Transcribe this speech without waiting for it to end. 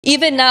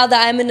Even now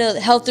that I'm in a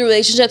healthy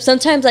relationship,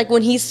 sometimes like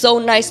when he's so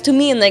nice to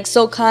me and like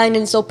so kind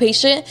and so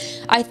patient,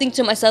 I think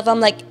to myself,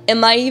 I'm like,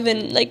 am I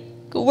even like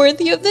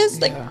worthy of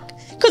this? Like,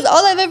 because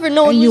all I've ever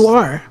known and you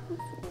are.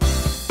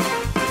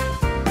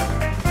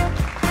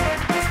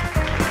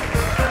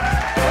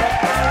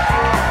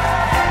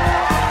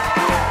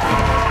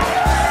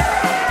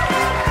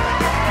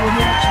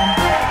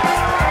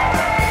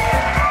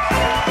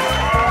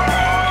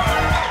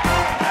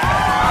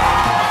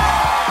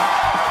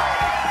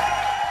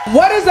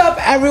 What is up,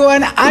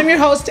 everyone? I'm your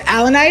host,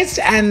 Alanice,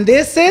 and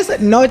this is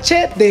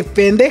Noche de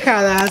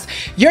Pendejadas,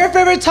 your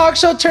favorite talk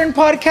show turned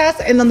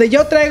podcast, en donde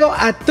yo traigo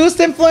a tus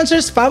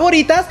influencers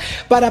favoritas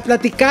para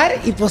platicar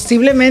y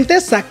posiblemente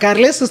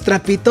sacarles sus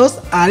trapitos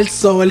al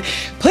sol.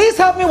 Please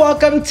help me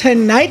welcome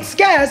tonight's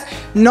guest,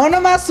 no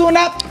nomás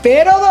una,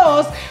 pero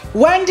dos,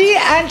 Wendy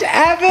and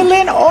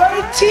Evelyn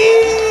Ortiz.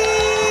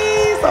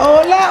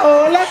 Hola,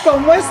 hola,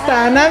 ¿cómo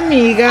están,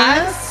 amigas?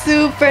 I'm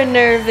super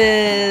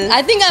nervous.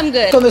 I think I'm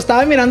good. Cuando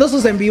estaba mirando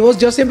sus en vivos,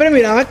 yo siempre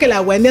miraba que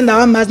la Wendy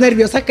andaba más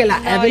nerviosa que la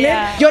Evelyn.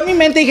 Yeah. Yo en mi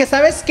mente dije,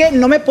 ¿sabes qué?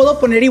 No me puedo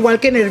poner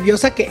igual que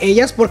nerviosa que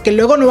ellas porque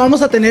luego no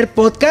vamos a tener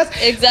podcast.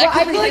 Exactly.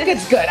 So I feel like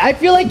it's good. I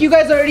feel like you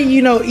guys already,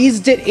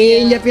 eased it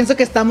in. Ya pienso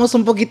que estamos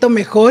un poquito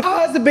mejor. How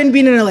has it been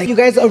being in LA? You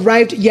guys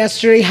arrived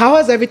yesterday. How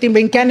has everything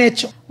been? ¿Qué han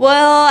hecho?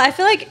 Well, I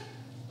feel like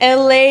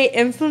LA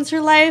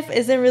influencer life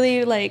isn't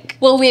really like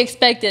what we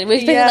expected. We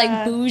expected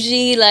like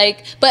bougie,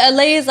 but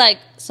LA is like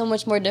so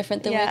much more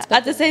different than we expected.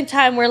 At the same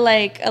time, we're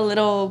like a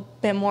little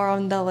bit more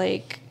on the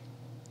like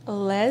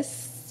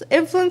less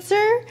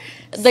influencer.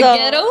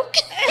 Ghetto?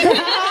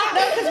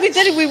 No,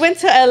 because we went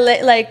to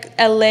LA,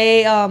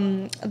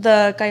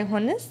 the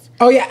Callejones.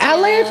 Oh yeah,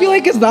 LA I feel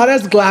like it's not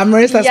as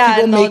glamorous as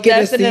people make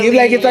it seem.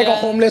 Like it's like a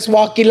homeless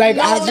walking like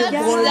that's exactly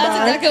what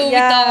we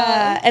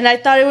thought. And I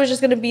thought it was just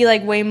gonna be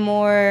like way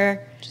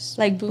more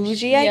like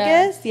bougie, I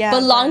guess. Yeah.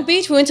 But Long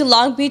Beach, we went to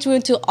Long Beach, we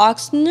went to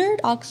Oxnard,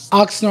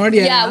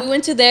 yeah. Yeah, we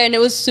went to there and it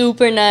was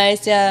super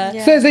nice, yeah.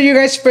 So is it your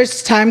guys'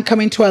 first time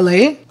coming to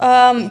LA?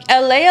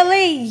 LA,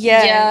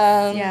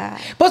 yeah.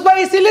 Pues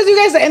para decirles, you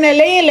guys, en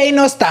LA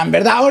no están,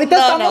 ¿verdad? Ahorita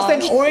estamos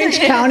en Orange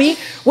County,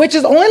 which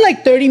is only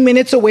like 30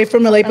 minutes away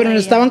from LA, pero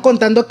nos estaban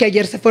contando que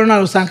ayer se fueron a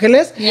Los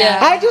Ángeles. Yeah.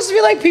 I just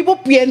feel like people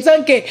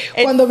piensan que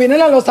cuando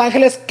vienen a Los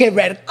Ángeles, que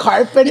red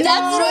carpet. That's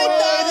what I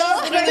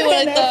thought. That's really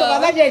what I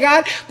thought. Van a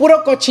llegar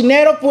puro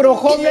cochinero, puro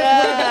homeless.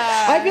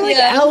 Yeah. I feel like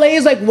LA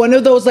is like one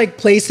of those like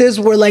places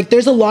where like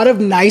there's a lot of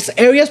nice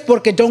areas,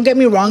 porque don't get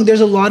me wrong,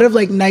 there's a lot of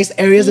like nice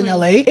areas in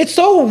LA. It's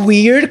so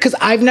weird because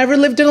I've never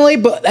lived in LA,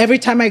 but every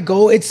time I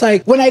go, it's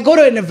like when I go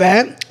to an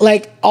event,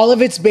 like all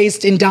of it's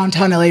based in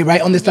downtown LA,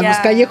 right? Donde están los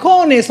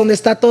callejones, donde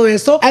está todo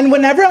eso. And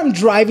whenever I'm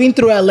driving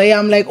through LA,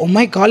 I'm like, oh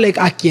my God, like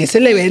aquí es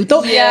el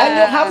evento. Yeah. And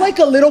you'll have like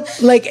a little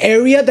like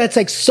area that's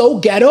like so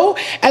ghetto,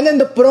 and then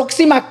the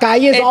próxima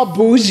calle is all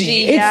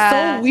bougie. It's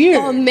so weird.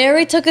 Oh,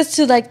 Mary took us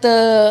to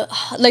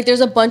there's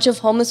a bunch of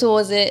homeless. What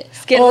was it?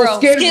 Skid Row.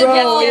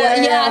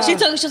 Yeah. She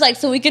took us. She was like,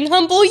 so we can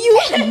humble you.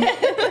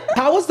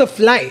 How was the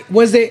flight?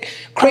 Was it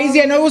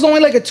crazy? I know it was only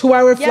like a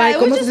 2-hour flight.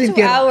 Yeah, it was just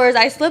 2 hours.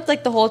 I slept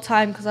like the whole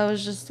time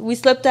because we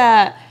slept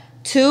at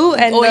 2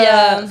 and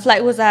the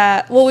flight was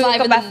at, we woke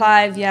up at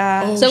 5,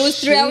 so it was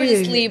 3 hours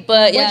of sleep,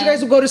 but Why'd you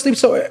guys go to sleep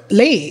so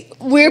late?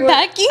 We're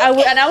packing.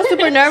 And I was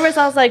super nervous.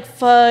 I was like,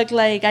 fuck,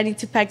 like I need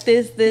to pack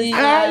this.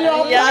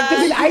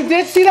 I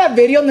did see that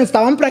video donde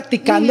estaban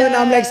practicando and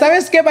I'm like,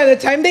 ¿sabes qué? By the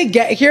time they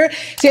get here,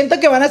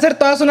 siento que van a ser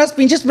todas unas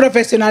pinches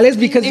profesionales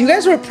because you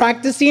guys were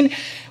practicing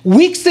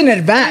weeks in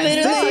advance.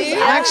 Literally, this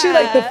is actually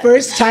like the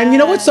first time. You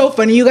know what's so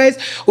funny, you guys?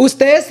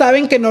 Ustedes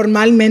saben que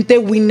normalmente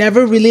we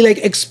never really like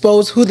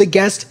expose who the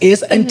guest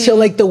is until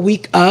like the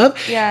week of.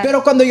 Yeah.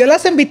 Pero cuando yo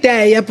las invité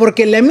a ella,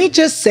 porque let me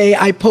just say,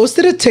 I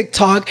posted a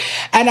TikTok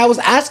and I was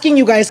asking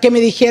you guys que me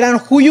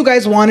dijeran who you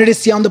guys wanted to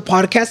see on the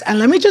podcast. And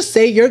let me just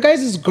say, your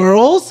guys'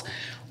 girls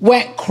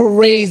went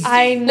crazy.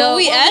 I know. Well,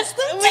 we asked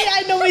them.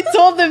 I know we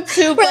told them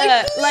too,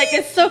 but like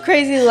it's so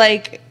crazy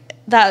like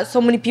that so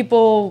many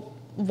people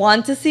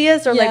want to see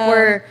us or like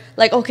we're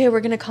like okay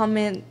we're gonna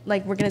comment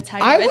like we're gonna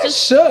tag you. I was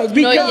shook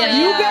because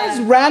you guys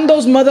ran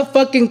those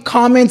motherfucking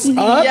comments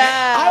up.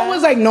 I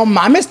was like, no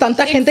mames,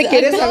 tanta gente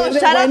quiere saber de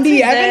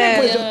Wendy Evelyn,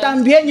 pues yo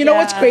también. You know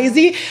what's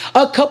crazy?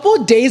 A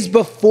couple days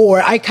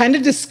before, I kind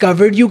of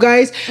discovered you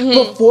guys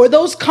before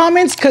those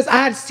comments because I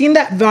had seen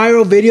that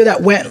viral video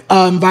that went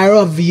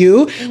viral of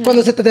you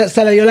cuando se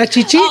le dio la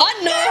chichi.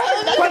 Oh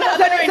no! Cuando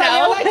se le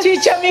salió la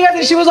chichi, amiga,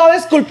 and she was all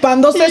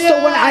disculpándose.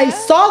 So when I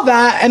saw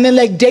that, and then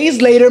like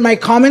days later, my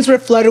comments were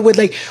flooded with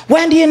like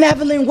Wendy and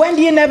Evelyn.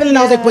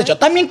 I was like, pues yo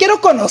también quiero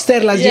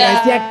conocerlas, you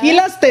guys. Y aquí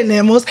las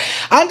tenemos.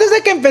 Antes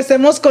de que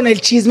empecemos con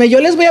el chisme, yo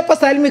les voy a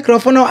pasar el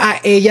micrófono a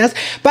ellas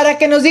para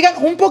que nos digan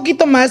un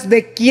poquito más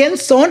de quién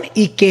son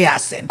y qué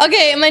hacen.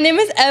 Okay, my name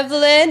is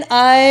Evelyn.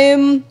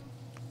 I'm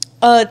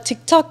a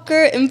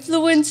TikToker,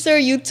 influencer,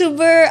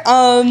 YouTuber.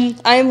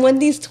 I'm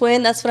Wendy's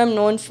twin. That's what I'm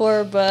known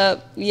for.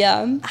 But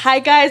yeah. Hi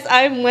guys,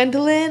 I'm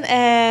Gwendolyn,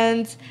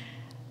 and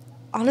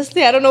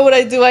honestly, I don't know what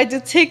I do. I do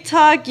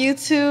TikTok,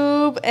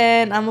 YouTube,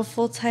 and I'm a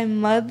full-time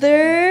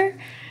mother.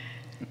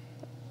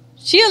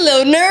 She a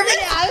little nervous.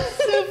 Yeah, I'm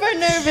super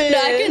nervous. No,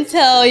 I can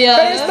tell, yeah.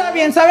 Pero está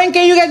bien. ¿Saben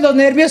qué, you guys? Los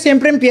nervios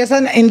siempre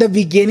empiezan in the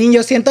beginning.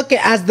 Yo siento que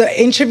as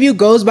the interview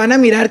goes, van a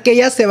mirar que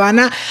ellas se van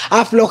a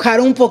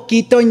aflojar un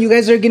poquito and you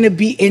guys are going to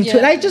be into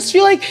it. I just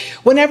feel like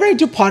whenever I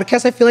do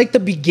podcasts, I feel like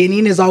the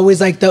beginning is always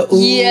like the,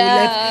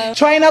 let's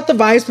trying out the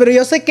vibes. Pero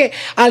yo sé que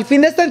al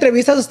fin de esta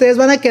entrevista ustedes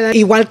van a quedar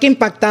igual que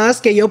impactadas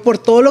que yo por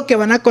todo lo que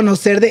van a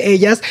conocer de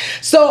ellas.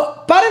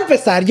 So, para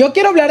empezar, yo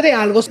quiero hablar de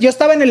algo. Yo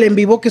estaba en el en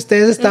vivo que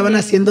ustedes estaban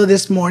haciendo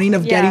this morning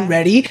of getting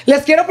ready.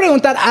 Les quiero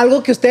preguntar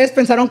algo que ustedes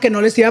pensaron que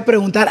no les iba a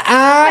preguntar.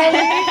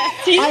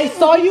 I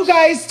saw you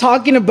guys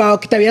talking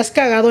about que te habías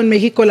cagado en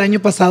México el año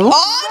pasado.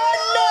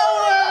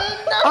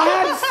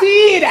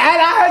 I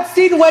had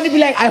seen Wendy be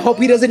like, I hope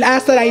he doesn't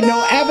ask that. I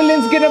know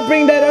Evelyn's gonna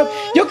bring that up.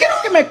 Yo quiero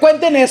que me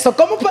cuenten eso.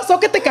 ¿Cómo pasó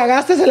que te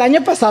cagaste el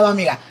año pasado,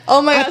 amiga?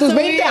 Oh my God. A tus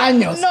 20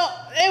 años. No,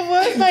 it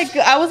was like,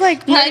 I was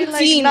like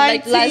 19,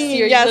 like last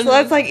year. Yeah, so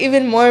that's like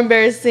even more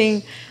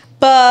embarrassing.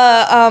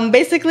 But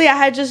basically, I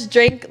had just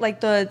drank like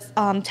the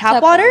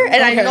tap water,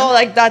 and I know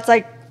like that's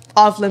like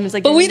off limits.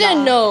 Like, but we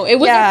didn't know. It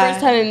was our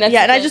first time in Mexico.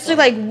 Yeah, and I just took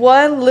like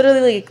one,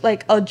 literally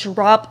like a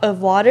drop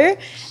of water,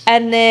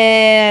 and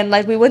then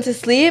like we went to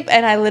sleep,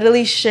 and I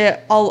literally shit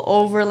all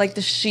over like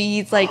the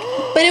sheets, like.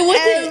 But it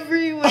wasn't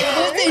everywhere.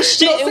 It wasn't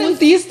shit. It was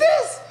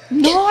this.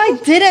 No, I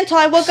didn't. Until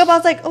I woke up, I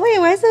was like, "Oh wait,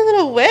 why is it a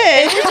little wet?"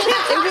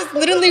 It was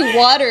literally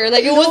water.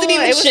 Like it wasn't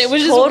even shit. It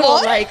was just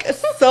water. Like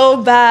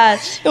so bad.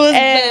 It was and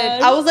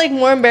bad. I was like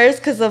more embarrassed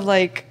because of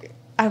like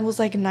I was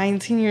like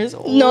 19 years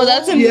old. No,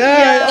 that's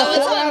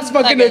that's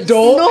fucking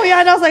adult. No,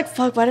 yeah, and I was like,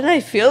 "Fuck, why didn't I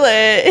feel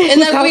it?"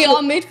 And then we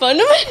all made fun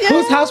of it.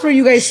 Whose house were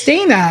you guys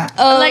staying at?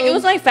 Like it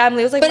was like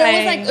family. It was like, but it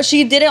was like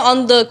she did it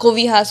on the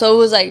cobija, so it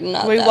was like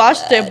not. We that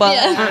watched bad. it,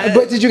 but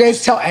But did you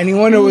guys tell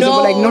anyone, or was it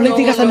like no le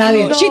digas a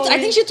nadie? I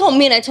think she told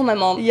me, and I told my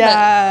mom.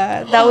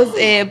 Yeah, that was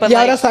it. But Y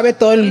ahora sabe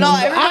todo el mundo. no,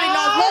 everybody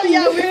knows.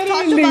 Yeah, we've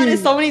talked about it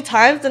so many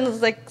times, and it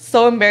was like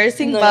so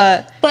embarrassing.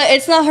 But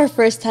it's not her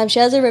first time. She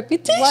has a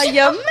reputation. well,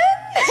 yeah,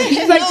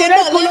 She's like, tiene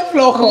el culo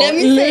flojo. Let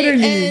me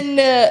Literally. say, in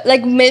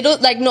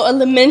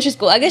elementary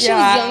school. I guess she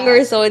was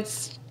younger, so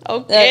it's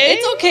okay.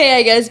 It's okay,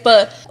 I guess.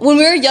 But when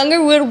we were younger,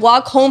 we would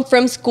walk home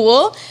from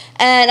school,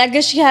 and I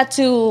guess she had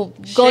to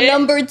go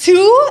number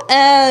 2.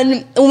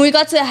 And when we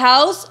got to the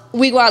house,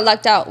 we got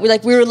locked out. We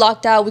were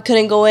locked out. We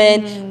couldn't go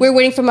in. We were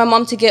waiting for my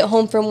mom to get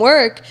home from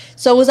work,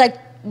 so it was like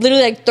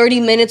literally like 30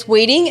 minutes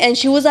waiting, and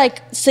she was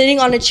like sitting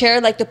on a chair,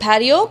 like the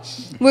patio.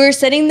 We were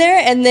sitting there,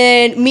 and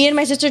then me and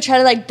my sister tried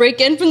to like break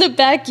in from the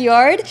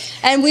backyard,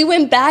 and we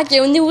went back,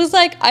 and it was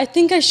like, I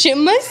think I shit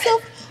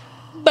myself.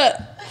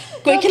 But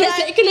wait, can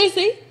I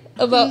say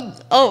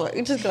about? Oh,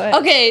 just go ahead.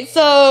 Okay,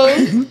 so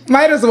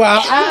Might as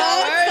well.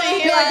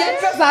 ya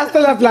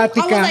empezaste la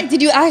plática. I was like,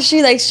 did you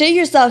actually like shit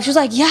yourself? She was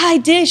like, yeah, I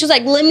did. She was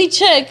like, let me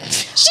check.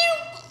 She's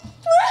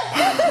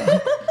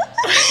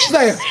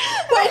like,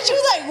 When she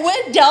was like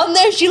went down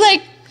there, she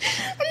like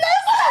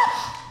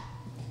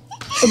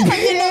she's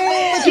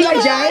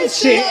like, yeah, it's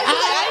shit.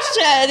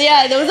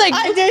 yeah, there was like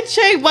I did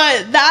check,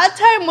 but that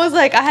time was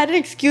like I had an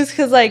excuse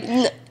because like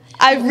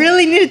I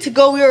really needed to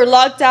go. We were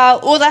locked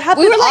out. Well, that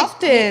happened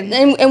often,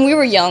 and we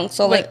were young,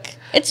 so like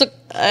it's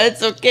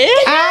okay.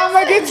 I'm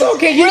like, it's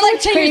okay. You We're know like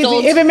what's 10 years crazy?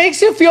 old. If it makes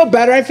you feel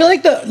better, I feel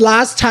like the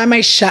last time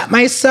I shot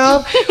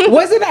myself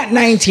wasn't at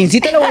 19.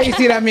 Sí te lo voy a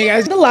decir,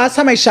 amiga. The last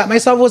time I shot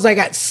myself was like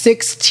at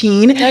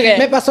 16. Okay.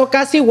 Me pasó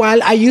casi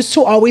igual. I used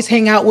to always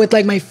hang out with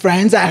like my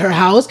friends at her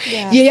house.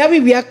 Yeah. Y ella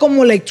vivía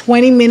como like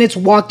 20 minutes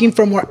walking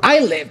from where I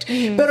lived.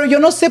 Pero yo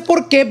no sé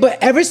por qué, but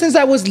ever since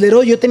I was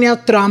little, yo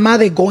tenía trauma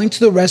de going to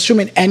the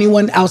restroom in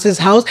anyone else's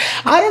house.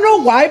 I don't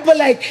know why, but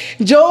like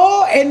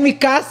yo en mi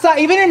casa,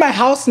 even in my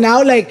house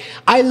now, like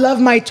I love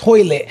my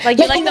toilet. Like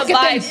you like como the que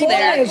te vibes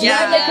there. impones,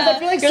 Yeah. right? Like, 'cause I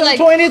feel like You're some like-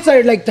 toilets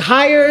are like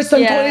higher,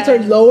 some Yeah. toilets are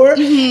lower,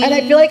 and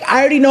I feel like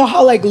I already know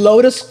how like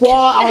low to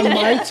squat on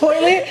my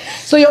toilet.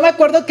 So yo me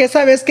acuerdo que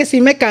esa vez que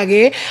sí me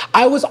cagué,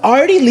 I was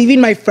already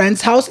leaving my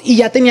friend's house y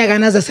ya tenía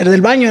ganas de hacer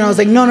del baño, and I was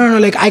like, no,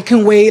 like I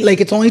can wait,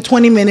 like it's only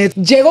 20 minutes.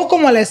 Llego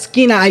como a la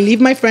esquina, I leave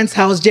my friend's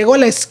house, llego a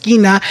la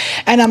esquina,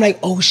 and I'm like,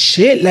 oh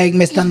shit, like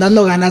me están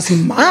dando ganas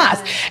más.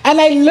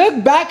 And I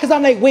look back because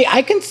I'm like, wait,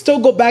 I can still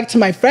go back to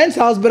my friend's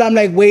house, but I'm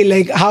like, wait,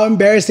 like how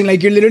embarrassing,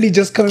 like you're literally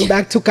just coming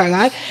back to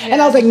cagar.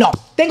 And I was like, no,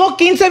 tengo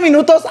 15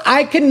 minutos,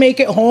 I can make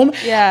it home.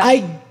 Yeah.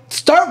 I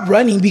start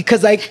running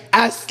because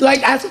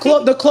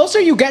the closer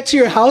you get to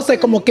your house,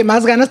 like como que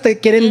más ganas te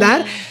quieren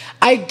dar.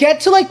 I get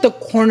to like the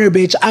corner,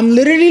 bitch. I'm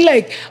literally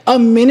like a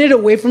minute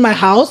away from my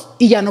house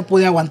y ya no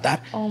pude aguantar.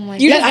 Oh my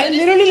You Like, just I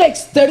literally like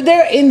stood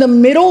there in the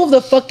middle of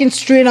the fucking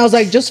street and I was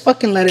like, just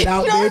fucking let it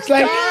out, bitch.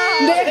 Like,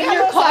 In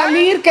your car?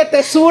 salir que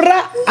te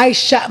zurra. I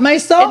shot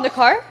myself. in the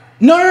car.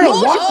 No,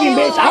 walking,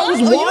 bitch. I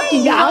was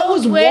walking. Yeah, I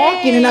was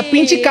walking in a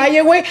pinche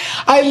calle, way.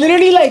 I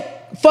literally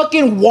like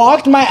fucking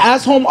walked my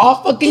ass home all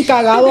fucking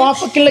cagado, all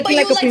fucking looking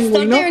like a stuck there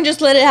pingüino. and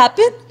just let it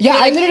happen? Yeah,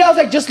 I was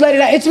like, just let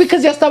it out. It's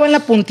because ya estaba en la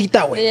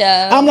puntita, güey.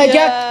 Yeah. I'm like,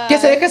 yeah, que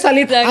se deje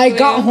salir. Exactly. I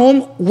got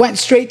home, went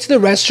straight to the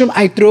restroom.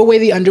 I threw away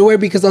the underwear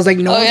because I was like,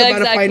 no one's about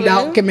to find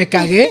out que me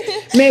cagué.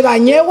 Me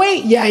bañé,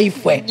 güey, y ahí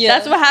fue. Yeah.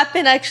 That's what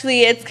happened,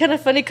 actually. It's kind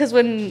of funny because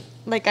when,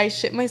 like, I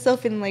shit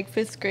myself in, like,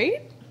 5th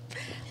grade,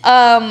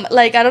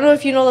 like, I don't know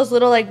if you know those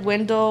little, like,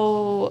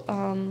 window,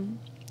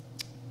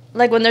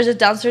 like when there's a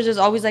downstairs, there's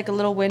always like a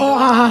little window.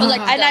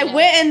 And I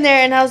went in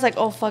there and I was like,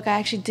 oh fuck, I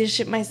actually did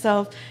shit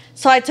myself.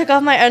 So I took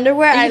off my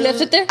underwear. And you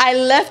left it there? I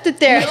left it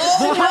there.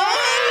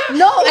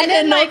 No, and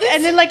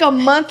then like a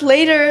month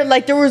later,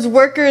 like there was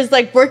workers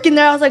like working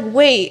there. I was like,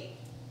 wait,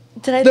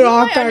 did I leave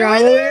my underwear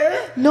there?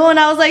 No, and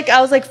I was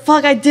like,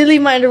 fuck, I did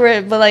leave my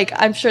underwear, but like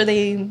I'm sure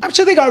they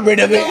got rid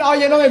of it. No,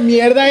 lleno de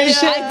mierda and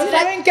shit.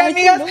 ¿Saben qué,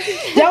 amigas?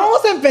 Ya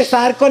vamos a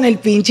empezar con el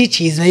pinche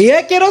chisme. Yo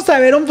ya quiero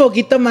saber un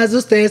poquito más de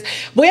ustedes.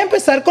 Voy a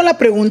empezar con la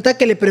pregunta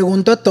que le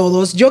pregunto a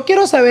todos. Yo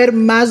quiero saber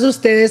más de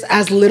ustedes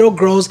as little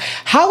girls.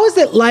 How was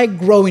it like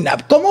growing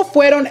up? ¿Cómo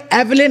fueron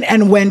Evelyn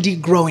and Wendy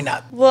growing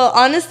up? Well,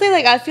 honestly,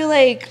 like I feel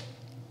like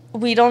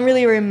we don't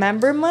really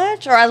remember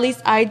much, or at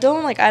least I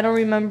don't. Like I don't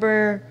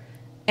remember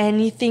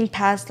anything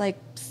past like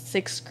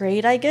 6th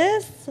grade, I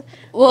guess.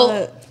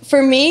 Well,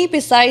 for me,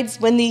 besides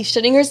Wendy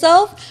shitting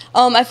herself,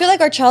 I feel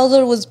like our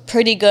childhood was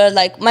pretty good.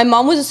 Like my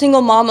mom was a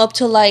single mom up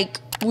to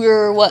like we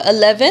were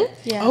 11.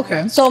 Yeah.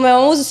 Okay. So my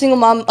mom was a single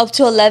mom up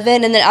to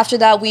 11, and then after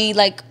that we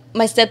like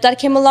my stepdad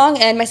came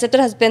along, and my stepdad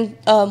has been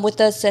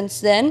with us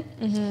since then.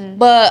 Mm-hmm.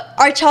 But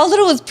our childhood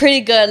was pretty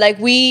good. Like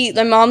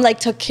my mom like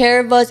took care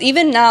of us.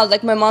 Even now,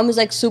 like my mom is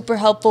like super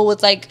helpful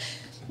with like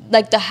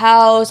the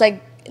house,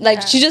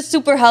 she's just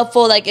super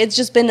helpful. Like it's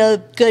just been a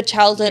good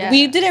childhood.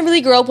 We didn't really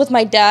grow up with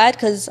my dad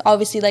because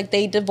obviously like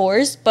they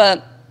divorced,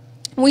 but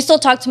we still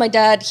talk to my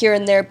dad here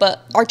and there.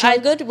 But our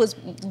childhood was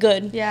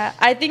good. Yeah,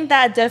 I think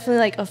that definitely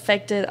like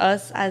affected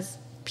us as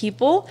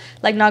people,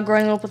 like not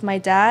growing up with my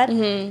dad.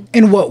 Mm-hmm.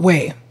 In what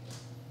way?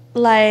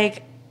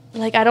 Like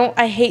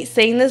I hate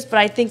saying this, but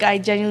I think I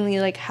genuinely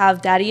like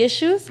have daddy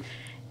issues,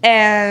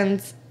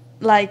 and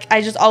like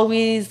I just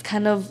always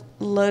kind of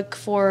look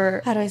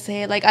for, how do I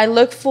say it? Like I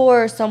look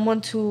for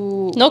someone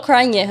to... No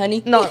crying yet,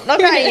 honey. No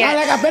crying yet.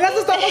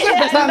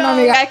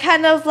 I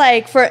kind of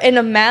like in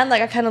a man,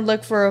 like I kind of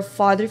look for a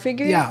father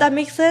figure, if that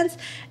makes sense.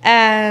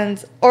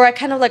 Or I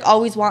kind of like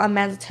always want a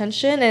man's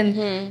attention,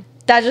 and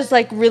that just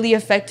like really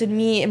affected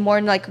me more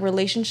in like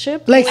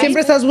relationship. Like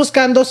siempre estás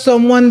buscando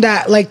someone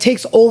that like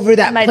takes over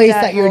that place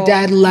that your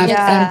dad left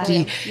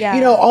empty. Yeah.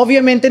 You know,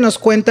 obviamente nos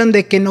cuentan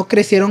de que no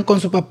crecieron con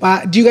su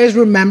papá. Do you guys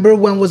remember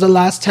when was the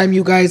last time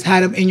you guys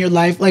had him in your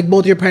life, like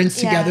both your parents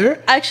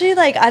together? Actually,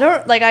 like I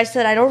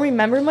don't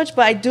remember much,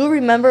 but I do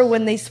remember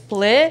when they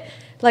split.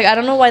 Like I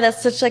don't know why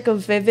that's such like a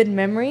vivid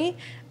memory.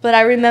 But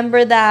I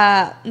remember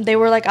that they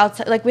were like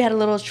outside, like we had a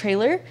little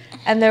trailer,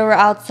 and they were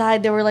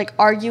outside. They were like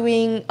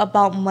arguing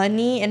about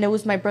money, and it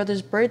was my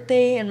brother's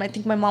birthday, and I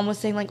think my mom was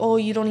saying like, "Oh,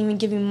 you don't even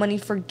give me money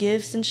for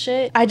gifts and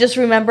shit." I just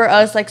remember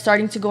us like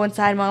starting to go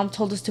inside. My mom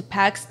told us to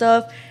pack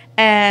stuff,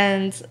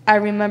 and I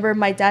remember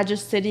my dad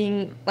just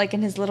sitting like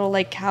in his little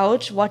like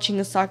couch watching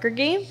a soccer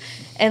game,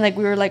 and like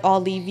we were like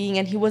all leaving,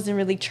 and he wasn't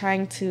really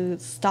trying to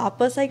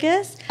stop us, I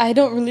guess. I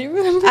don't really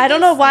remember. I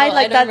don't know why. No,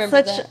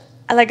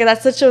 like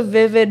that's such a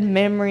vivid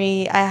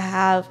memory I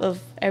have of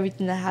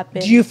everything that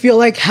happened. Do you feel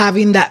like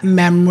having that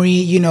memory,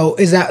 you know,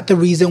 is that the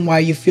reason why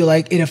you feel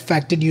like it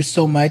affected you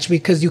so much?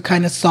 Because you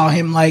kind of saw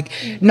him like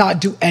not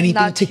do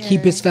anything to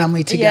keep his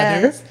family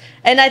together? Yes.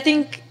 And I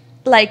think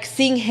like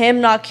seeing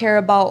him not care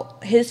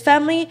about his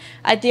family,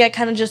 I think I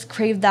kind of just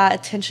crave that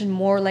attention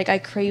more. Like I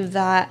crave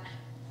that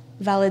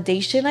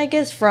validation, I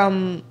guess,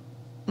 from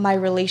my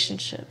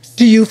relationships.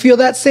 Do you feel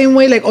that same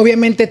way? Like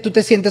obviamente tú te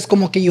sientes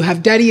como que you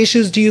have daddy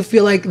issues. Do you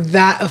feel like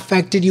that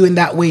affected you in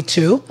that way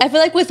too? I feel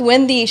like with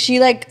Wendy, she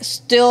like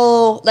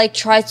still like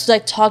tries to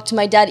like talk to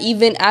my dad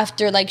even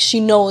after like she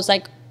knows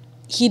like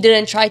he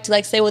didn't try to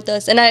like stay with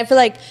us. And I feel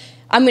like,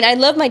 I mean, I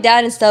love my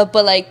dad and stuff,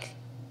 but like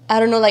I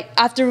don't know, like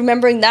after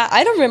remembering that,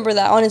 I don't remember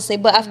that honestly,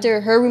 but after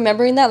her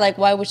remembering that, like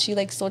why would she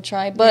like still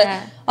try? But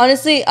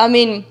honestly, I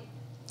mean,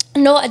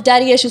 no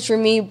daddy issues for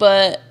me,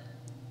 but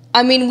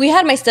I mean, we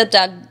had my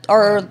stepdad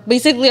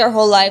basically our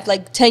whole life,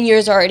 like 10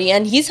 years already,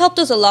 and he's helped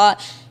us a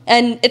lot.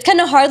 And it's kind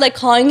of hard, like,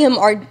 calling him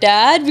our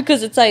dad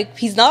because it's like,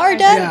 he's not our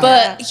dad,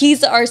 but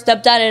he's our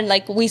stepdad, and,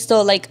 like, we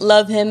still, like,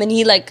 love him, and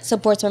he, like,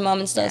 supports my mom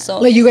and stuff, so.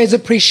 Like, you guys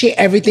appreciate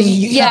everything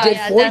he did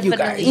for you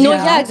guys. No,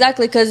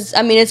 exactly, because,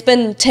 I mean, it's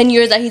been 10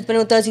 years that he's been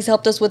with us. He's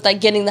helped us with,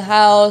 like, getting the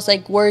house,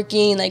 like,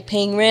 working, like,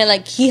 paying rent.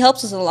 Like, he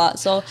helps us a lot,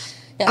 so.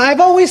 Yeah.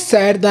 I've always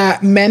said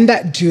that men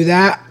that do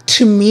that,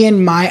 to me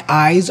in my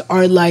eyes,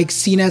 are like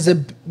seen as a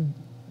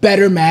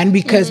better man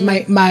because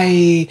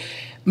my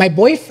my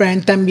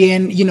boyfriend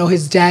también, you know,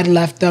 his dad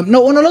left them.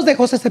 No, uno los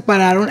dejó, se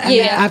separaron. And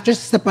then after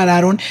se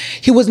separaron,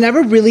 he was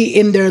never really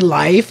in their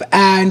life.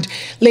 And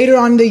later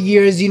on in the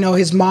years, you know,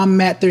 his mom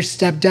met their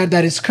stepdad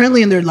that is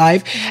currently in their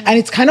life. And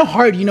it's kind of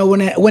hard, you know,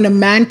 when a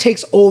man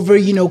takes over,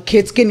 you know,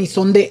 kids que ni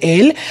son de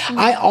él.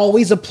 I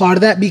always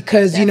applaud that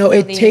because, you know,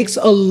 it takes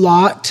a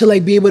lot to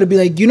like be able to be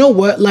like, you know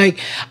what, like,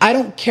 I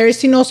don't care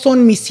si no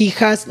son mis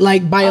hijas,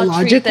 like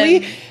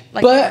biologically.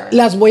 Like but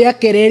las voy a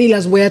querer y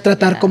las voy a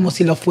tratar como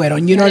si lo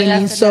fueron. You know what I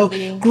mean?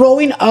 Definitely. So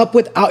growing up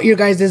without your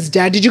guys'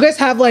 dad, did you guys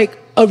have like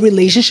a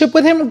relationship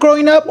with him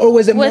growing up? Or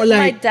was it more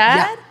like... With my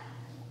dad?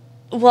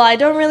 Yeah. Well, I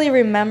don't really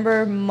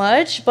remember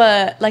much.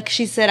 But like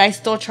she said, I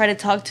still try to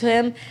talk to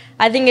him.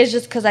 I think it's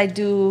just because I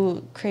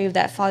do crave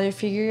that father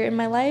figure in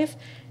my life.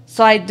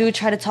 So I do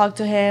try to talk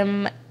to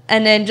him.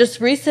 And then just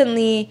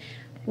recently...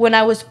 when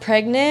I was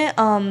pregnant,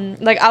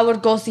 like I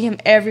would go see him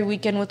every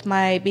weekend with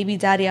my baby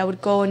daddy. I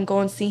would go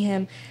and see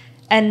him.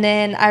 And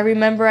then I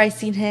remember I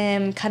seen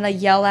him kind of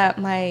yell at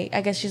I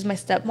guess she's my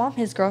stepmom,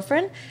 his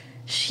girlfriend.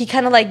 He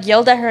kind of like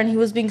yelled at her and he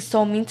was being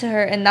so mean to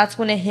her. And that's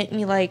when it hit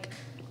me like,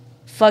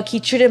 fuck, he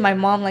treated my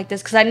mom like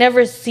this. Because I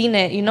never seen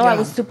it, you know, I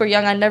was super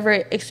young. I never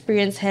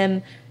experienced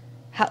him,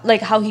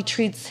 how he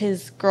treats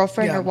his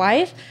girlfriend or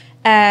wife.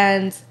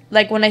 And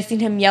like when I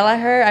seen him yell at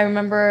her, I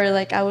remember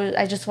like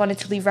I just wanted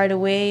to leave right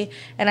away.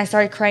 And I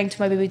started crying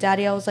to my baby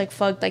daddy. I was like,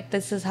 fuck, like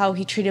this is how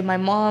he treated my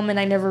mom. And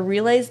I never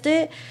realized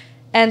it.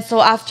 And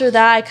so after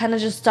that, I kind of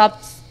just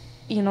stopped,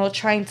 you know,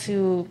 trying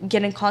to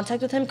get in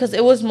contact with him. Because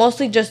it was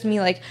mostly just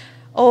me like,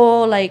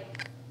 oh,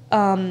 like,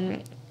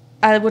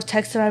 I would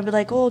text him. I'd be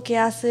like, oh, ¿qué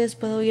haces?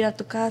 ¿Puedo ir a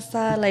tu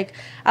casa? Like,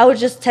 I would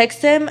just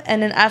text him.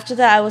 And then after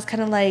that, I was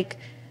kind of like,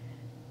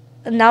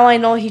 now I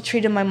know he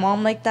treated my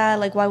mom like that.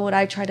 Like, why would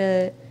I try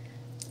to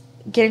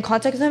get in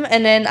contact with him?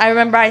 And then I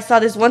remember I saw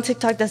this one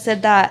TikTok that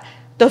said that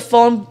the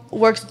phone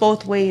works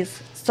both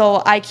ways.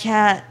 So I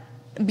can't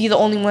be the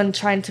only one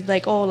trying to be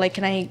like, oh, like,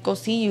 can I go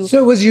see you? So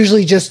it was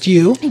usually just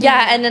you?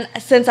 Yeah, and then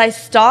since I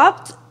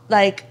stopped,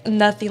 like,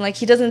 nothing. Like,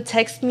 he doesn't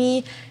text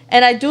me.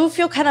 And I do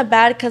feel kind of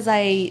bad because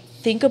I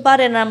think about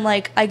it and I'm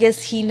like, I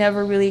guess he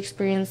never really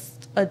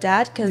experienced a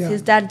dad because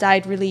his dad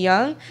died really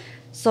young.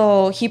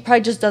 So he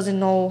probably just doesn't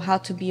know how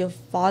to be a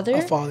father.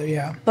 A father,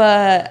 yeah.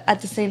 But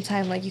at the same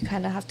time, like, you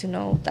kind of have to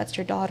know that's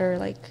your daughter.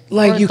 Like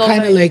you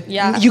kind of like,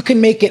 you can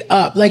make it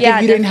up. Like,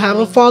 if you didn't have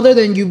a father,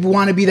 then you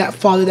want to be that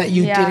father that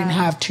you didn't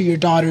have to your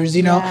daughters,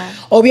 you know?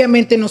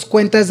 Obviamente nos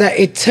cuentas that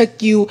it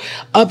took you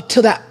up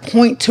to that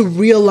point to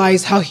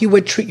realize how he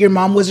would treat your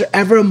mom. Was there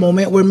ever a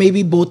moment where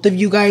maybe both of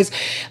you guys,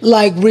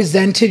 like,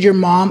 resented your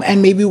mom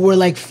and maybe were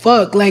like,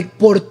 fuck, like,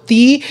 por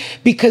ti,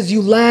 because you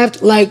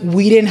left, like,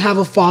 we didn't have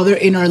a father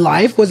in our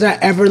life? Was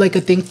that ever like a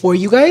thing for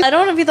you guys? I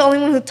don't want to be the only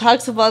one who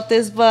talks about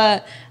this,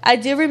 but I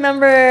do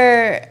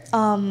remember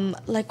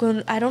like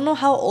when, I don't know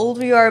how old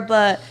we are,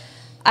 but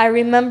I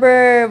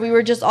remember we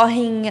were just all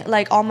hanging,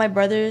 like all my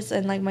brothers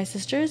and like my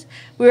sisters,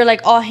 we were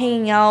like all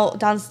hanging out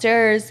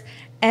downstairs.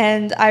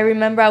 And I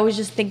remember I was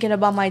just thinking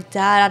about my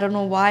dad. I don't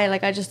know why,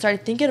 like I just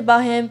started thinking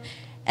about him.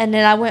 And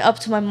then I went up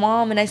to my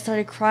mom and I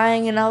started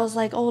crying and I was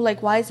like, oh,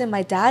 like, why isn't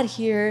my dad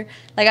here?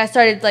 Like, I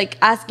started, like,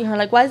 asking her,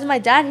 like, why isn't my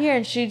dad here?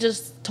 And she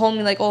just told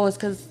me, like, oh, it's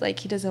because, like,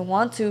 he doesn't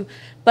want to.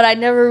 But I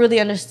never really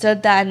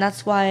understood that. And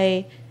that's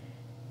why,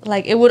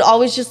 like, it would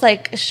always just,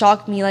 like,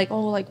 shock me, like,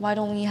 oh, like, why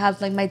don't we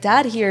have, like, my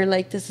dad here?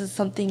 Like, this is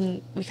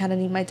something we kind of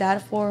need my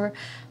dad for.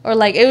 Or,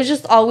 like, it was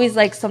just always,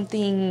 like,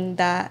 something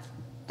that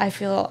I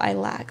feel I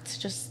lacked,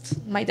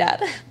 just my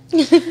dad.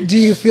 Do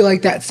you feel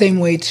like that same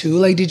way too?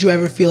 Like, did you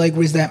ever feel like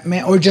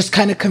resentment or just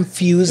kind of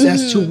confused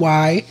as to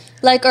why?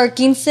 Like, our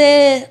quince,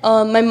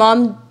 my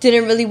mom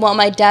didn't really want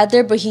my dad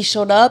there, but he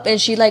showed up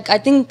and she, like, I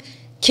think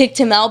kicked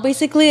him out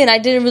basically. And I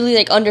didn't really,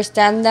 like,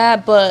 understand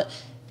that, but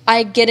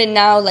I get it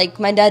now. Like,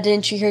 my dad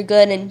didn't treat her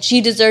good and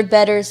she deserved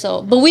better.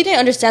 So, but we didn't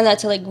understand that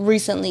till, like,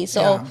 recently.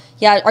 So,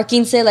 yeah, our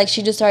quince, like,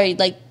 she just started,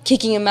 like,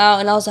 kicking him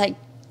out. And I was like,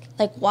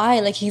 why?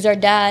 Like, he's our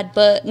dad.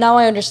 But now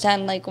I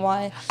understand, like,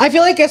 why. I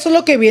feel like eso es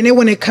lo que viene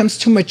when it comes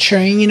to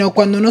maturing. You know,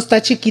 cuando uno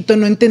está chiquito,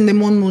 no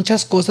entendemos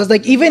muchas cosas.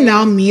 Like, even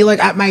now, me,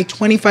 like, at my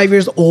 25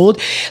 years old,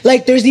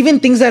 like, there's even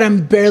things that I'm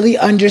barely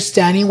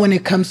understanding when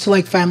it comes to,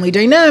 like, family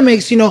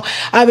dynamics. You know,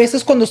 a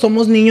veces cuando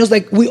somos niños,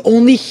 like, we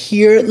only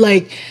hear,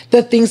 like,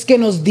 the things que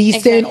nos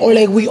dicen, or,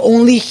 like, we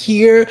only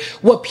hear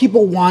what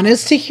people want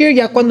us to hear.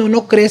 Ya cuando uno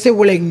crece,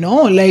 we're like,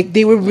 no, like,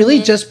 they were really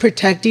just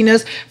protecting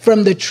us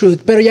from the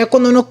truth. Pero ya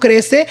cuando uno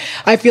crece,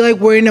 I feel like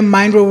we're in a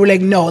mind where we're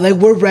like, no, like,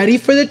 we're ready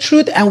for the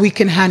truth and we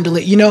can handle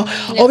it, you know?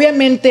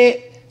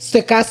 Obviamente,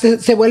 se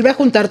vuelve a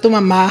juntar tu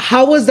mamá.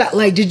 How was that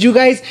like? Did you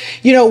guys,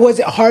 you know, was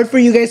it hard for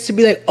you guys to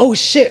be like, oh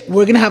shit,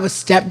 we're gonna have a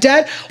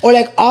stepdad? Or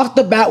like off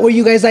the bat, were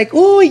you guys like,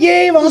 oh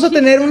yay, vamos a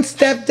tener un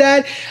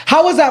stepdad?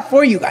 How was that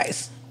for you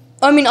guys?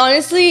 I mean,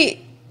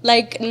 honestly,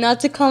 like,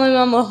 not to call my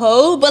mom a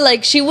hoe, but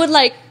like, she would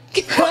like,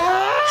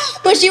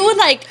 but she would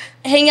like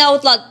hang out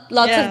with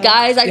lots of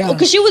guys, like,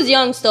 because she was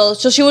young still,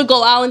 so she would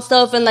go out and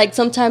stuff, and like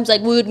sometimes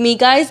like we would meet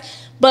guys,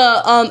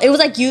 But it was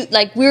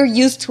like we were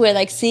used to it,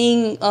 like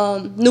seeing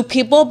new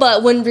people.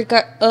 But when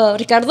Ricardo,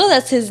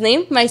 that's his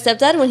name, my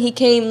stepdad, when he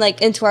came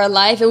like into our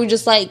life, it was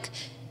just like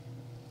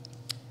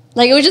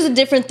it was just a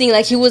different thing.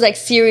 Like he was like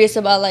serious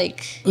about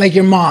like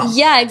your mom.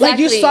 Yeah, exactly. Like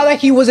you saw that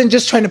he wasn't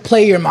just trying to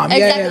play your mom.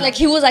 Exactly. Yeah. Like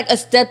he was like a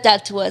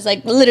stepdad to us.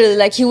 Like literally,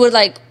 like he would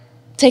like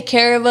take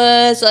care of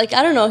us. Like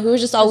I don't know, he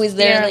was just always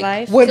there.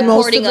 Like would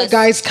most of the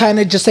guys kind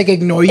of just like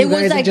ignore you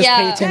guys and just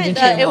pay attention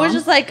to your mom? It was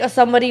just like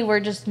somebody we're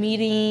just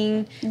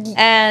meeting,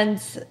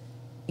 and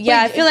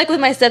I feel like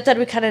with my stepdad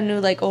we kind of knew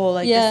like, oh,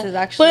 like this is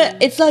actually.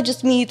 But it's not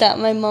just me that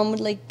my mom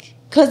would like.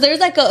 Cause there's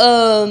like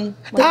a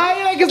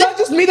it's not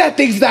just me that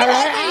thinks that,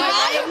 right?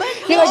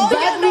 You're like,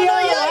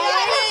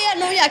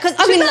 cause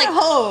I mean like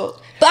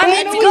but I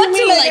mean it's good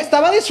to like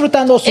estaba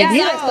disfrutando su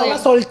vida, estaba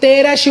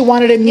soltera, she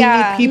wanted to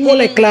meet people,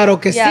 like claro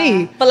que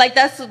sí. But like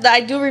I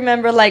do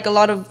remember like a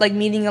lot of like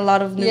meeting a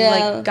lot of new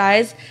like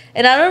guys,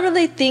 and I don't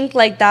really think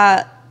like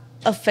that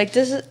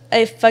affected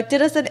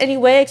us in any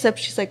way, except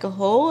she's like a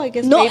hoe, I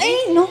guess. No,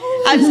 maybe. no.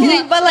 I'm just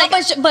kidding, but like,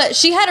 but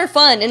she had her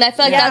fun, and I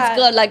feel like that's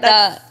good. Like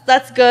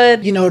that's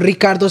good. You know,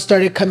 Ricardo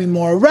started coming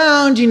more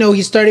around. You know,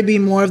 he started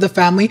being more of the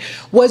family.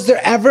 Was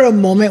there ever a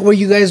moment where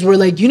you guys were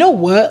like, you know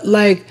what,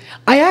 like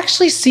I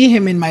actually see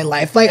him in my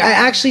life. Like I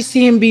actually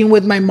see him being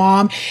with my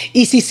mom.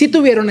 Y si sí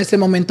tuvieron ese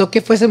momento,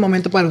 ¿qué fue ese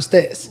momento para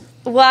ustedes?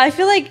 Well, I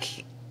feel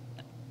like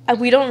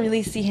we don't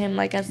really see him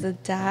like as a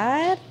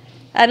dad.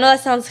 I know that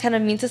sounds kind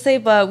of mean to say,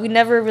 but we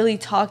never really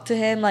talked to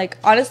him. Like,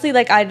 honestly,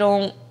 like, I've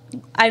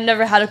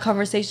never had a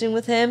conversation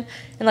with him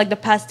in, like, the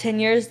past 10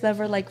 years.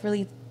 Never, like,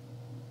 really...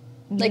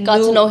 Like, got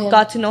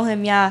to know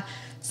him, yeah.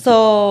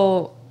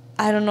 So,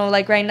 I don't know,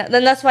 like, right now...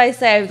 Then that's why I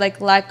say I, like,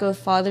 lack a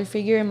father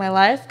figure in my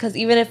life. Because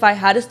even if I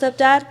had a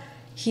stepdad,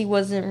 he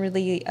wasn't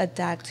really a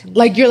dad to me.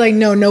 Like, you're like,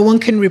 no one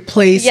can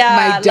replace my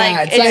dad.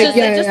 Like,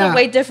 it's just a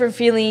way different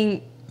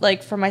feeling,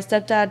 like, from my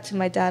stepdad to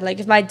my dad. Like,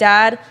 if my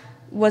dad...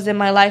 was in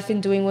my life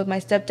and doing what my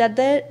stepdad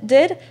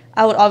did,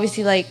 I would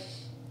obviously like,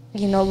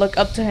 you know, look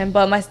up to him.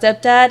 But my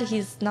stepdad,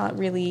 he's not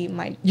really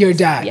your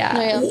dad.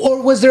 Yeah.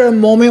 Or was there a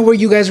moment where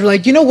you guys were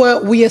like, you know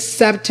what, we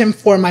accept him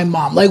for my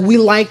mom, like we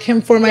like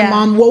him for my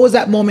mom? What was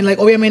that moment like?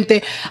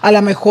 Obviamente a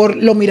lo mejor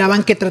lo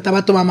miraban que trataba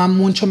a tu mamá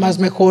mucho más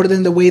mejor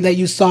than the way that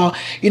you saw,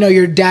 you know,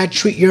 your dad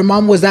treat your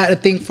mom. Was that a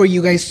thing for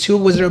you guys too?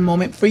 Was there a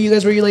moment for you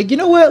guys where you're like, you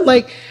know what,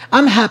 like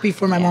I'm happy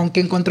for my mom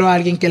que encontró a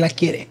alguien que la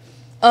quiere?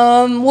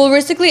 Well,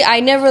 realistically, I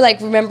never like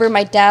remember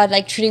my dad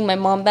like treating my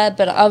mom bad,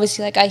 but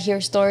obviously like I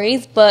hear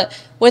stories. But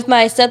with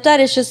my stepdad,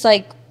 it's just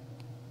like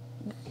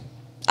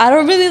I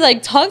don't really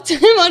like talk to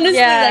him,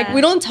 honestly. Like we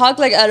don't talk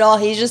like at all.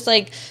 He's just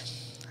like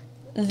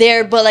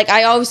there, but like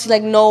I obviously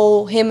like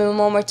know him and my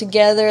mom are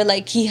together.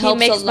 Like he helps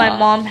makes a lot. my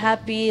mom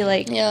happy.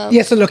 Like y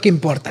eso es lo que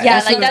importa.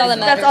 Yeah, like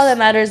that's all that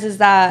matters is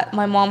that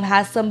my mom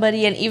has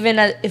somebody, and even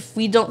if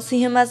we don't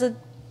see him as a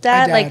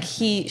dad. Like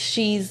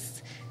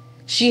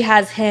she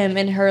has him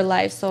in her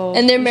life, so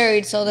and they're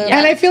married, so they're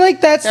and I feel like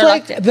that's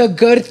like the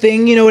good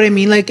thing, you know what I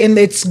mean? Like, and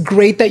it's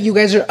great that you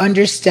guys are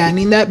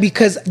understanding that,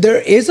 because there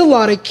is a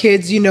lot of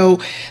kids, you know,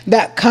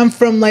 that come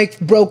from like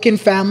broken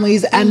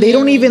families and they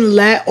don't even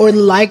let or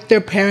like their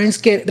parents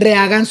que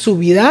rehagan su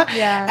vida.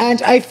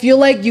 And I feel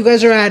like you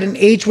guys are at an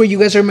age where you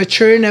guys are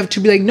mature enough to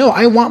be like, no,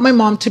 I want my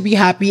mom to be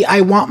happy.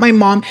 I want my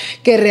mom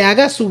que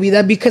rehaga su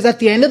vida, because at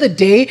the end of the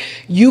day,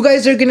 you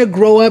guys are gonna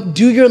grow up,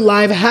 do your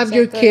life, have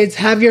your kids,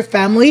 have your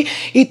family.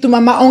 Y tu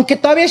mamá, aunque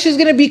todavía she's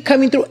gonna be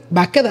coming through,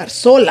 va a quedar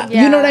sola.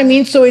 You know what I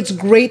mean? So it's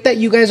great that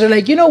you guys are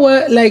like, you know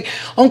what? Like,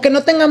 aunque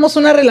no tengamos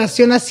una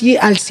relación así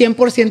al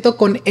 100%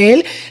 con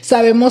él,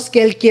 sabemos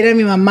que él quiere a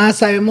mi mamá,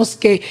 sabemos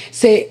que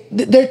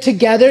they're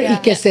together y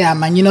que se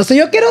aman, you know? So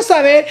yo quiero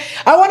saber,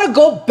 I want to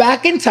go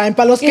back in time.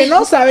 Para los que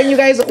no saben, you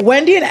guys,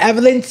 Wendy and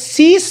Evelyn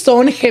sí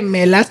son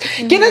gemelas.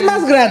 ¿Quién es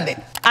más grande?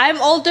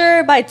 I'm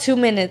older by 2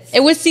 minutes.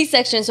 It was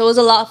C-section, so it was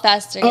a lot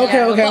faster.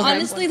 Okay. But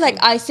honestly, like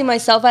I see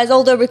myself as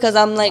older because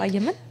I'm like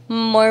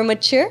more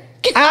mature.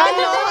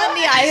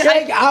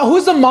 I know,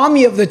 who's the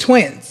mommy of the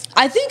twins?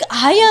 I think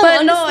I am. But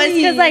honestly. no, it's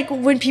because like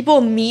when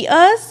people meet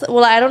us,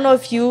 well, I don't know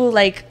if you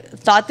like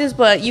thought this,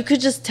 but you could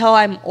just tell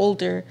I'm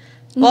older.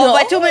 Well,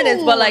 by 2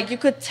 minutes, but like you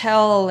could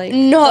tell like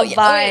the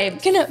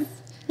vibe.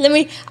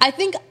 I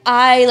think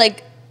I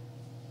like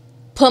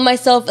put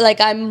myself like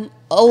I'm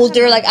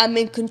older, like I'm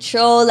in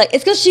control. Like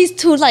it's because she's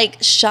too like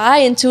shy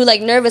and too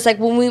like nervous. Like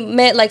when we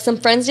met like some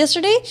friends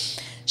yesterday,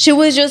 she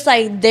was just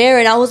like there,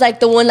 and I was like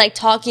the one like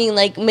talking,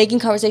 like making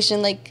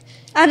conversation. Like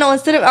I know,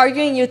 instead of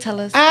arguing, you tell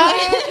us.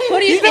 What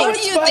do you think? What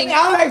do you think?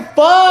 I'm like,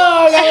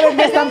 fuck.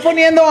 Me están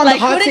poniendo on like, the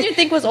hot who did you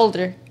think was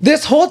older?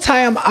 This whole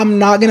time, I'm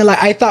not gonna lie,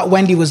 I thought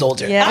Wendy was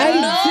older. Yeah. I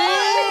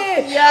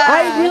did. Yeah.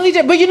 I really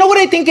did. But you know what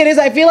I think it is?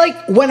 I feel like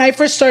when I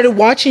first started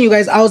watching you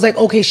guys, I was like,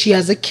 okay, she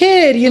has a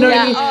kid. You know what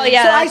I mean? Oh,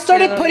 yeah, so I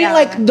started putting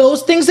like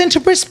those things into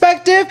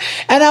perspective.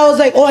 And I was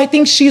like, oh, I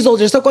think she's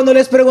older. So cuando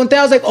les pregunté,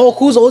 I was like, oh,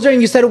 who's older?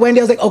 And you said Wendy.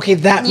 I was like, okay,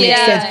 that makes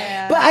sense.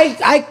 Yeah. But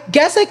I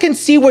guess I can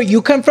see where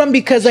you come from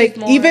because like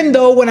even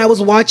though when I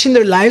was watching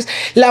their lives,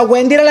 la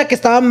Wendy era la que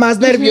estaba más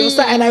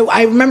nerviosa. And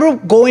I remember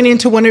going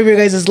into one of your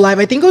guys' live.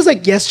 I think it was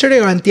like yesterday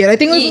or antier. I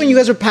think it was when you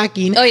guys were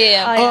packing. Oh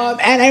yeah.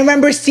 And I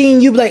remember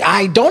seeing you like,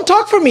 I don't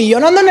talk for me. Yo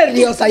no ando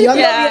nerviosa. Yo ando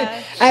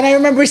bien. And I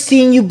remember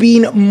seeing you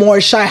being more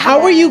shy.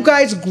 How were you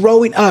guys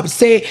growing up?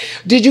 Say,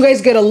 did you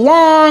guys get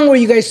along? Were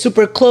you guys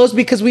super close?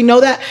 Because we know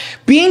that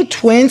being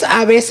twins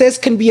a veces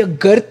can be a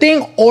good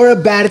thing or a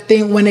bad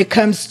thing when it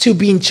comes to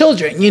being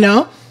children, you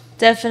know?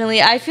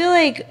 Definitely. I feel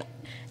like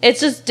it's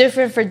just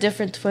different for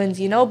different twins,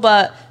 you know?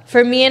 But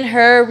for me and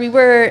her, we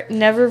were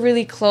never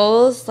really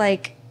close,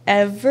 like,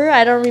 ever.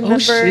 I don't remember. Oh,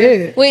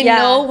 shit. Wait,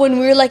 no, when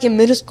we were like in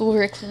middle school, we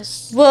were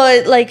close.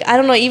 Well, like, I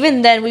don't know.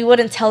 Even then, we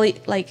wouldn't tell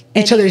like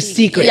each other's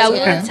secrets. Yeah, we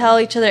wouldn't tell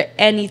each other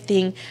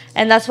anything,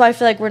 and that's why I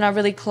feel like we're not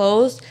really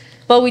close.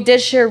 But we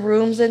did share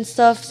rooms and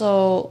stuff,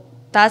 so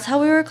that's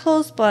how we were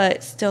close.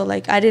 But still,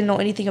 like, I didn't know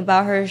anything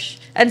about her,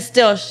 and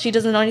still, she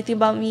doesn't know anything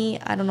about me.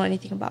 I don't know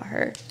anything about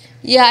her.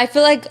 Yeah, I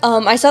feel like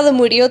I saw the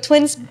Murillo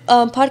twins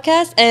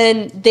podcast,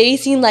 and they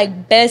seem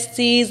like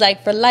besties,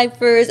 like for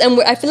lifers, and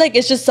I feel like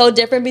it's just so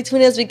different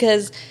between us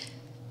because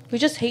we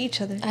just hate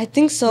each other. I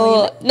think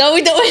so. No,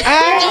 we don't.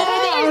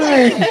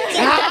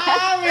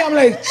 I'm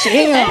like,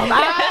 damn. No,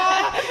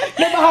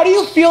 but how do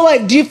you feel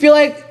like? Do you feel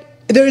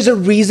like there's a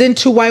reason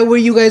to why were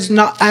you guys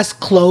not as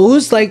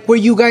close? Like, were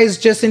you guys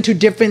just into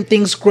different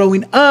things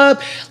growing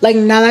up? Like,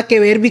 nada que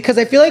ver? Because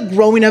I feel like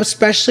growing up,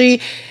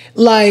 especially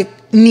like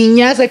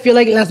niñas, I feel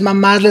like las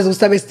mamás les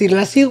gusta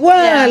vestirlas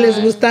igual, les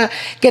gusta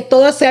que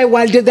todo sea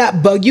igual. Did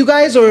that bug you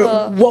guys,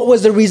 or what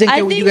was the reason que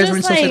you guys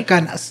weren't so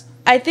cercanas?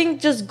 I think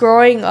just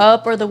growing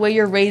up or the way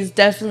you're raised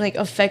definitely like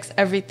affects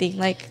everything.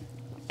 Like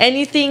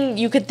anything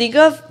you could think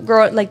of,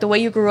 like the way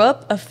you grew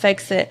up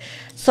affects it.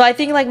 So I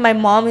think like my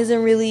mom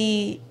isn't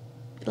really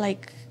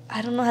like,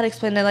 I don't know how to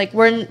explain it. Like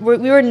we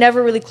were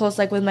never really close.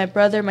 Like with my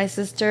brother, my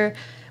sister,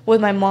 with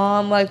my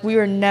mom, like we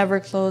were never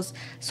close.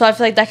 So I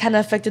feel like that kind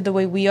of affected the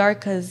way we are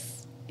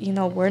because, you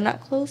know, we're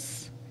not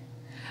close.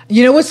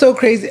 You know what's so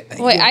crazy?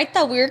 Wait, I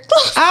thought we were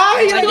close.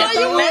 You know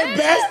you were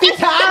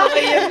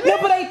besties. No,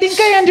 but I think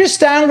I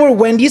understand where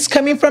Wendy's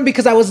coming from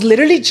because I was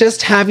literally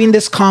just having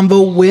this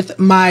convo with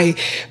my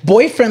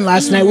boyfriend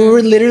last night. We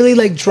were literally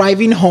like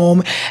driving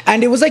home,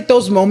 and it was like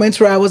those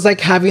moments where I was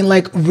like having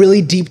like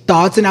really deep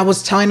thoughts, and I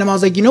was telling him, I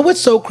was like, you know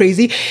what's so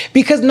crazy?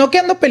 Because no que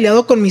ando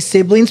peleado con mis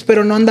siblings,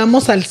 pero no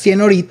andamos al 100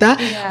 ahorita,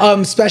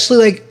 especially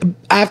like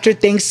after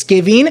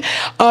Thanksgiving.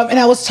 And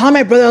I was telling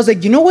my brother, I was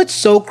like, you know what's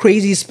so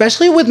crazy?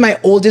 Especially with my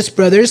oldest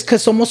brothers,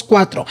 because somos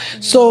cuatro.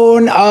 So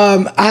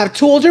I have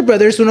two older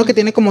brothers, uno que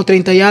tiene como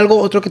 30 y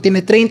algo, otro que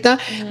tiene 30.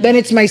 Then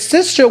it's my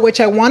sister, which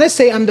I want to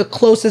say I'm the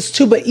closest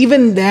to, but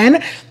even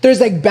then,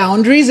 there's like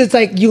boundaries. It's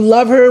like you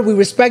love her, we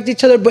respect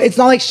each other, but it's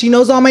not like she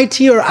knows all my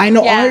tea or I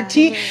know all her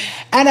tea.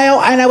 And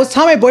I was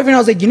telling my boyfriend, I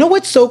was like, you know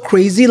what's so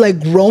crazy? Like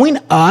growing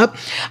up,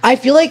 I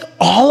feel like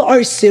all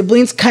our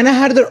siblings kind of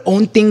had their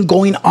own thing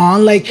going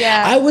on. Like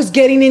I was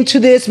getting into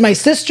this. My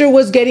sister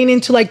was getting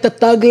into like the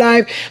thug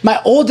life.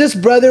 My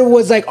oldest brother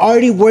was like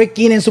already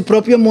working in su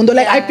propio mundo.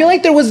 Like I feel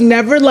like there was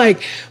never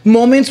like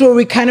moments where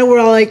we kind of were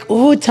all like,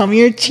 oh, tell me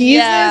your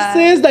cheese,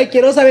 sis. Like,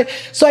 quiero saber.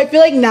 So I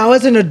feel like now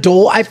as an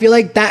adult, I feel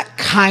like that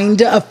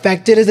kind of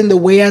affected us in the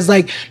way as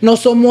like, no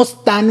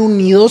somos tan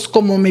unidos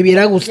como me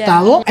hubiera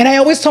gustado. And I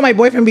always tell my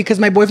boyfriend, because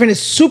my boyfriend is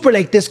super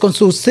like this con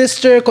su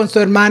sister, con su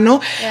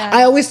hermano.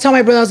 I always tell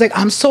my brother, I was like,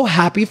 I'm so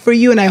happy for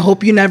you, and I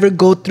hope you never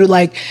go through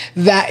like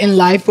that in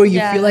life where you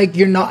feel like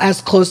you're not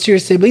as close to your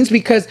siblings,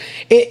 because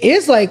it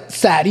is like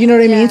sad, you know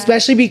what I mean?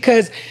 Especially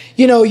because,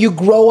 you know, you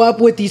grow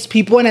up with these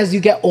people, and as you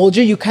get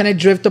older, you kind of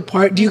drift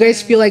apart. Do you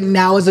guys feel like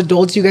now as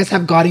adults, you guys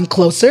have gotten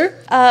closer?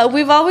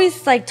 We've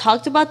always like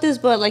talked about this,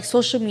 but like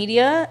social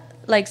media,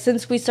 like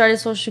since we started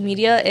social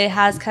media, it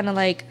has kind of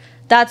like,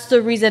 that's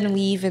the reason we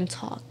even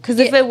talk. Because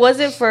if it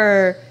wasn't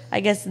for, I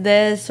guess,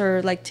 this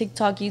or like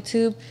TikTok,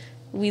 YouTube,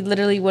 we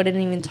literally wouldn't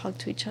even talk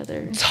to each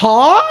other.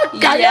 Talk?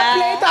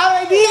 Yeah.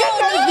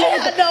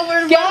 No,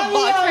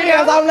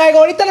 I'm like,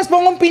 ahorita les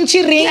pongo un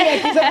pinche ring y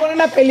aquí se ponen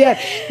a pelear.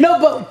 No,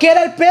 but ¿qué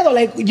era el pedo?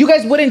 Like, you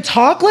guys wouldn't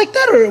talk like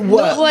that, or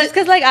what? Well, it's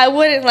because like I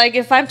wouldn't, like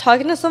if I'm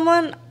talking to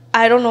someone,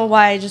 I don't know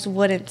why I just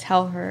wouldn't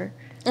tell her.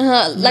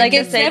 Like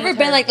it's never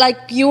been like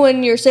you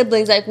and your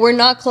siblings, like we're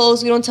not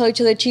close, we don't tell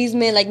each other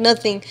chisme, like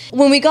nothing.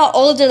 When we got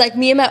older, like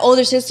me and my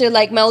older sister,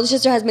 like my older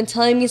sister has been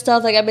telling me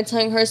stuff, like I've been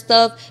telling her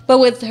stuff, but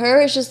with her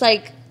it's just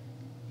like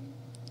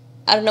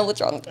I don't know what's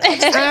wrong.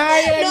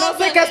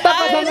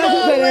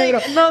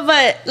 No,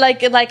 but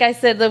like I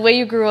said, the way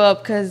you grew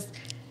up, because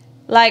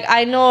like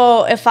I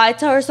know if I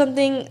tell her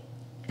something,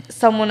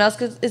 someone else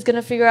is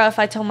gonna figure out. If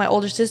I tell my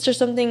older sister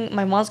something,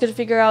 my mom's gonna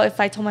figure out. If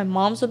I tell my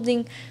mom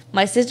something,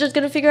 my sister's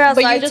gonna figure out.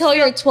 But so you tell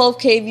your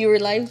 12K viewer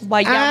life.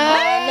 But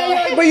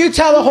you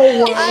tell the whole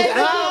world.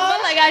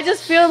 like I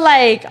just feel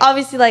like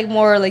obviously like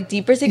more like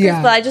deeper secrets,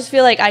 but I just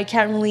feel like I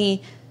can't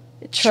really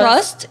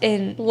trust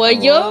in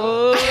what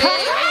yo.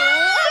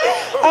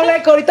 I'm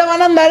like, ahorita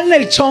van a andar en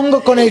el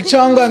chongo con el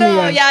chongo, amiga.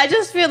 No, yeah, I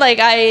just feel like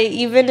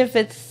even if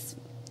it's,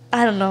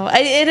 I don't know,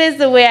 it is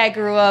the way I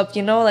grew up,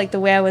 you know, like the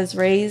way I was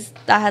raised.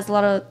 That has a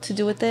lot to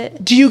do with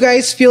it. Do you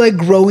guys feel like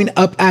growing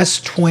up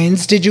as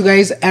twins, did you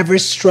guys ever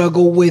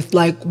struggle with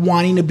like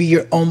wanting to be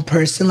your own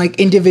person, like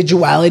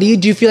individuality?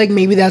 Do you feel like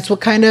maybe that's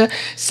what kind of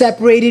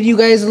separated you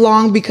guys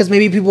along? Because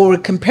maybe people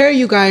would compare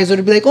you guys or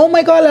to be like, oh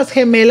my God, las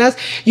gemelas.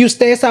 Y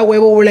ustedes a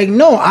huevo were like,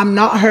 no, I'm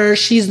not her.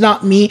 She's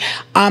not me.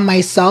 I'm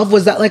myself.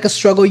 Was that like a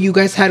struggle you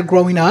guys had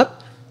growing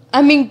up?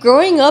 I mean,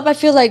 growing up, I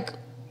feel like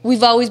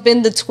we've always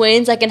been the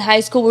twins. Like in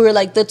high school, we were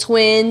like the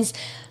twins.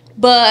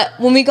 But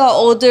when we got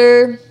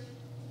older,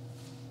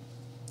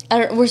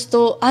 I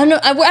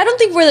don't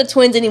think we're the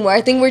twins anymore.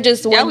 I think we're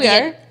just Wendy. We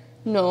are.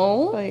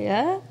 No. Oh,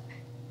 yeah?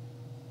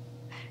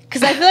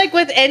 Because I feel like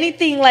with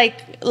anything,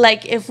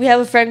 like if we have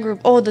a friend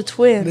group, oh, the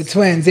twins. The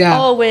twins, yeah.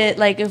 Oh, with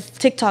like if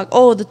TikTok,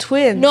 oh, the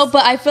twins. No,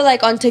 but I feel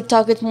like on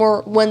TikTok it's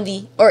more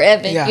Wendy or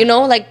Evan, you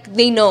know? Like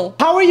they know.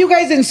 How are you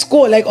guys in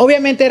school? Like,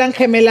 obviamente eran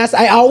gemelas.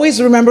 I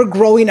always remember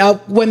growing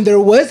up when there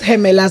was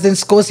gemelas in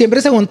school.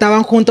 Siempre se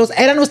juntaban juntos.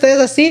 ¿Eran ustedes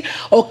así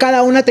o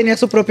cada una tenía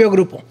su propio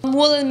grupo?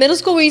 Well, in middle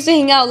school we used to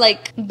hang out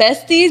like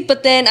besties,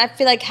 but then I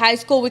feel like high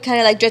school we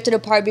kind of like drifted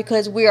apart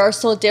because we are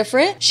so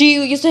different.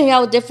 She used to hang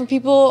out with different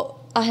people.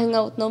 I hung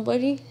out with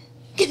nobody.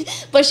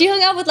 But she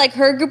hung out with like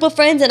her group of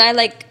friends and I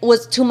like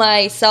was to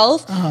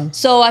myself.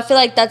 So I feel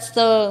like that's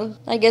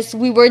I guess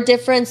we were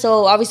different.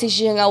 So obviously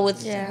she hung out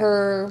with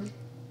her.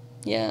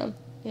 Yeah.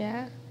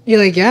 You're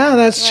like, yeah,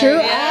 that's true.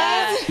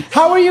 Yeah.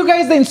 How were you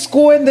guys in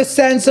school in the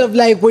sense of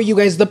like, were you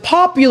guys the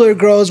popular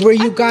girls? Were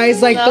you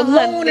guys like the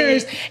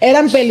loners?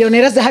 Eran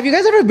peleoneras. Have you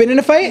guys ever been in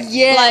a fight?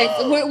 Yeah.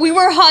 Like we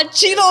were hot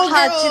Cheeto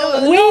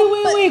girls.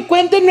 Wait.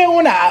 Cuéntenme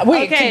una.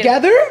 Wait,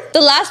 together? The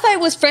last fight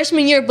was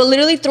freshman year, but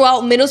literally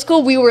throughout middle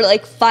school, we were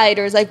like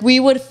fighters. Like we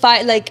would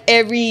fight like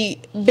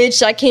every bitch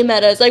that came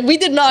at us. Like we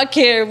did not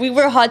care. We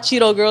were hot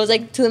Cheeto girls,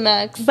 like to the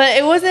max. But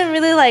it wasn't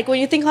really like, when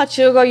you think hot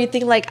Cheeto girl, you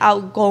think like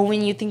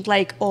outgoing. You think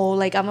like, oh,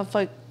 like I'm gonna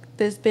fuck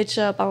this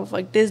bitch up, I'm gonna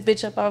fuck this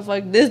bitch up, I'm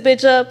gonna fuck this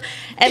bitch up.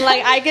 And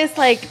like I guess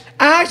like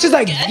she's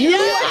like, you?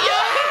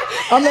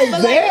 I'm like,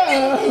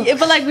 damn.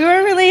 But like we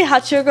weren't really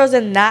hot Cheeto girls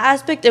in that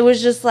aspect. It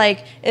was just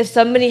like if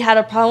somebody had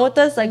a problem with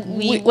us, like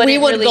we would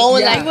really, go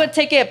and like we would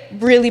take it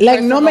really like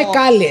personal. no me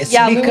cales,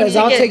 because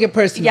I'll take it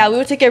personal. Yeah, we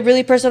would take it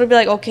really personal to be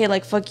like, okay,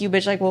 like fuck you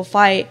bitch, like we'll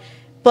fight.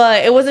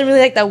 But it wasn't really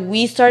like that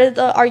we started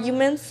the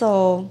argument,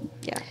 so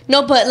yeah.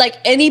 No, but like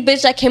any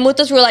bitch that came with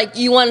us, we're like,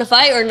 you want to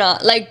fight or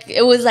not? Like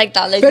it was like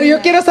that. Like, pero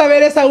yo quiero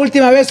saber esa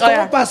última vez,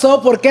 ¿cómo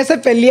pasó? ¿Por qué se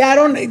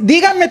pelearon?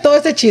 Díganme todo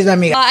ese chisme,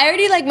 amiga. I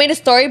already like made a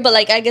story, but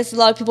like I guess a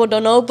lot of people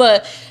don't know.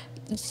 But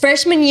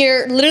freshman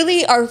year,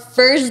 literally our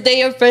first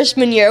day of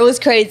freshman year, it was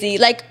crazy.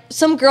 Like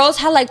some girls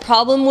had like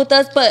problem with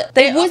us, but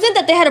it wasn't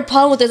that they had a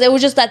problem with us. It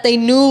was just that they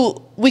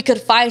knew we could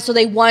fight, so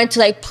they wanted to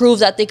like prove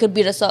that they could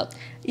beat us up.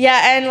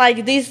 Yeah, and like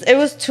it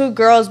was two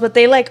girls, but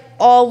they like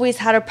always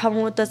had a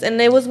problem with us,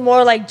 and it was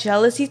more like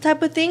jealousy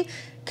type of thing,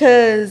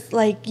 cause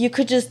like you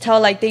could just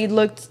tell like they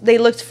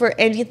looked for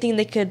anything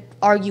they could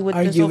argue with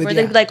us over.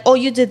 They'd be like, oh,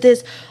 you did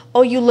this,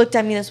 oh, you looked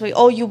at me this way,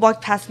 oh, you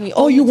walked past me,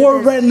 oh, you wore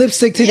red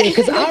lipstick today,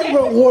 cause I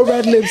wore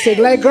red lipstick,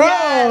 like girl.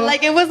 Yeah,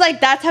 like it was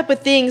like that type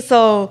of thing.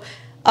 So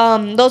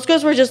those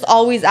girls were just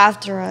always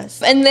after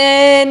us. And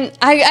then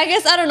I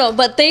guess I don't know,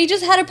 but they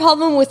just had a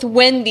problem with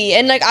Wendy,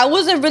 and like I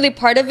wasn't really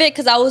part of it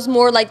because I was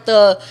more like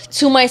the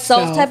to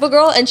myself type of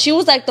girl, and she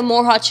was like the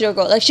more hot Cheeto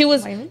girl. Like she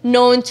was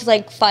known to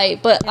like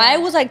fight, but I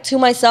was like to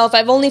myself.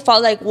 I've only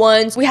fought like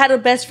once. We had a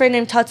best friend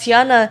named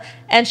Tatiana,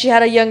 and she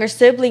had a younger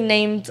sibling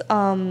named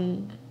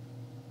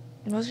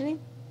what was her name?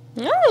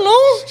 I don't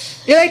know.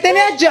 You like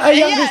tenía a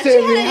younger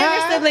sibling. She had a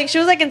younger sibling. She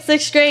was like in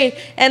 6th grade,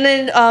 and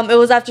then it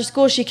was after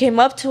school. She came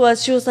up to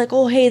us. She was like,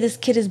 "Oh, hey, this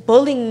kid is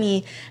bullying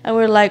me," and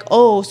we're like,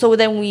 "Oh." So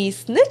then we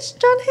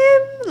snitched on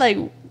him. Like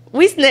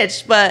we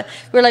snitched, but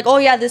we're like, "Oh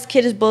yeah, this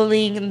kid is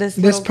bullying this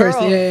little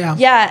person." Girl.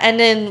 Yeah. And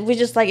then we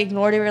just like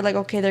ignored it. We are like,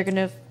 "Okay, they're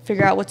gonna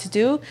figure out what to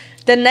do."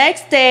 The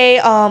next day,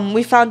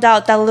 we found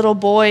out that little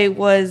boy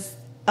was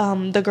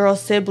the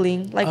girl's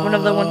sibling, like one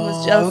of the ones who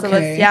was jealous of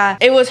us. Yeah,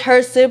 it was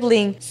her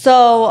sibling.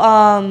 So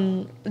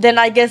then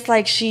I guess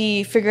like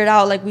she figured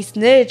out like we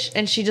snitched,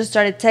 and she just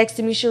started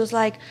texting me. She was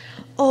like,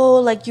 oh,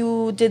 like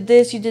you did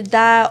this, you did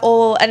that,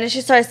 oh, and then she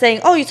started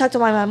saying, oh, you talked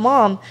about my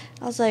mom.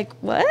 I was like,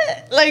 what?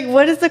 Like,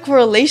 what is the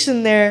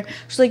correlation there?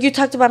 She's like, you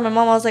talked about my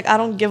mom. I was like, I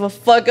don't give a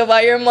fuck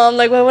about your mom.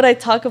 Like, why would I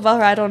talk about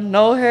her? I don't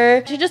know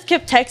her. She just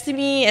kept texting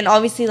me, and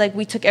obviously, like,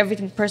 we took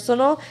everything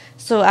personal.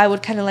 So I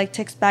would kind of, like,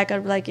 text back.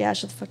 I'd be like, yeah,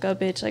 shut the fuck up,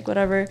 bitch. Like,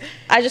 whatever.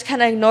 I just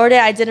kind of ignored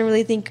it. I didn't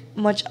really think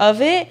much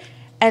of it.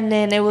 And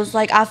then it was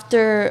like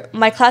after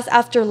my class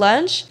after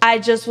lunch, I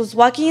just was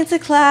walking into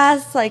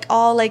class like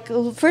all like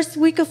first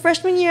week of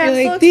freshman year. I'm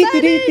so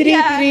excited.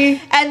 Yeah.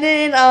 And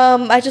then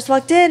I just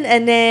walked in,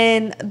 and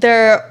then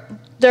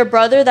their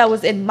brother that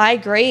was in my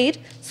grade.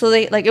 So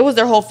they like it was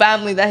their whole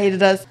family that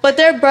hated us. But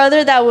their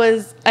brother that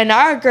was in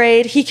our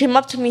grade, he came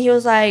up to me. He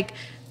was like,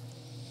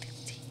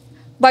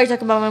 "Why are you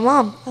talking about my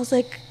mom?" I was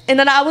like, and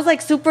then I was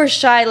like super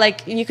shy.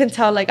 Like you can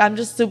tell, like I'm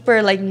just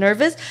super like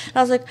nervous. And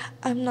I was like,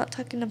 "I'm not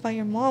talking about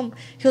your mom."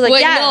 He was like,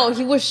 Wait, "Yeah." No,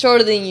 he was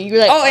shorter than you. You were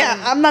like, Oh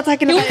yeah, I'm not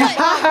talking about your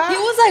mom. He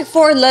was like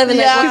 4'11".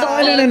 Yeah. Like, what the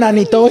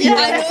fuck?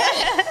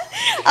 Nanito.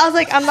 I was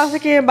like, I'm not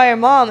talking about your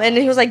mom. And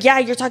he was like, yeah,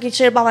 you're talking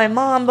shit about my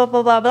mom, blah,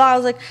 blah, blah, blah. I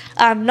was like,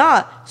 I'm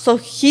not. So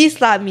he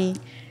slapped me.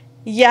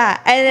 Yeah.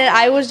 And then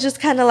I was just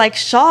kind of like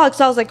shocked.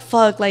 So I was like,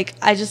 fuck, like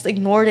I just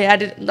ignored it. I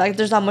didn't, like,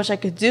 there's not much I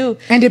could do.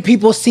 And did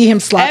people see him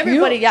slap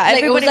Everybody, you? yeah.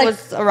 Like, Everybody it was,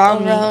 was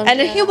around me. And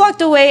then he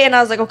walked away and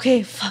I was like,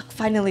 okay, fuck,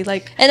 finally.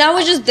 Like, And I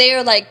was just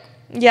there, like,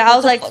 yeah, I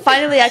was like,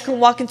 finally I can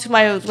walk into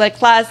my like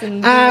class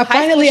and do high school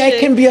Finally I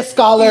shit. can be a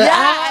scholar. Yeah,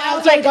 I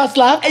was like, I got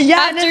slapped. Yeah,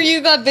 after you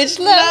got bitch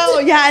slapped. no,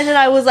 yeah, and then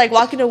I was like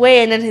walking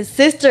away, and then his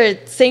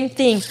sister, same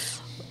thing.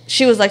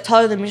 She was like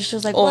taller than me. She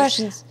was like, "Why?"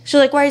 She was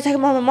like, "Why are you talking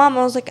about my mom?"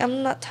 I was like,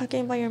 "I'm not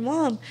talking about your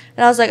mom."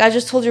 And I was like, "I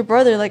just told your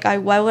brother. Like,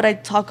 why would I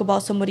talk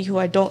about somebody who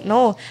I don't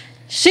know?"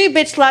 She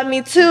bitch slapped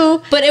me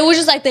too. But it was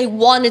just like they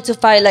wanted to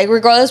fight. Like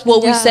regardless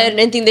what we said and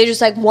anything, they just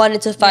like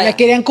wanted to fight. Like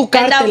querían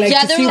cucarte,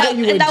 like to see what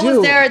you would and that do.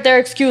 was their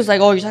excuse. Like,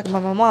 oh, you're talking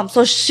about my mom.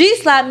 So she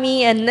slapped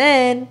me, and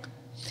then.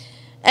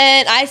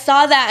 And I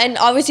saw that, and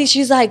obviously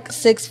she's like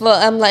 6 foot.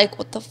 I'm like,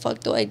 what the fuck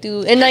do I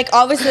do? And like,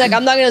 obviously, like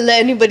I'm not gonna let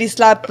anybody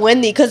slap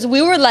Wendy because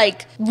we were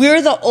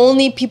the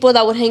only people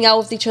that would hang out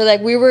with each other.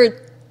 Like we were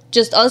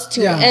just us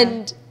two. Yeah.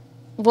 And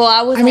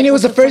well, I mean, it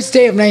was the first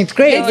day of 9th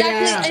grade.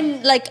 Exactly,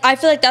 and like I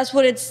feel like that's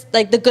what it's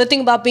like. The good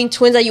thing about being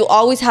twins that you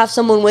always have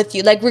someone with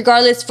you. Like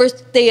regardless,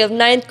 first day of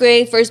 9th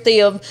grade, first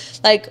day of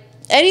like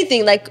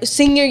anything, like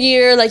senior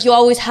year, like you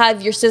always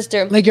have your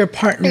sister, Like your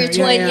partner. your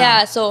twin.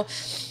 Yeah. So,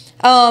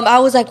 I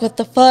was like, what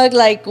the fuck?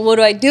 Like, what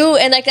do I do?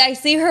 And like I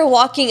see her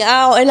walking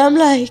out, and I'm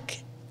like.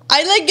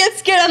 I like get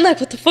scared. I'm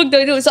like, what the fuck do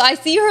I do? So I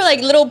see her like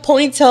little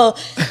ponytail,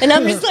 and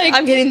I'm just like,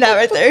 I'm getting that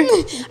right there.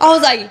 I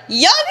was like,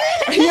 yup.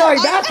 You're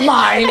like, that's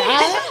mine.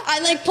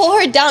 I like pull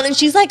her down, and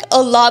she's like a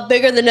lot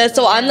bigger than us.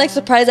 So I'm like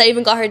surprised I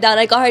even got her down.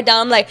 I got her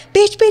down. I'm like,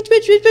 bitch, bitch,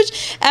 bitch, bitch,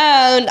 bitch,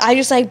 and I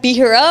just like beat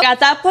her up.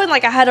 At that point,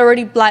 like I had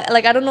already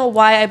like I don't know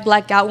why I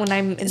black out when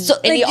I'm in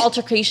any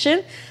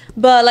altercation,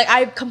 but like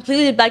I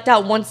completely blacked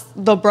out once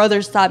the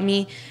brother stopped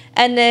me.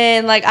 And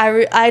then, like,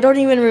 I don't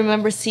even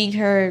remember seeing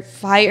her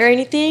fight or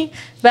anything.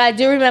 But I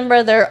do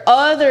remember their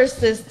other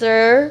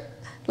sister.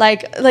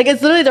 Like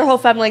it's literally their whole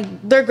family.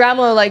 Like, their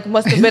grandma, like,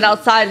 must have been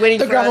outside waiting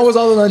for us. The grandma was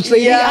all the lunch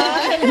lady.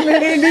 Yeah.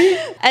 Literally.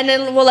 And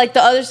then, well, like,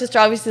 the other sister,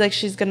 obviously, like,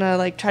 she's gonna,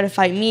 like, try to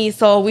fight me.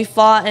 So we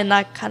fought, and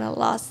I kind of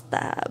lost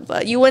that.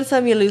 But you win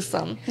some, you lose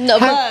some. No,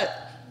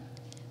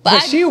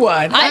 But she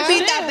won. I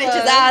beat that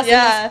bitch's ass.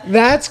 Yeah.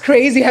 That's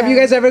crazy. Have you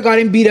guys ever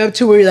gotten beat up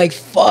to where you're like,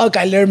 fuck,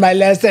 I learned my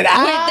lesson?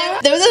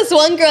 There was this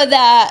one girl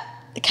that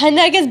kind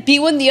of, I guess, beat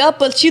Wendy up,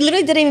 but she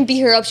literally didn't even beat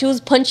her up. She was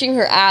punching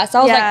her ass.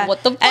 I was like,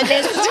 what the fuck? And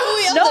then,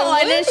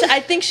 I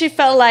think she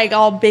felt like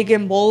all big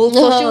and bold. So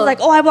she was like,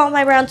 oh, I want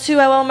my round two.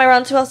 I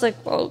was like,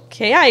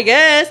 okay, I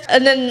guess.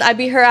 And then I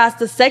beat her ass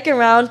the second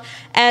round.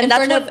 And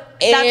that's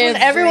when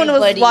everyone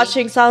was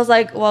watching. So I was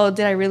like, well,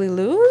 did I really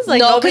lose? Like,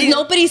 no, because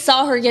nobody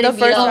saw her getting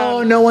beat up.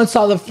 Oh, no one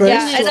saw the first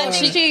one. And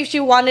then she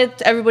wanted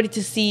everybody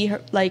to see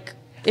her, like,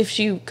 if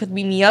she could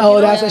beat me up. Oh,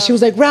 that's why she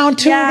was like, round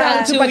two.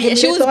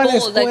 She was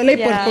bold. Por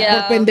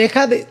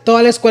pendeja,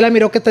 toda la escuela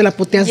miró que te la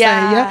puteaste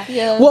a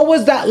ella. What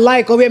was that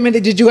like?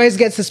 Obviamente, did you guys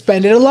get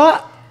suspended a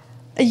lot?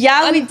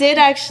 Yeah, we did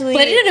actually.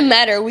 But it didn't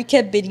matter. We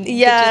kept beating. But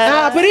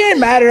it didn't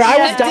matter. I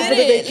was down for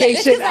the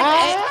vacation.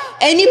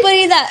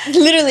 Anybody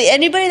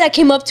that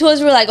came up to us,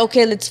 we were like,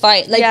 okay, let's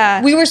fight.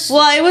 Like we were.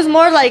 Well, it was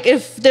more like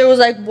if there was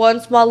like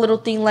one small little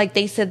thing, like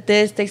they said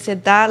this, they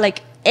said that,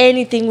 like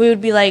anything, we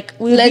would be like,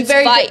 let's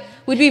fight.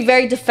 We'd be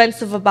very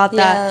defensive about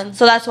that.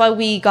 So that's why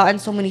we got in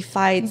so many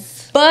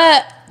fights.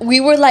 But we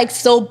were like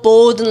so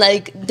bold and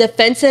like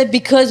defensive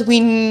because we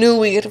knew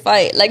we could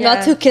fight. Like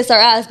not to kiss our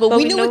ass, but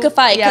we knew we could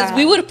fight because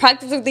we would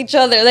practice with each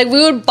other. Like we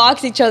would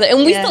box each other, and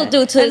we still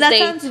do to this day. And that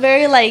sounds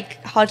very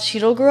like hot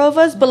Cheeto girl of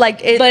us, but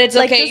it's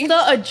like just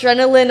the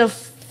adrenaline of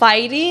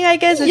fighting, I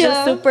guess. It's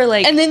just super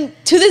like. And then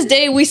to this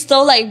day, we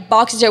still like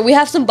box each other. We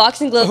have some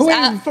boxing gloves.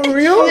 For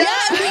real?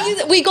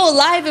 Yeah, we go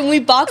live and we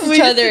box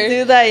each other. We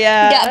do that,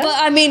 Yeah, but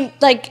I mean,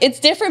 like it's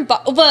different,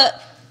 but.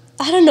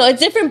 I don't know. It's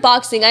different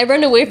boxing. I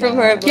run away from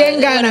her. ¿Quién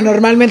gana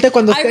normalmente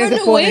cuando ustedes se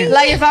ponen?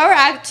 Like if I were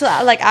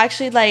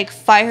actually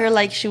fight her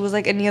like she was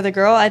like any other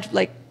girl, I'd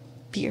like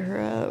beat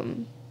her up.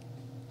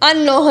 I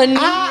know, honey.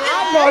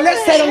 No,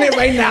 let's settle it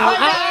right now.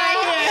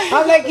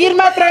 I'm like,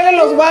 Irma, tráele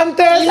los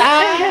guantes.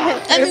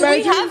 I mean,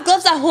 we have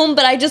gloves at home,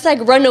 but I just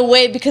like run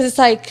away because it's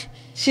like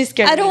She's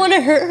scared. I don't want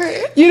to hurt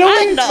her. You know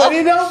what's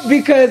funny though?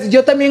 Because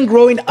yo también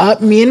growing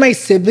up, me and my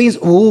siblings,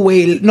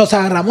 güey, nos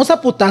agarramos a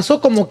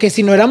putazo como que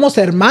si no éramos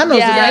hermanos.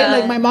 Yeah. Right?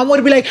 Like my mom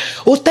would be like,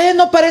 ustedes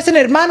no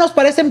parecen hermanos,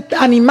 parecen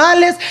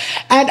animales.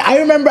 And I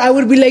remember I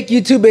would be like,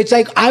 you too, bitch.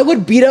 Like I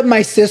would beat up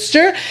my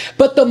sister,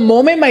 but the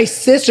moment my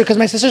sister, because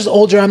my sister's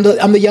older, I'm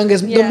the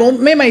youngest. The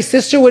moment my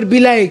sister would be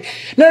like,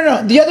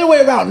 no, the other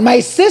way around. My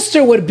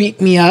sister would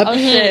beat me up. Oh,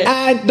 shit.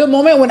 And the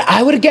moment when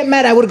I would get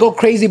mad, I would go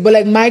crazy. But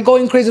like my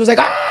going crazy was like,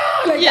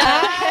 like,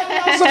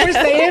 super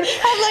saiyan.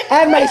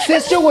 And my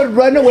sister would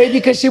run away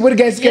because she would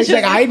get scared. She's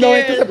like, I know,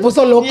 esto se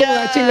puso loco, me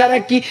va a chingar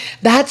aquí.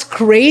 That's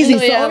crazy.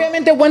 So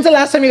obviamente, when's the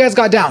last time you guys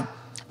got down?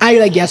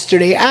 Like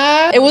yesterday.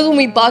 It was when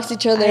we boxed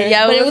each other.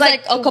 Yeah, but it was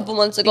like a couple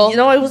months ago. You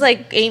know, it was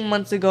like 8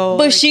 months ago.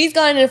 But she's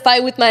gotten in a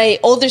fight with my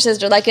older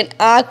sister, like an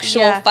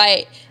actual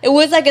fight. It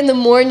was like in the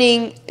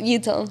morning. You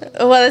tell them.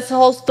 Well, this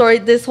whole story,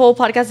 this whole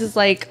podcast is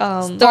like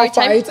story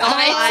time.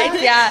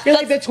 Fights. Yeah. You're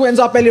like the twins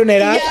of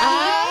peleoneras.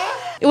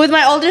 With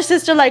my older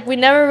sister, like we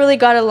never really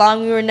got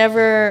along. We were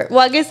never, well,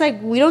 I guess like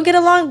we don't get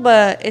along,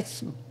 but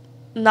it's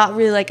not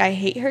really like I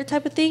hate her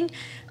type of thing.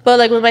 But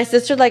like with my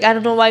sister, like I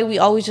don't know why we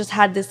always just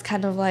had this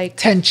kind of like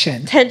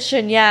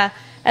Tension, yeah.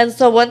 And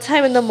so one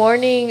time in the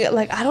morning,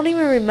 like I don't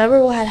even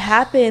remember what had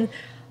happened.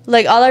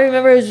 Like all I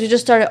remember is we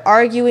just started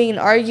arguing,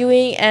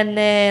 and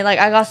then like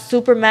I got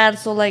super mad,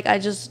 so like I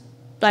just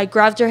like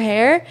grabbed her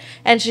hair,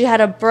 and she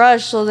had a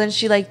brush, so then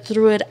she like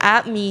threw it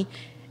at me.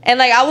 And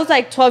like I was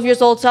like 12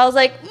 years old, so I was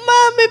like,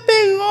 "Mom, me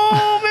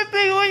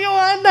pegó,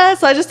 Joanna."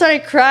 So I just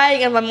started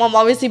crying, and my mom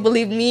obviously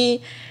believed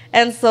me.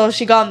 And so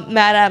she got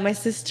mad at my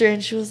sister,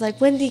 and she was like,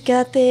 "Wendy,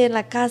 quédate en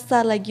la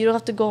casa. Like, you don't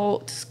have to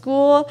go to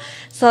school."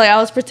 So, like, I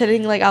was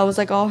pretending like I was,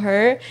 like, all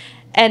hurt.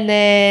 And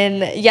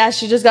then, yeah,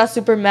 she just got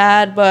super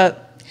mad,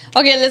 but...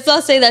 Okay, let's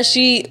not say that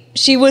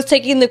she was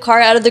taking the car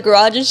out of the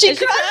garage, and she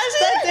crashed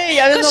that day.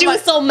 Because she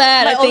was so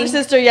mad, my older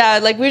sister, yeah.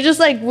 Like, we just,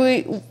 like,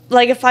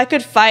 if I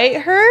could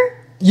fight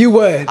her... You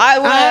would. I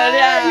would,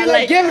 yeah. You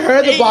like give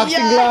her the boxing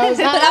gloves.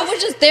 But I was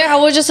just there. I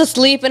was just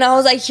asleep, and I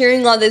was like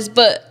hearing all this.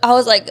 But I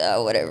was like,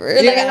 whatever.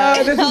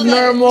 Yeah, this is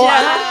normal.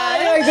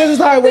 Like, this is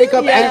how I wake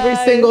up every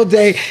single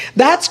day.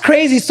 That's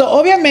crazy. So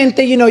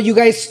obviamente, you know, you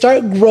guys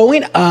start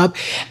growing up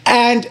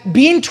and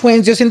being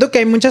twins. Yo siento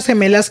que hay muchas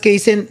gemelas que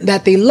dicen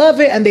that they love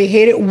it and they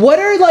hate it. What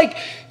are like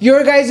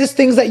your guys'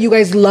 things that you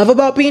guys love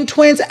about being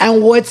twins,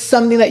 and what's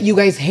something that you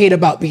guys hate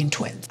about being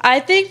twins? I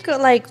think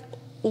like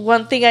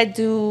one thing I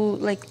do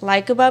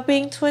like about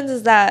being twins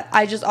is that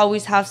I just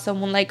always have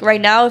someone. Like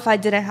right now, if I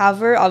didn't have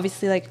her,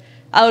 obviously like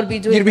I would be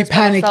doing. You'd be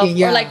panicking,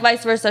 yeah. Or like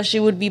vice versa, she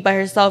would be by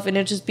herself, and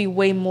it'd just be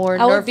way more.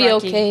 I would be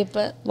okay,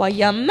 but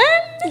man,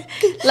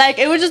 like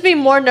it would just be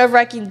more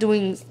nerve-wracking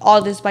doing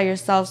all this by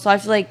yourself. So I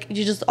feel like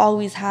you just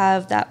always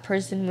have that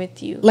person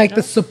with you, like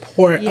the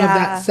support of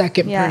that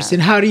second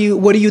person.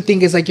 What do you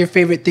think is like your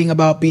favorite thing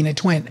about being a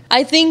twin?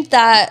 I think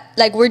that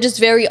like we're just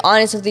very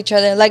honest with each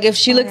other. Like if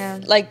she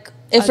looks like.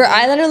 If her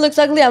eyeliner looks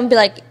ugly, I'm gonna be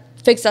like,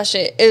 fix that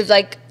shit. If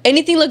like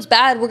anything looks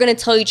bad, we're gonna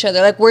tell each other.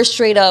 Like we're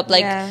straight up.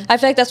 Like I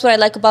feel like that's what I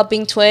like about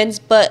being twins.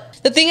 But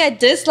the thing I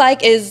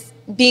dislike is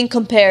being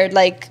compared.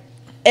 Like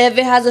if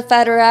it has a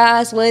fatter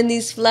ass,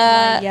 Wendy's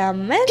flat. Yeah,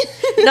 man.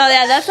 No,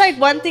 yeah, that's like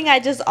one thing I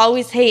just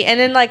always hate. And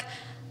then like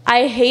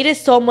I hate it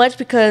so much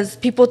because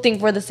people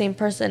think we're the same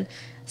person.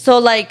 So,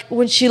 like,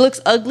 when she looks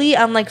ugly,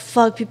 I'm like,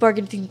 fuck, people are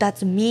going to think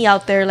that's me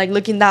out there, like,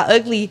 looking that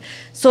ugly.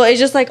 So, it's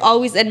just, like,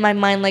 always in my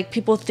mind, like,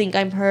 people think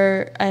I'm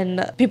her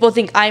and people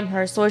think I'm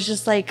her. So, it's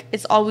just, like,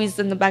 it's always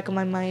in the back of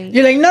my mind.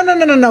 You're like, no.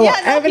 Yeah,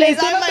 Evelyn,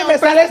 tú no te me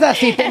sales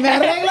así. Te me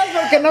arreglas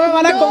porque no me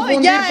van a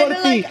confundir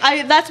por ti.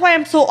 Like, that's why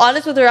I'm so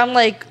honest with her. I'm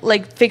like,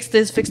 fix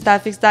this, fix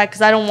that,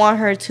 because I don't want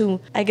her to,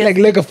 I guess. Like,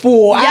 look a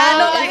fool. Yeah,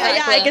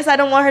 I guess I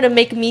don't want her to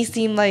make me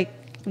seem like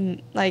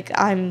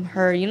I'm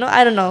her, you know?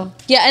 I don't know.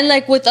 Yeah, and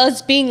like with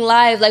us being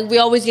live, like we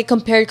always get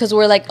compared because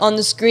we're like on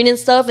the screen and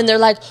stuff, and they're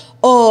like,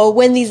 oh,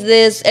 Wendy's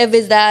this, Ev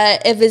is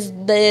that, Ev is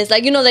this,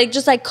 like, you know, they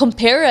just like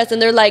compare us, and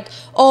they're like,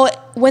 oh,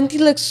 Wendy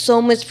looks so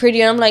much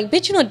prettier. I'm like,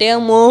 bitch, you know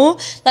damn well,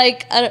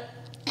 like I don't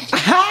like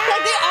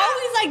they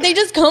always like they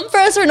just come for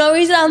us for no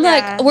reason. I'm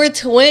like, we're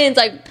twins,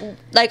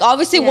 like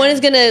obviously one is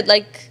gonna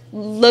like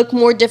look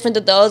more different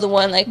than the other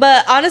one, like.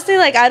 But honestly,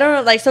 like I don't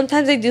know, like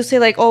sometimes they do say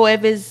like, oh,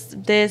 Ev is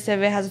this,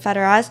 Ev has a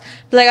fatter ass,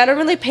 but like I don't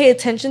really pay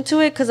attention to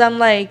it because I'm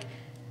like,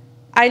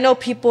 I know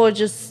people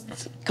just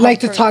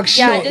like to talk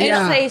shit.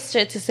 Yeah, say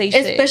shit to say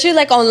shit. Especially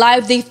like on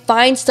live, they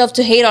find stuff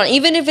to hate on.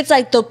 Even if it's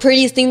like the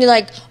prettiest thing, they're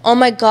like, oh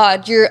my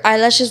god, your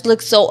eyelashes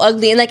look so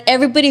ugly, and like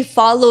everybody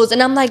follows,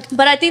 and I'm like,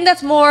 but I think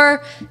that's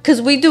more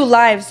because we do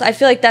lives. I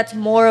feel like that's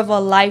more of a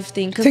live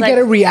thing to get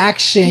a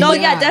reaction. No,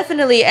 yeah,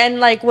 definitely. And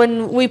like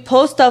when we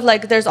post stuff,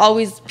 like there's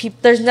always people.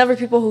 There's never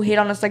people who hate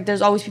on us. Like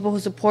there's always people who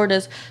support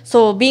us.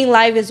 So being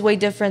live is way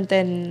different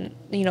than,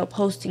 you know,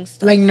 posting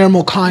stuff like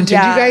normal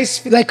content. You guys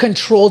feel like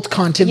controlled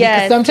content,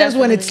 because sometimes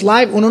when it's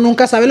live, uno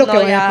nunca sabe lo que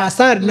vaya a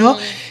pasar, no?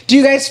 Do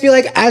you guys feel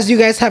like as you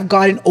guys have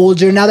gotten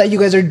older, now that you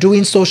guys are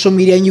doing social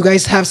media and you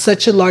guys have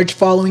such a large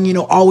following, you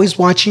know, always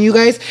watching you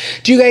guys,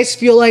 do you guys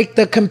feel like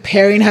the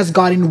comparing has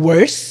gotten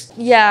worse?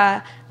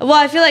 Yeah, Well,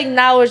 I feel like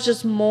now it's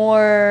just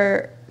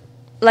more,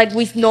 like,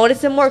 we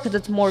notice it more because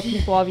it's more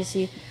people,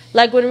 obviously.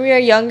 Like, when we were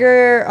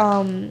younger,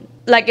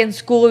 like, in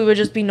school, we would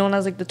just be known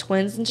as, like, the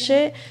twins and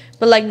shit.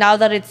 But, like, now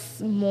that it's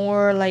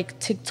more, like,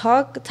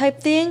 TikTok type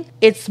thing,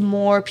 it's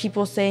more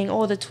people saying,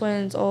 oh, the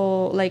twins,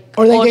 oh, like...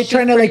 Or, like, oh, they're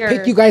trying to, like,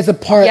 pick you guys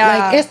apart.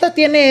 Yeah. Like, esta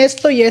tiene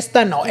esto y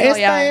esta no.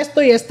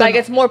 Esto y esta like, no.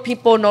 it's more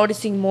people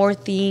noticing more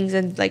things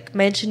and, like,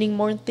 mentioning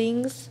more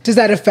things. Does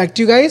that affect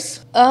you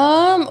guys?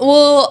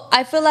 Well,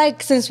 I feel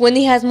like since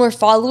Wendy has more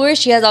followers,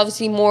 she has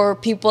obviously more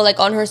people, like,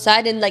 on her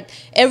side. And, like,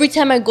 every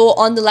time I go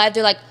on the live,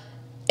 they're like,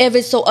 Ev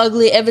is so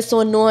ugly, Ev is so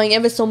annoying,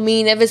 Ev is so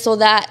mean, Ev is so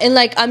that. And,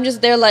 like, I'm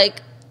just there,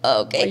 like,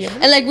 okay.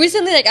 And, like,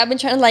 recently, like, I've been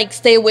trying to, like,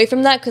 stay away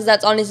from that because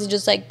that's honestly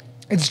just, like...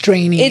 It's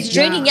draining. It's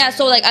draining, yeah.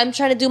 So, like, I'm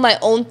trying to do my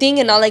own thing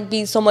and not, like,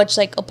 be so much,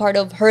 like, a part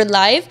of her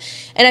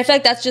life. And I feel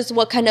like that's just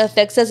what kind of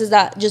affects us is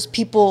that just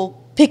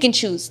people pick and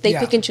choose. They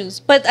pick and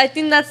choose. But I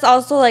think that's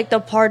also, like, a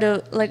part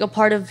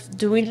of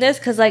doing this.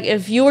 Because, like,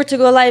 if you were to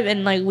go live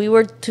and, like, we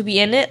were to be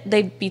in it,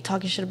 they'd be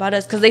talking shit about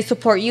us because they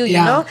support you, you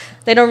know?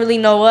 They don't really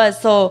know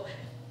us. So...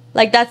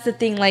 like, that's the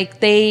thing.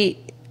 Like, they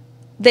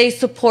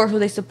support who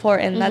they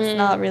support, and that's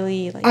not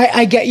really, like...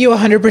 I get you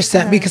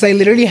 100% because I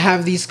literally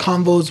have these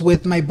combos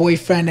with my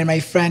boyfriend and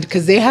my friend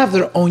because they have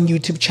their own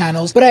YouTube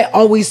channels. But I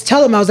always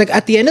tell them, I was like,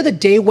 at the end of the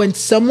day, when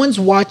someone's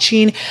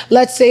watching,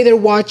 let's say they're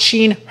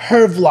watching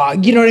her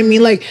vlog, you know what I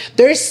mean? Like,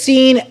 they're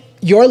seeing...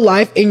 your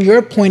life in your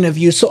point of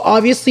view. So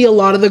obviously a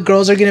lot of the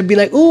girls are going to be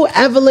like, ooh,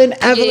 Evelyn.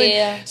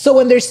 Yeah. So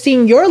when they're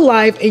seeing your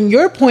life in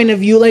your point of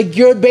view, like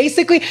you're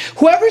basically,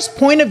 whoever's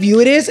point of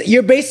view it is,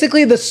 you're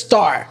basically the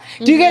star.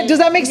 Does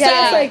that make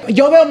sense? Like,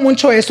 yo veo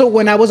mucho eso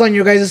when I was on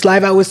your guys'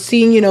 live. I was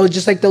seeing, you know,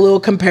 just like the little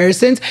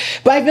comparisons.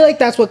 But I feel like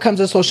that's what comes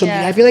with social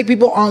media. I feel like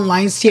people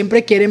online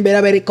siempre quieren ver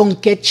a ver con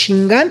qué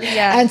chingan.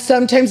 And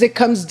sometimes it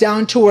comes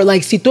down to where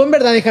like, si tú en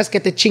verdad dejas que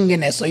te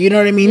chinguen eso, you know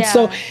what I mean?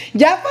 So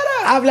ya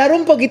para hablar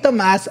un poquito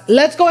más,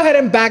 let's go ahead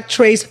and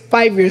backtrace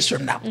 5 years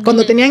from now.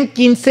 Cuando tenían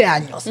 15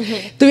 años.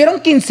 ¿Tuvieron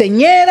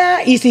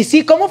quinceañera? Y si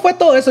sí, ¿cómo fue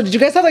todo eso? Did you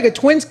guys have like a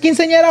twins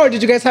quinceañera or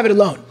did you guys have it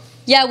alone?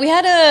 Yeah, we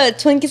had a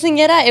twin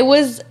quinceañera. It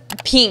was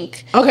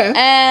pink. Okay.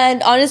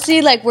 And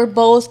honestly, like, we're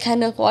both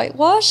kind of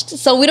whitewashed.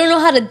 So we don't know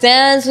how to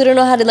dance. We don't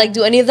know how to, like,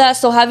 do any of that.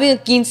 So having a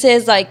quince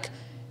is, like,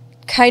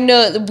 kind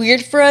of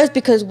weird for us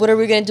because what are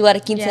we going to do at a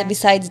quince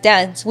besides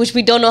dance, which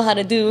we don't know how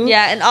to do.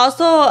 Yeah, and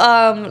also,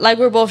 like,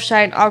 we're both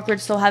shy and awkward,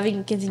 so having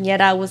a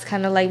quinceañera was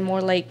kind of, like,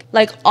 more like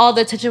all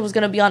the attention was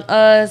going to be on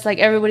us. Like,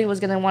 everybody was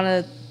going to want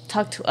to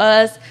talk to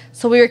us.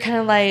 So we were kind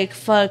of like,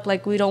 fuck,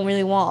 like, we don't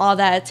really want all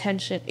that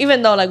attention.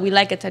 Even though, like, we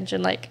like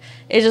attention, like,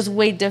 it's just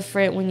way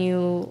different when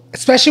you...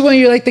 Especially when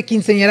you're, like, the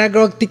quinceañera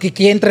girl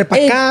que entre pa'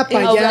 acá, pa'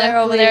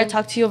 allá. Over there,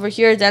 talk to you over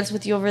here, dance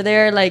with you over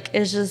there. Like,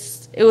 it's just...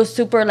 It was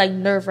super, like,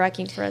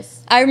 nerve-wracking for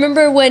us. I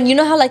remember when, you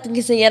know how, like, the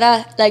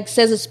quinceañera, like,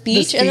 says a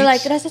speech, and they're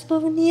like, gracias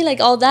por venir, like,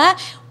 all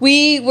that.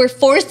 We were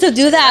forced to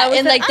do that.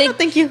 And, like,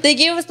 they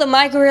gave us the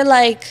mic, and we were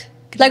like,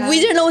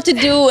 we didn't know what to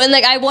do. And,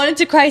 like, I wanted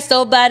to cry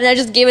so bad, and I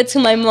just gave it to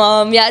my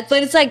mom. Yeah,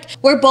 but it's, like,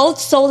 we're both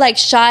so, like,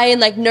 shy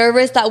and, like,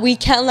 nervous that we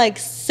can't, like,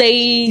 say...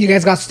 You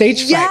guys got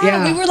stage fright,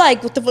 yeah. We were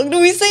like, what the fuck do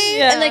we say?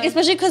 Yeah. And, like,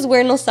 especially because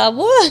we're no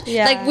sabo.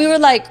 Yeah. Like, we were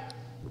like...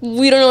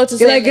 We don't know what to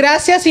say. Like,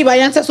 gracias y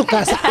váyanse a su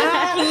casa.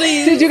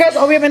 Since you guys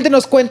obviamente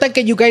nos cuentan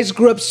que you guys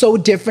grew up so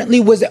differently,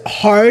 was it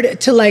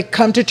hard to like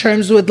come to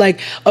terms with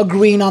like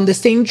agreeing on the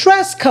same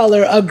dress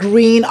color,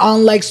 agreeing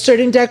on like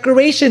certain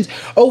decorations,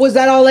 or was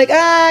that all like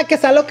que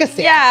sea lo que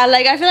sea? Yeah,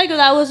 like I feel like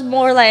that was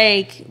more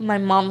like my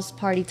mom's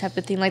party type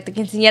of thing. Like the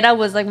quinceañera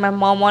was like my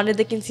mom wanted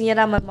the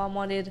quinceañera, my mom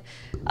wanted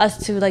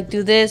us to like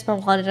do this, my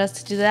mom wanted us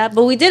to do that.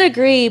 But we did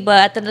agree. But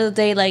at the end of the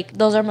day, like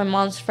those are my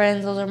mom's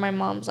friends, those are my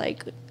mom's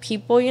like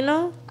people, you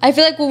know. I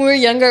feel like when we were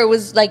younger, it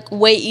was like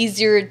way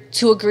easier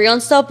to agree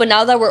on stuff. But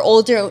now that we're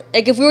older,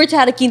 like if we were to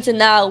have a quince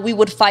now, we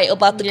would fight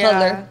about the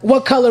color.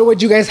 What color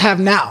would you guys have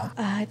now?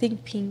 I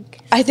think pink.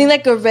 I think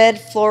like a red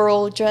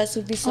floral dress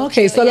would be so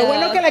Okay, cute. so lo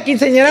bueno que la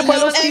quinceañera fue a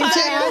los 15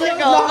 años.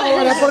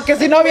 No, porque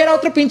si no hubiera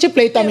otro pinche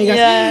pleito, amigas.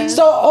 Yeah.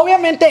 So,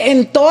 obviamente,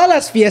 en todas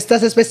las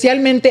fiestas,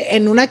 especialmente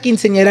en una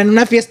quinceañera, en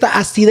una fiesta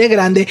así de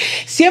grande,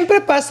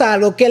 siempre pasa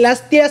algo, que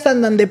las tías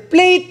andan de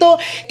pleito,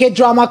 que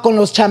drama con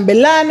los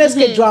chambelanes,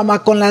 que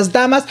drama con las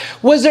damas.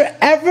 Was there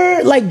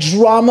ever, like,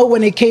 drama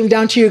when it came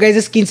down to your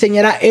guys'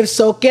 quinceañera? If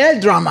so, ¿qué era el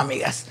drama,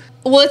 amigas?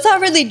 Well, it's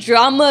not really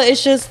drama.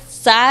 It's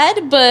just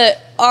sad, but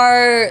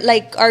our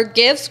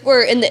gifts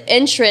were in the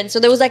entrance, so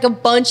there was like a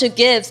bunch of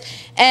gifts,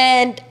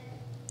 and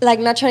like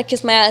not trying to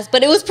kiss my ass,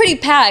 but it was pretty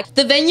packed.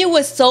 The venue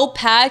was so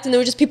packed, and there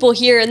were just people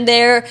here and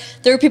there.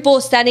 There were people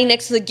standing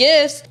next to the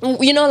gifts.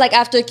 You know, like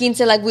after quince,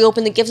 like we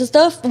opened the gifts and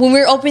stuff. When we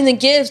were opening the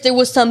gifts, there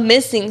was some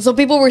missing, so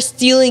people were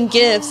stealing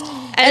gifts.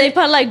 And they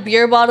put like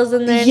beer bottles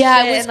in there.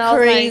 Yeah, it was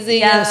crazy.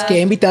 Like, Los que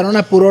invitaron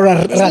a puro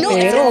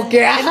ratero,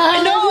 ¿qué?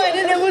 I know, and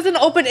then it was an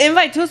open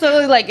invite too, so it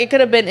was like it could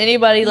have been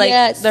anybody, like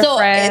their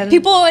friend.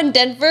 People in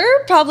Denver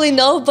probably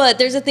know, but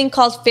there's a thing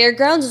called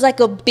Fairgrounds. It's like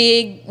a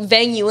big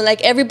venue, and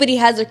like everybody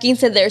has their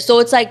quince there, so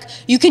it's like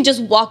you can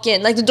just walk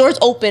in, like the door's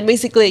open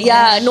basically.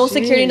 Yeah, no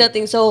security,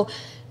 nothing. So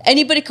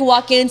anybody could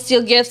walk in,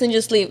 steal gifts, and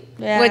just leave.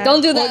 Yeah. Wait,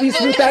 don't do that.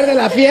 Disfrutar de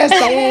la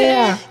fiesta.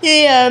 Yeah.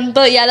 Yeah,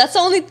 but yeah, that's the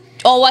only.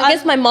 Oh, I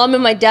guess my mom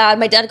and my dad.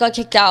 My dad got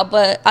kicked out,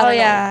 but I don't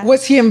know.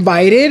 Was he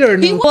invited or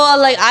no? Well,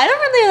 like I don't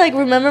really like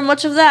remember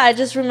much of that. I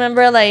just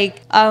remember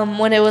like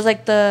when it was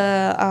like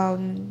the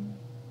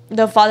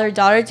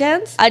father-daughter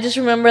dance. I just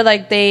remember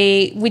like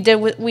we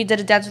did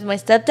a dance with my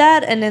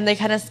stepdad, and then they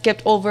kind of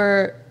skipped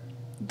over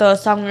the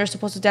song we were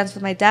supposed to dance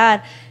with my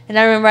dad. And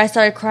I remember I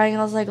started crying.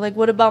 I was like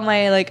what about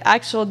my like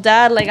actual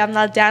dad? Like I'm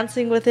not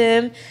dancing with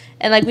him.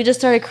 And like we just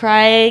started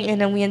crying,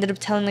 and then we ended up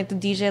telling like the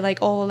DJ like,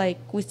 oh, like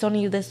we still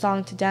need this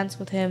song to dance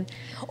with him.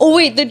 Oh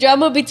wait, the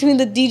drama between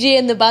the DJ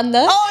and the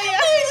banda. Oh yeah.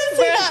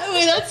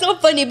 Wait, that's so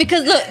funny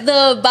because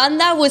the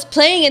banda was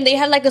playing and they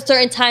had like a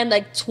certain time,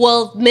 like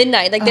 12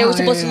 midnight, like they were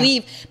supposed to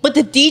leave. But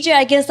the DJ,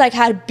 I guess, like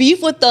had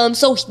beef with them,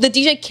 so the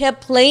DJ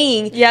kept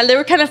playing. Yeah, they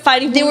were kind of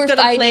fighting. They were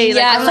fighting. Play.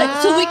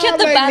 Yeah, so we kept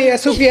the banda.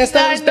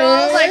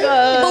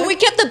 But we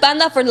kept the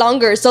banda for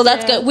longer, so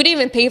that's good. We didn't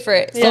even pay for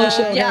it. So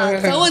so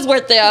it was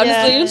worth it,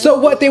 honestly. Yeah. So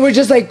what, they were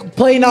just like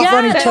playing off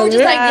on each other?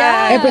 Just like,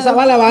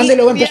 Empezaba la banda y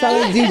luego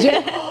empezaba el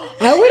DJ.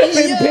 I would have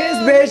been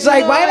pissed, bitch.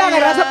 Like, vayan a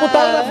agarrarse a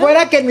putadas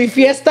afuera que en mi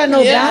fiesta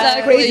no.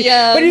 That's crazy.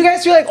 Yeah. But you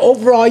guys feel like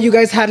overall you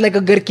guys had like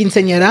a good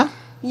quinceañera?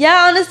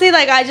 Yeah, honestly,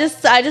 like I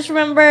just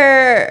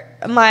remember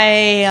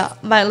my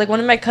like one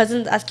of my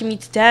cousins asking me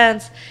to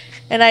dance,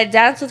 and I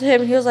danced with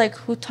him. He was like,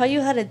 "Who taught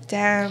you how to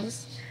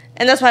dance?"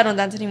 And that's why I don't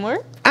dance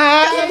anymore.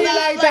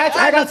 I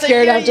got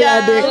scared after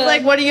that. I was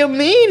like, what do you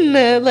mean?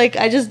 Like,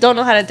 I just don't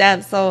know how to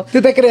dance, so.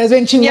 ¿Tú te crees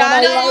bien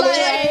chingona?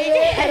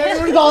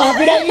 Yeah,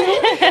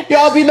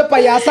 Y'all being the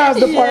payasa of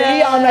the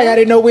party. I'm like, I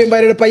didn't know we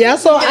invited a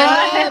payaso.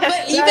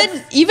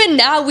 But even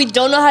now, we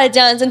don't know how to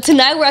dance. And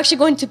tonight, we're actually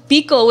going to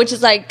Pico, which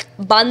is like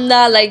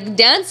banda, like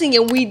dancing,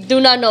 and we do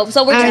not know.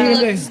 So we're trying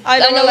to look.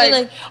 I know,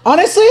 like.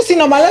 Honestly, si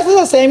nomás las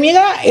haces así,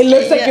 amiga, it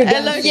looks like you're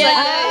dancing. You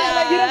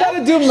don't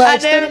gotta do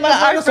much.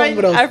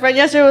 Our friend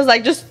yesterday was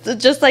like,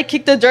 just like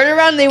kick the dirt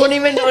around, they wouldn't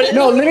even notice.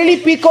 No, literally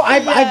Pico.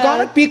 I've gone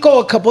to Pico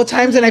a couple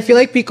times, and I feel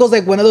like Pico's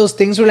like one of those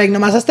things where like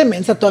nomás hazte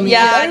mensa tu amiga.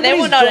 Yeah, they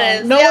won't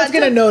notice. No one's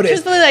gonna notice.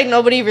 Truthfully, like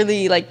nobody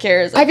really like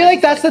cares. I feel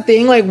like that's the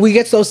thing. Like we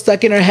get so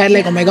stuck in our head,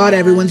 like oh my god,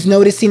 everyone's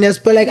noticing us.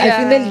 But like al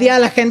fin del día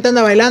la gente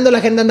anda bailando, la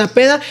gente anda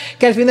peda,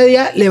 que al fin del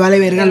día le vale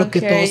verga lo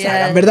que todos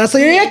hagan, ¿verdad? So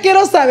yo ya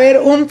quiero saber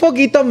un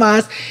poquito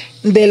más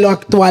de lo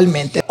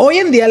actualmente. Hoy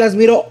en día las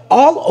miro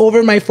all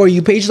over my For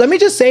You page. Let me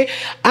just say,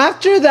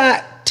 after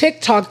that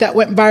TikTok that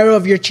went viral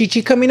of your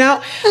chichi coming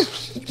out,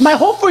 my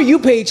whole For You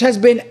page has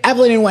been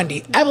Evelyn and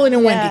Wendy. Evelyn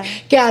and Wendy.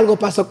 Que algo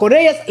pasó con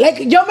ellas. Like,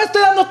 yo me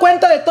estoy dando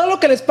cuenta de todo lo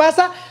que les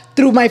pasa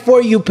through my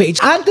For You page.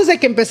 Antes de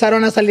que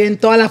empezaron a salir en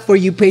toda la For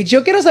You page,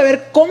 yo quiero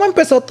saber cómo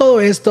empezó todo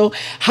esto.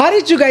 How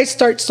did you guys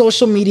start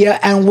social media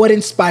and what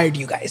inspired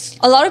you guys?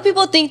 A lot of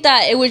people think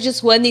that it was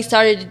just Wendy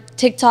started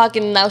TikTok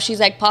and now she's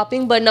like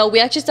popping, but no, we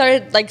actually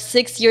started like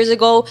 6 years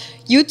ago.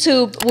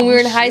 YouTube, when we were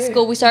in high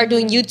school, we started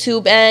doing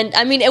YouTube, and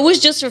I mean, it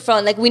was just for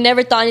fun. Like, we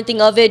never thought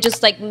anything of it,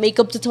 just like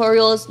makeup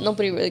tutorials.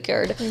 Nobody really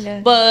cared.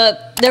 Yeah.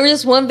 But there was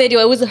this one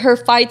video, it was her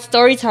fight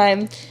story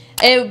time.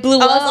 It blew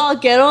up. It was all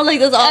ghetto, like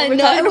that's all we're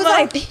talking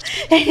about.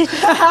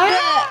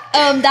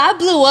 That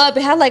blew up.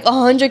 It had like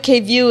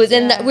 100K views,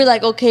 and we're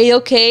like,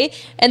 okay.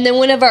 And then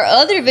one of our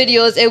other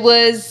videos, it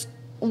was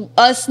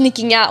us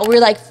sneaking out. We're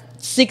like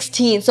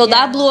 16, so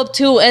that blew up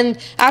too. And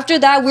after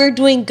that, we're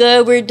doing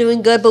good,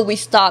 but we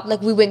stopped.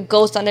 Like we went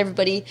ghost on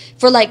everybody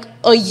for like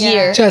a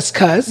year. Just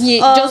cause?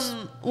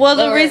 Yeah, well,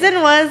 the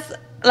reason was,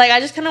 like,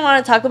 I just kind of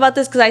want to talk about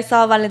this because I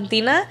saw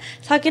Valentina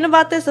talking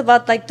about this,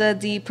 about like the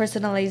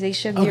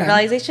depersonalization,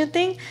 derealization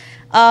thing.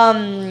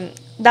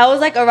 That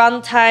was like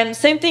around the time,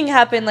 same thing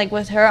happened like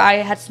with her. I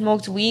had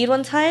smoked weed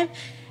one time,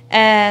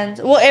 and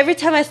well, every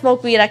time I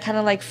smoke weed, I kind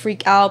of like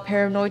freak out,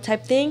 paranoid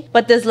type thing.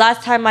 But this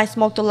last time I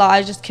smoked a lot,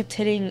 I just kept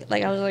hitting,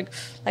 like I was like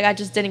I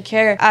just didn't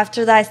care.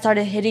 After that, I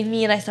started hitting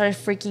me and I started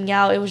freaking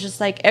out. It was just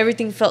like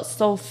everything felt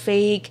so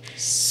fake.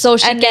 So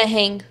she can't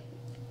hang.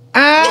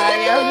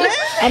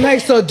 I'm like,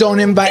 so don't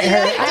invite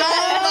her.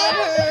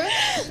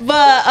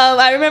 But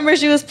I remember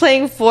she was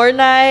playing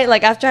Fortnite.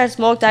 Like after I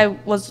smoked, I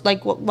was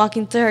like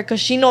walking to her because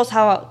she knows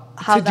how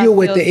to deal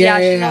with it. Yeah,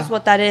 she knows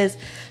what that is.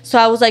 So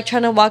I was like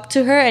trying to walk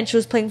to her, and she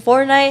was playing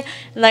Fortnite.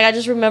 And like I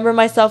just remember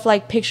myself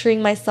like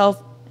picturing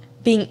myself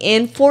being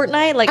in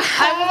Fortnite. Like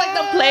I was like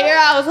the player.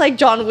 I was like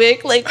John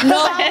Wick. Like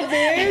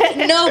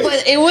no,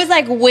 but it was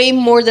like way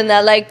more than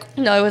that. Like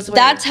no, it was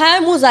that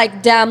time was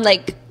like damn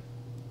like.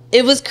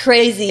 It was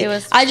crazy.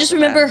 I just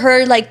remember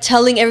her like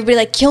telling everybody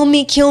like, kill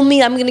me,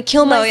 I'm gonna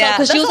kill myself,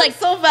 because she was like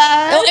so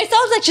bad. It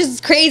sounds like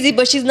she's crazy,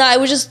 but she's not. It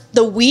was just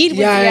the weed.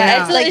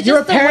 It's like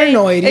you're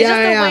paranoid. It's just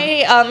the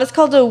way. It's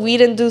called a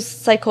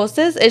weed-induced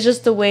psychosis. It's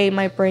just the way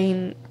my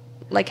brain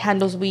like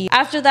handles weed.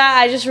 After that,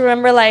 I just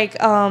remember like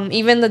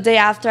even the day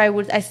after,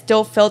 I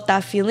still felt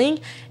that feeling,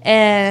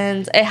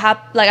 and it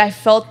happened. Like I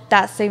felt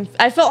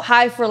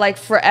high for like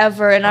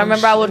forever, and I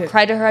remember I would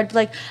cry to her. I'd be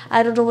like,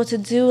 I don't know what to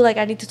do, like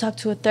I need to talk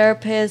to a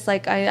therapist,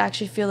 like I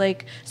actually feel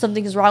like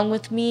something is wrong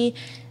with me,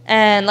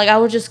 and like I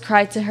would just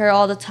cry to her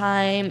all the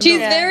time. She's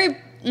very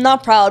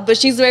not proud, but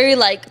she's very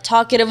like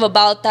talkative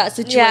about that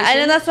situation. Yeah,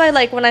 and that's why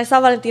like when I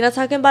saw Valentina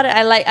talking about it,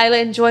 I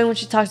enjoy when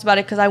she talks about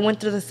it because I went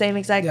through the same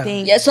exact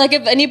thing. Yeah, so like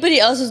if anybody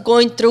else is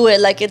going through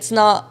it, like it's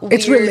not weird.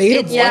 It's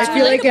relatable. Yeah. I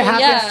feel like it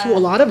happens to a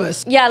lot of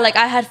us. Yeah, like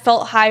I had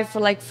felt high for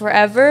like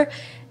forever,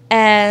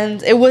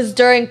 and it was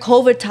during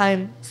COVID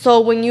time. So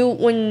when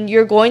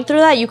you're going through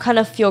that, you kind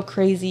of feel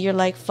crazy. You're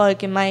like,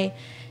 fuck, am I?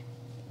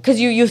 Because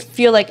you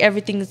feel like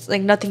everything's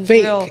like nothing's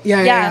fake. real.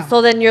 Yeah.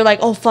 So then you're like,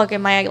 oh fuck,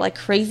 am I like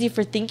crazy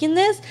for thinking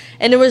this?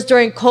 And it was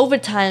during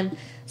COVID time.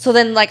 So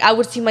then like I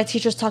would see my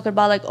teachers talking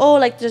about like, oh,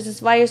 like there's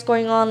this virus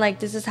going on, like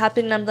this is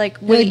happening. I'm like,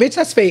 wait, bitch,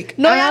 that's fake.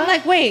 No, I'm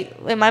like, wait,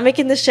 am I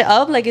making this shit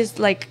up? Like, is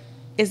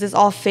this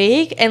all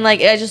fake? And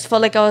like I just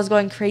felt like I was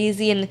going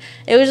crazy, and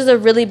it was just a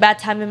really bad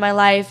time in my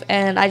life,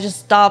 and I just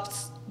stopped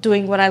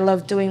doing what I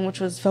loved doing,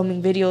 which was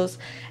filming videos.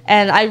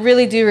 And I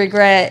really do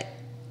regret,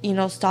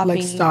 stopping.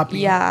 Like stopping.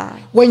 Yeah.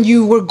 When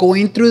you were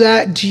going through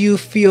that, do you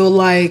feel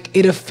like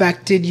it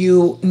affected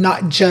you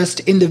not just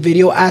in the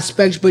video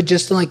aspect, but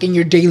just like in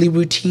your daily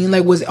routine?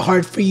 Like, was it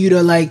hard for you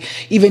to like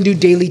even do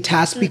daily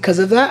tasks because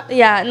of that?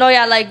 Yeah. No,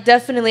 yeah, like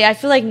definitely. I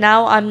feel like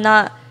now I'm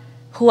not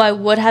who I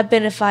would have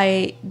been if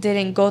I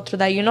didn't go through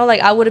that. Like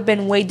I would have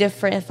been way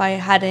different if I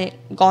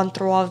hadn't gone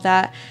through all of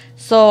that.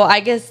 So I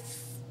guess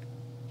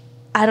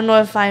I don't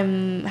know if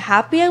I'm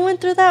happy I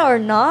went through that or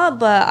not,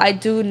 but I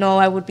do know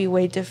I would be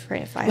way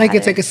different if I like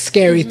it's like a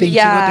scary thing to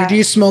go through. Do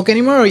you smoke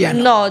anymore or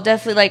No,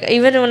 definitely. Like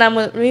even when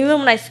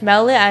I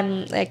smell it,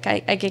 I'm like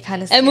I get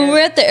kind of scared. And when we were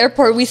at the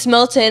airport, we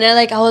smelled it,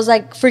 and I was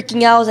like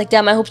freaking out. I was like,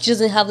 damn, I hope she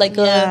doesn't have like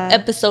a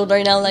episode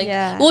right now. Like,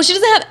 well, she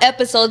doesn't have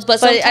episodes, but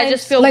sometimes I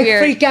just feel like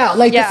weird. Freak out.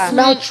 Like the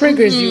smell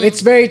triggers you.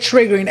 It's very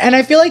triggering, and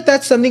I feel like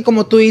that's something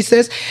como tú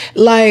dices,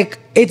 like.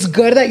 It's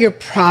good that you're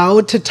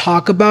proud to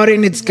talk about it,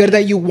 and it's good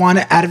that you want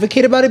to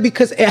advocate about it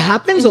because it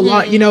happens a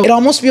lot. It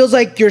almost feels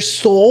like your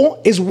soul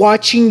is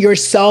watching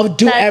yourself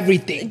do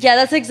everything. Yeah,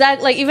 that's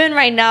exactly like even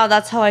right now.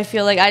 That's how I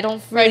feel. Like I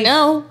don't really, right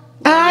now.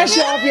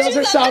 She feels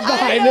herself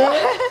behind her.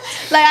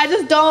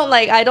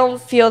 Like I don't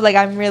feel like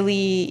I'm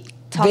really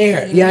talking.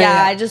 There.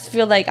 Yeah. I just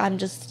feel like I'm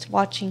just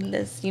watching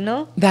this.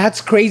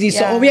 That's crazy.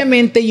 So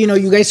obviamente,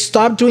 you guys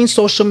stopped doing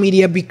social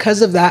media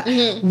because of that.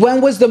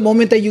 When was the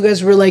moment that you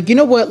guys were like, you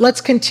know what, let's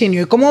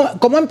continue? ¿Cómo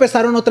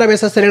empezaron otra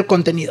vez a hacer el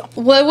contenido?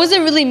 Well, it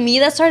wasn't really me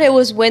that started. It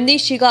was Wendy.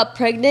 She got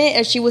pregnant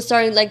and she was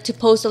starting like to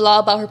post a lot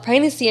about her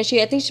pregnancy, and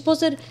I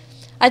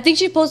think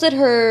she posted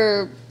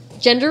her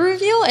gender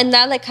reveal, and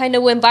that like kind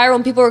of went viral,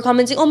 and people were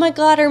commenting, oh my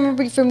god, I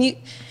remember you from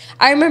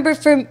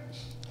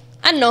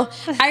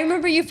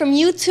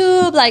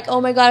YouTube. Like, oh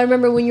my god, I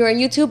remember when you were on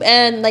YouTube.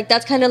 And like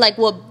that's kind of like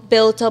what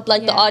built up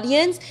like the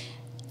audience.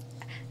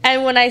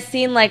 And when I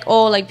seen like,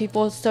 oh, like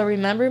people still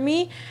remember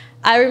me,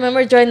 I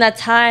remember during that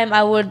time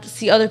I would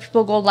see other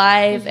people go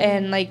live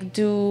and like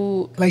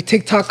do like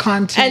TikTok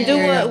content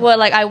and do what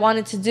like I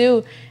wanted to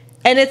do.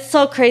 And it's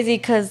so crazy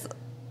because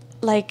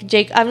like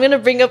I'm gonna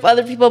bring up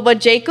other people, but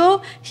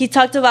Jaco, he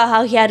talked about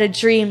how he had a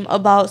dream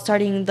about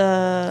starting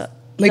the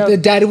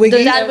Dad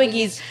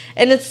Wiggies.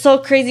 And it's so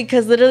crazy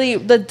because literally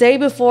the day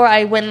before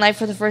I went live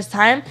for the first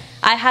time,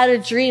 I had a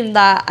dream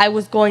that I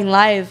was going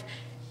live.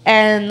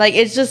 And like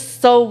it's just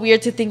so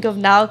weird to think of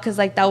now because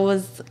like that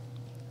was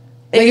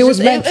it was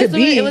meant to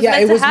be. It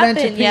was meant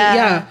to be.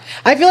 Yeah.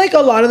 I feel like a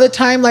lot of the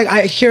time, like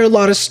I hear a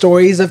lot of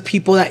stories of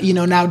people that,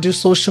 now do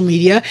social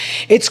media.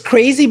 It's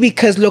crazy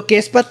because lo que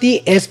es pa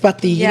ti es pa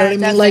ti. You know what I mean?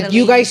 Definitely. Like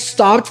you guys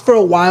stopped for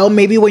a while,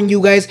 maybe when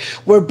you guys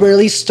were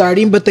barely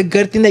starting, but the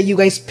good thing that you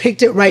guys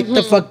picked it right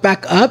the fuck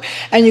back up,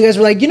 and you guys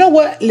were like, you know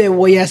what? Le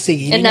voy a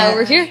seguir. And now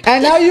we're here.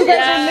 And now you guys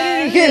are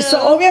literally here. So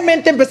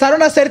obviamente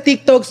empezaron a hacer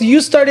TikToks.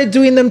 You started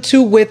doing them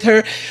too with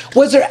her.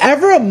 Was there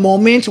ever a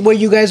moment where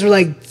you guys were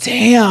like,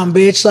 damn,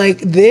 bitch, like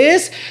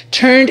this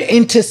turned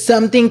into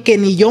something que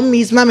ni yo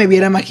misma me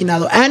hubiera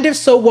imaginado? And if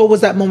so, what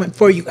was that moment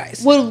for you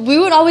guys? Well, we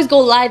would always go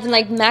live and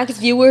like max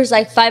viewers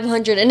like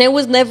 500, and it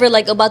was never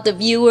like about the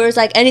viewers,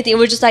 like anything. It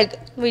was just like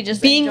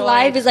being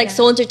live is like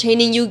so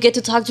entertaining. You get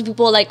to talk to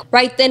people like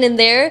right then and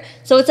there,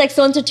 so it's like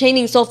so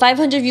entertaining. So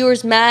 500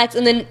 viewers max,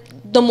 and then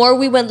the more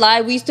we went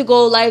live, we used to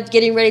go live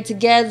getting ready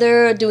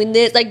together, doing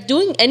this, like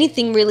doing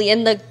anything really,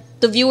 and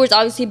the viewers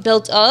obviously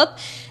built up.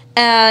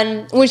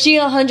 And when she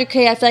hit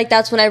 100K, I feel like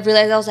that's when I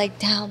realized, I was like,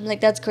 damn,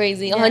 like that's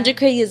crazy.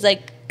 100K is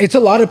like, it's a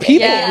lot of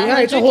people. Yeah,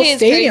 it's a whole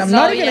stadium.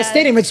 Not even a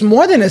stadium. It's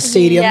more than a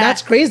stadium.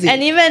 That's crazy.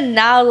 And even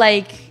now,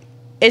 like,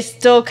 it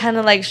still kind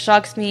of like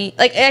shocks me.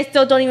 Like, I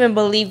still don't even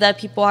believe that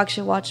people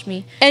actually watch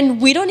me. And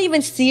we don't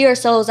even see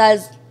ourselves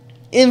as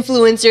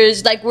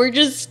influencers. Like, we're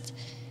just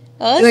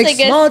us, like I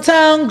guess. Small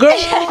town girl.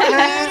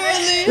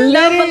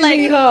 No, but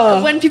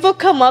like when people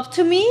come up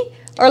to me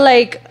or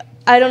like,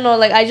 I don't know,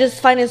 like I just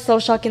find it so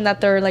shocking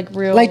that they're like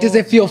real. Like, does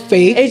it feel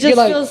fake? It just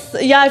feels,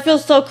 it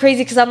feels so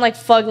crazy because I'm like,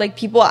 fuck, like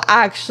people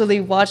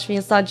actually watch me.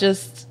 It's not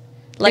just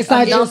like it's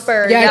not a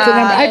number. Just, it's a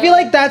number. I feel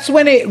like that's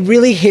when it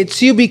really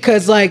hits you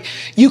because like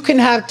you can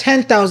have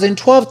 10,000,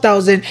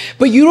 12,000,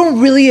 but you don't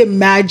really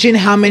imagine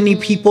how many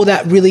people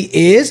that really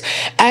is.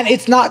 And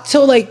it's not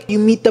till like you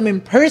meet them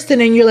in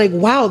person and you're like,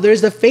 wow,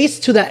 there's a face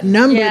to that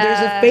number. There's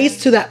a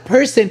face to that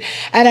person.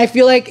 And I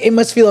feel like it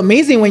must feel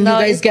amazing when you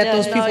guys get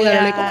those people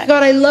that are like, oh my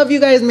God, I love you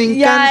guys. Me encanta.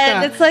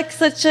 Yeah, and it's like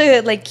such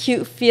a like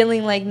cute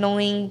feeling, like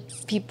knowing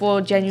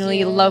people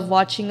genuinely love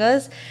watching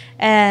us.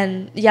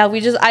 And yeah, I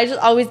just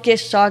always get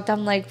shocked.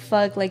 I'm like,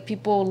 fuck, like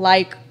people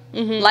like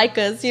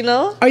us, you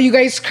know? Are you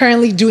guys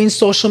currently doing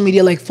social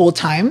media like full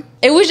time?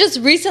 It was just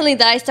recently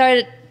that I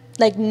started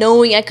like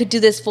knowing I could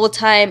do this full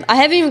time. I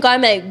haven't even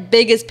gotten my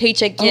biggest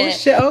paycheck yet. Oh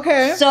shit,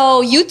 okay.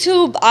 So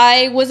YouTube,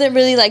 I wasn't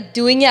really like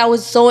doing it. I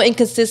was so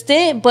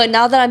inconsistent. But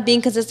now that I'm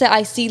being consistent,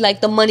 I see like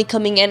the money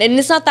coming in. And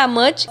it's not that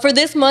much. For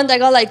this month, I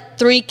got like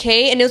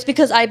 3K. And it was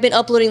because I've been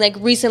uploading like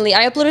recently.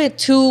 I uploaded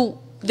 2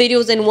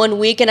 videos in 1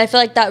 week, and I feel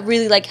like that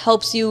really like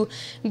helps you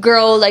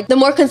grow. Like the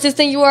more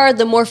consistent you are,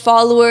 the more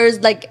followers,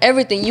 like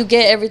everything, you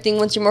get everything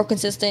once you're more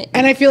consistent.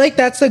 And I feel like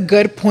that's a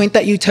good point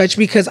that you touch,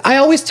 because I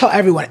always tell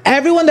everyone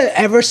that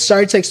ever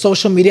starts like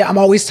social media, I'm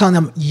always telling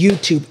them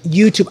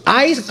YouTube.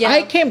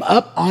 I came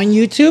up on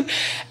YouTube,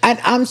 and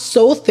I'm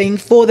so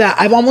thankful that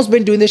I've almost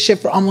been doing this shit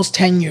for almost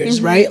 10 years,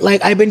 right?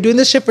 Like I've been doing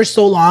this shit for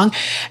so long,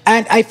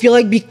 and I feel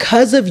like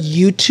because of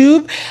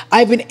YouTube,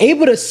 I've been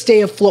able to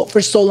stay afloat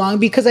for so long,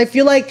 because I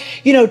feel like,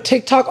 you know,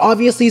 TikTok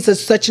obviously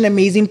is such an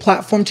amazing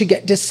platform to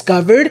get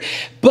discovered,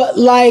 but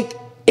like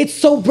it's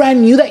so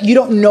brand new that you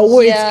don't know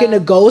where it's gonna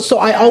go. So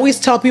I always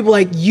tell people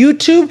like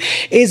YouTube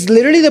is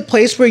literally the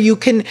place where you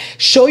can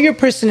show your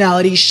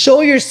personality,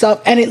 show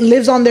yourself, and it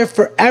lives on there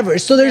forever.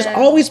 So there's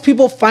always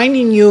people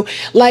finding you,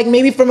 like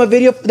maybe from a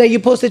video that you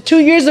posted 2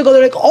 years ago.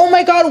 They're like, oh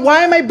my God,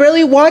 why am I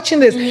barely watching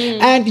this?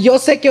 And yo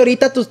sé que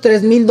ahorita tus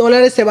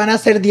 $3,000 se van a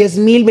hacer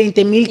 10,000, 20,000,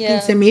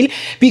 15,000,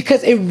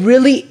 because it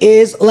really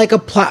is like a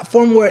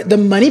platform where the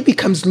money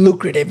becomes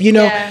lucrative. You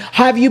know,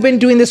 have you been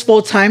doing this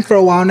full time for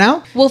a while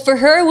now? Well, for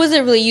her, it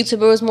wasn't really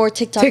YouTube, it was more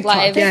TikTok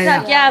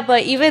live.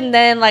 But even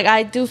then, like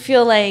I do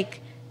feel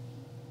like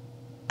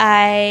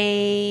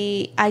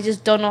I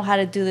just don't know how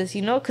to do this,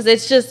 you know, because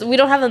it's just we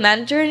don't have a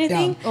manager or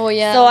anything.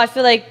 So I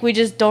feel like we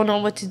just don't know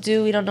what to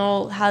do. We don't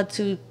know how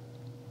to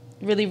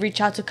really reach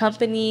out to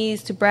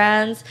companies, to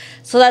brands.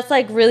 So that's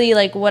like really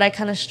like what I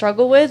kind of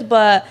struggle with.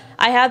 But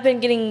I have been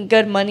getting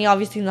good money.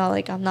 Obviously not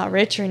like I'm not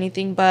rich or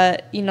anything,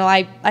 but you know,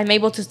 I'm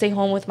able to stay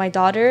home with my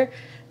daughter.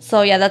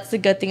 So yeah, that's the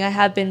good thing. I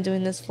have been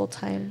doing this full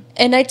time.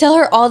 And I tell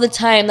her all the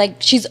time, like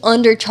she's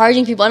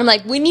undercharging people. And I'm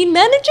like, we need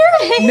manager?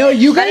 No,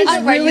 you guys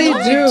really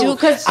do.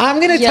 I'm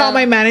going to tell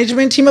my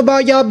management team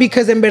about y'all,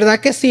 because in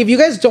verdad que si, if you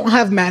guys don't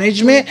have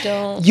management,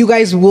 you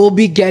guys will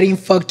be getting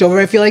fucked over.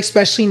 I feel like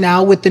especially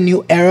now with the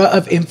new era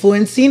of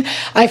influencing,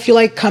 I feel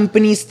like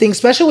companies think,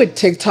 especially with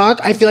TikTok,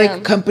 I feel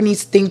like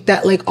companies think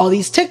that like all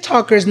these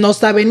TikTokers no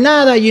saben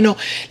nada, you know,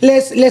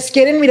 les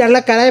quieren mirar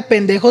la cara de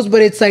pendejos,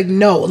 but it's like,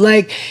 no,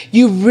 like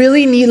you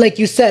really need, like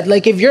you said,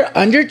 like if you're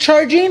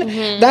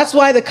undercharging, that's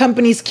why the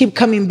companies keep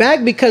coming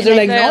back, because they're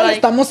like, no, le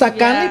estamos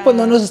sacando y pues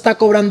no nos está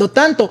cobrando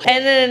tanto.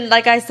 And then,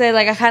 like I said,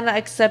 like I kind of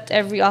accept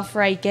every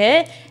offer I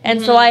get.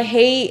 And so I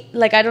hate,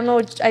 like, I don't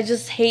know, I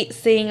just hate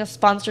seeing a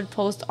sponsored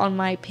post on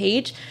my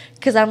page,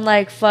 because I'm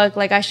like, fuck,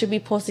 like I should be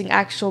posting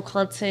actual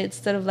content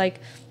instead of like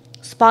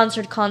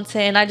sponsored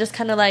content. And I just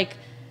kind of like,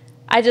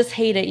 I just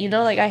hate it, you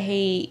know, like I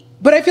hate.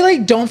 But I feel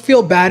like don't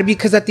feel bad,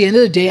 because at the end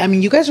of the day, I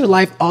mean, you guys are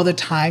live all the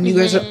time. You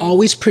guys are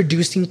always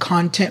producing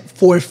content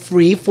for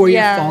free for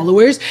your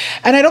followers.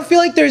 And I don't feel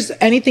like there's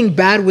anything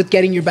bad with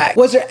getting your back.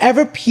 Was there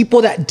ever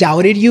people that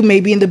doubted you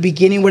maybe in the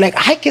beginning? Were like,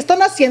 ay, ¿qué están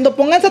haciendo?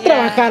 Pónganse a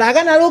trabajar.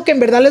 Hagan algo que en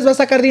verdad les va a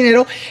sacar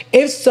dinero.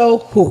 If so,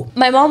 who?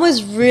 My mom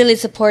was really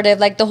supportive.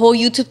 Like the whole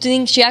YouTube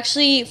thing, she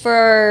actually,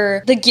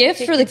 for the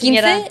gift for the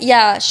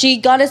quince, she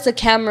got us a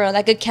camera,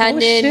 like a Canon. Oh,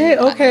 shit,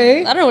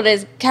 okay. I don't know what it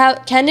is.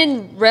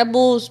 Canon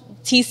Rebels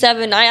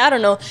T7, I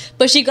don't know,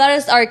 but she got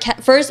us our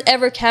first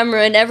ever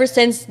camera, and ever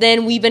since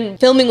then we've been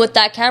filming with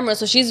that camera.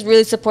 So she's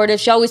really supportive.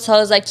 She always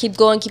tells us like keep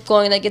going,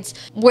 like it's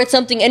worth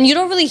something. And you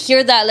don't really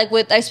hear that, like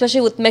with,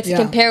 especially with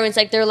Mexican parents,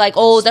 like they're like,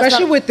 oh, that's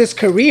especially with this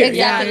career.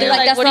 Exactly. They're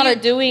like, that's what not are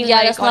you doing? Yeah,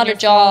 like, that's not a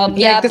job.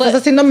 Like, te estás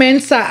haciendo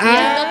mensa.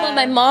 But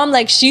my mom,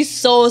 like, she's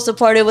so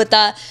supportive with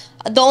that.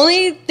 The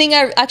only thing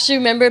I actually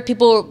remember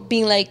people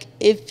being like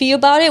iffy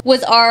about it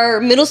was our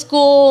middle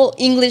school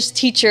English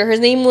teacher. Her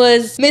name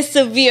was Miss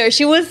Severe.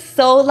 She was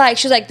so like,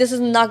 she was like, this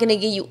is not gonna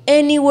get you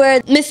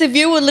anywhere. Miss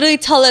Severe would literally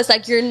tell us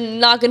like, you're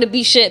not gonna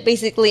be shit,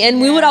 basically. And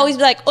we would always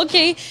be like,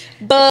 okay.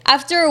 But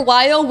after a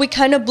while, we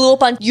kind of blew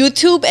up on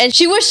YouTube, and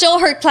she would show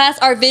her class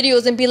our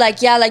videos and be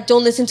like, yeah, like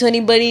don't listen to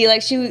anybody.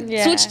 Like she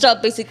switched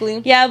up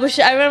basically. Yeah, but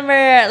I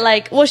remember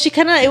like, well, she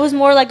kind of, it was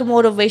more like a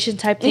motivation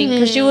type thing,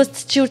 because she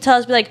would tell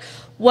us, be like,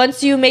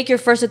 once you make your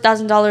first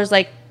 $1,000,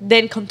 like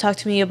then come talk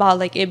to me about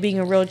like it being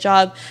a real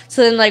job.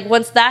 So then like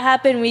once that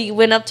happened, we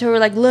went up to her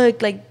like,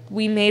 look, like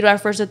we made our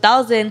first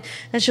 1,000,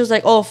 and she was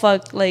like, oh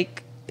fuck,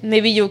 like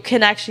maybe you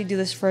can actually do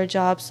this for a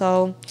job.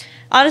 So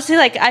honestly,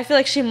 like I feel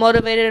like she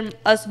motivated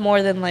us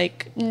more than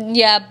like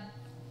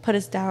put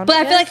us down. But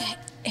I feel like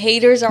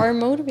haters are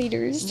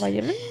motivators.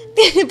 Vitamin?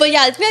 But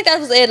yeah, I feel like that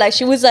was it. Like,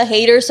 she was a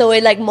hater, so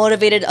it like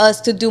motivated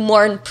us to do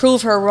more and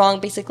prove her wrong,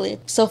 basically.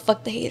 So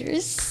fuck the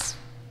haters.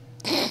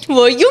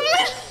 Well, you.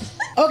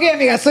 Ok,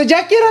 amigas, so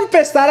ya quiero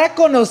empezar a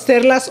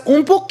conocerlas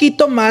un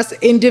poquito más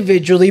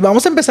individually.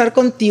 Vamos a empezar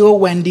contigo,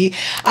 Wendy.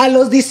 A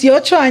los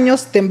 18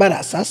 años te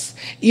embarazas.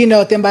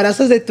 Te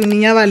embarazas de tu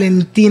niña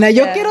Valentina.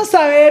 Yo quiero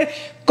saber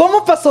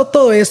cómo pasó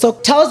todo eso.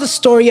 Tell us the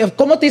story of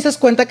cómo te dices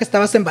cuenta que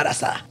estabas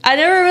embarazada. I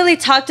never really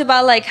talked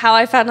about like how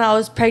I found out I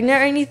was pregnant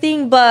or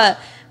anything, but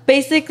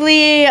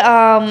basically,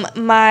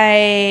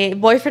 my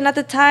boyfriend at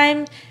the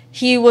time,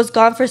 he was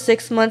gone for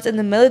 6 months in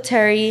the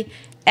military.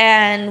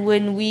 And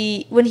when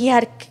he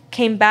had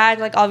came back,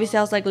 like, obviously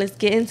I was like, let's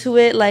get into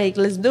it, like,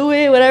 let's do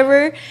it,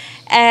 whatever.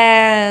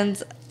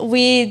 And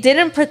we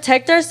didn't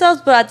protect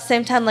ourselves, but at the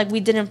same time, like,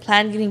 we didn't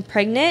plan getting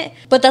pregnant.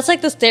 But that's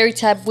like the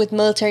stereotype with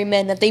military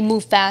men, that they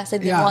move fast,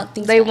 like, they want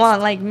things fast.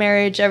 Want like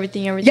marriage,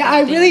 everything. Yeah,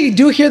 I really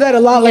do hear that a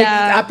lot. Like,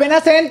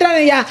 apenas entran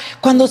y ya,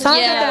 cuando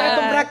salgan te voy a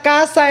comprar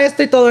casa,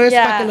 esto y todo eso,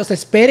 para que los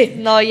esperen.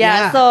 No,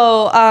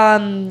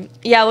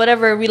 so,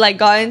 whatever, we like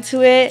got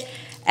into it.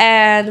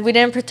 And we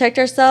didn't protect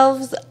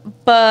ourselves,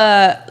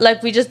 but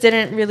like we just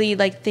didn't really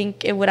like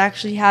think it would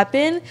actually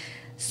happen.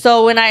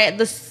 So when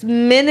this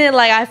minute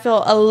like I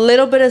felt a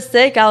little bit of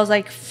sick, I was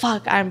like,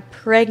 fuck, I'm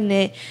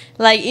pregnant.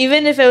 Like,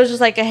 even if it was just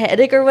like a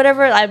headache or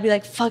whatever, I'd be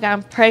like, fuck,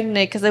 I'm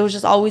pregnant, because it was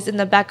just always in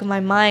the back of my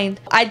mind.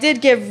 I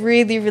did get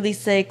really, really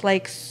sick,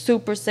 like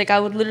super sick. I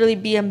would literally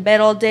be in bed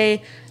all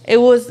day. It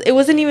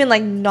wasn't even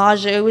like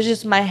nausea. It was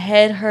just my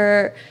head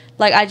hurt.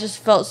 Like, I just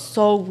felt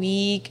so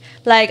weak.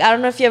 Like, I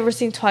don't know if you ever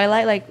seen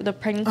Twilight, like the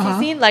pregnancy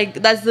scene. Like,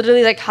 that's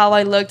literally like how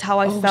I looked, how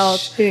I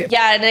felt. Shit.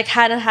 Yeah, and it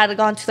kind of had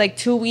gone to like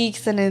 2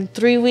 weeks and then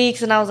 3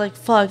 weeks. And I was like,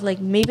 fuck,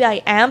 like maybe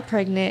I am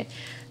pregnant.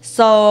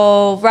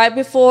 So right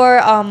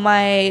before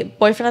my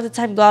boyfriend at the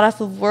time got off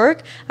of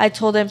work, I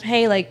told him,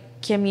 hey, like,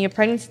 give me a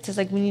pregnancy test.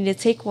 Like, we need to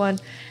take one.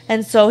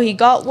 And so he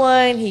got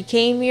one. He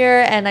came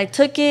here and I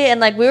took it. And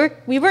like,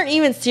 we weren't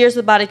even serious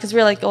about it, because we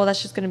were like, oh,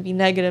 that's just going to be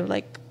negative.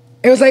 Like,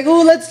 it was like,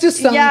 oh, let's do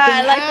something.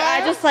 Yeah,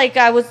 like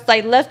I was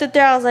like left it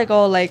there. I was like,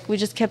 oh, like we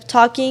just kept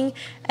talking,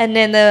 and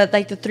then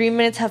the 3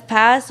 minutes have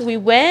passed. We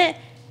went.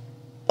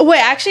 Wait,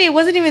 actually, it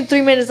wasn't even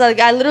 3 minutes. Like,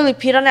 I literally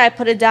peed on it. I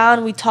put it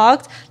down. We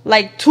talked.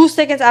 Like 2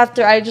 seconds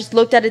after, I just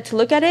looked at it to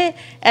look at it,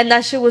 and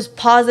that shit was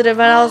positive.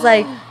 And I was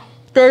like,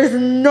 there's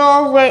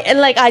no way. And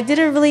like, I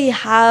didn't really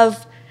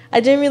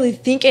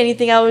think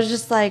anything. I was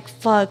just like,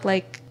 fuck,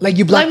 like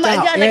you blacked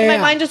out. Yeah, my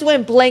mind just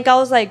went blank. I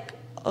was like,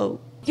 oh.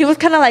 He was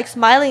kind of like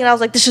smiling, and I was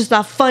like, this is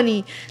not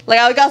funny. Like,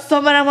 I got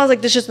so mad, I was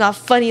like, this is not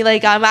funny.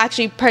 Like, I'm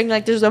actually pregnant.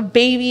 Like, there's a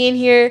baby in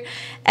here.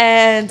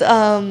 And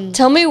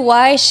tell me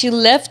why she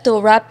left the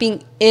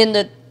wrapping in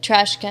the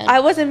trash can.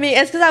 I wasn't being,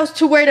 it's because I was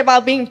too worried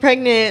about being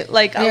pregnant.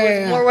 Like, I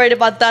was more worried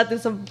about that than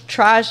some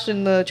trash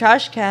in the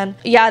trash can.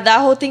 Yeah, that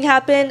whole thing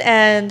happened.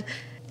 And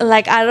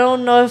like, I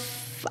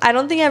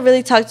don't think I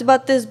really talked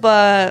about this,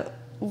 but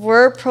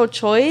we're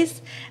pro-choice.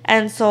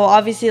 And so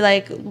obviously,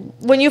 like,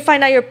 when you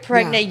find out you're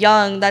pregnant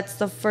young, that's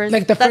the first,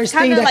 like, the first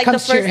thing that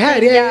comes to your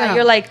head.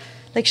 You're like,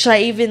 should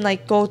I even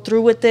like go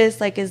through with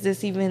this? Like, is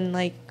this even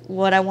like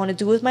what I want to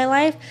do with my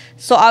life?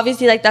 So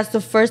obviously, like, that's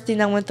the first thing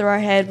that went through our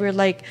head. We're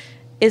like,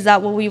 is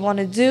that what we want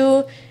to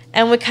do?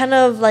 And we kind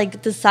of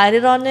like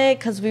decided on it,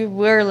 because we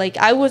were like,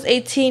 I was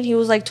 18, he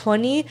was like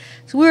 20,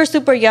 so we were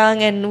super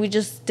young, and we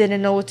just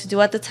didn't know what to do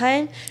at the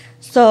time.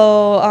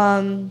 So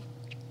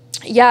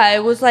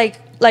it was like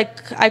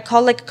I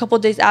called like a couple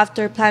days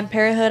after Planned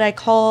Parenthood.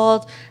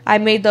 I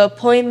made the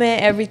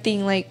appointment.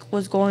 Everything like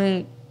was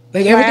going,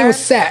 like, everything was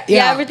set.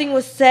 Yeah, everything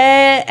was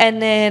set.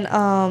 And then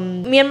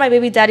me and my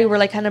baby daddy were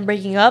like kind of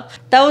breaking up.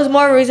 That was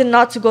more reason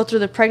not to go through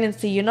the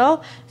pregnancy, you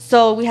know?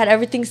 So we had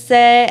everything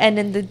set, and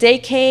then the day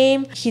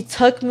came. He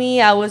took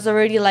me. I was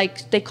already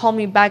like, they called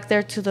me back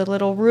there to the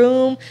little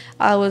room.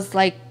 I was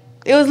like,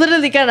 it was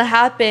literally gonna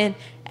happen.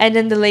 And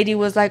then the lady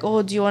was like,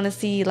 oh, do you want to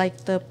see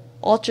like the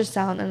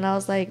ultrasound? And I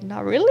was like,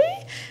 not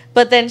really.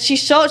 But then she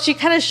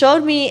kind of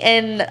showed me,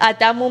 and at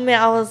that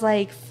moment I was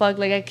like, fuck,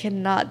 like, I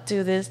cannot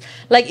do this.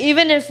 Like,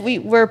 even if we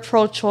were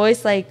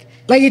pro-choice, like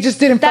it just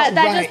didn't feel right.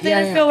 That just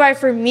didn't feel right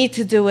for me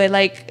to do it.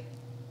 Like,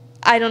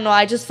 I don't know,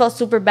 I just felt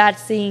super bad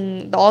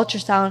seeing the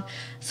ultrasound.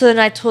 So then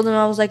I told him,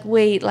 I was like,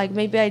 wait, like,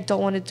 maybe I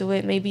don't want to do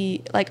it.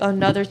 Maybe like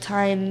another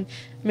time,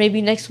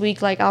 maybe next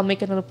week, like, I'll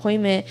make an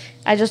appointment.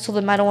 I just told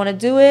him I don't want to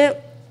do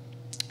it.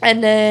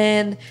 And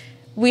then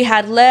we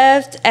had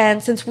left,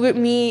 and since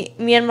me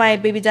and my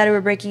baby daddy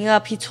were breaking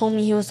up, he told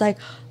me, he was like,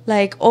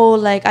 oh,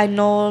 like, I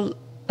know,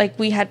 like,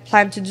 we had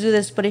planned to do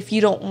this, but if you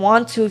don't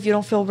want to, if you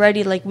don't feel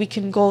ready, like, we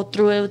can go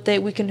through it with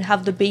it. We can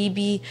have the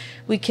baby.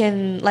 We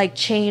can, like,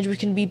 change. We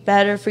can be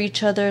better for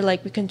each other.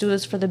 Like, we can do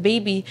this for the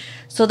baby.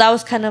 So that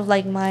was kind of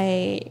like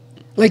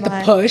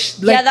the push.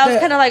 Like, yeah, that was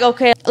kind of like,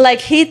 okay. Like,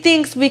 he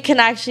thinks we can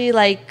actually,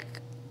 like,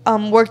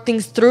 work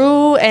things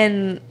through,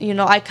 and you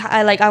know,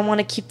 I want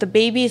to keep the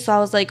baby. So I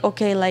was like,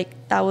 okay, like,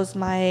 that was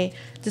my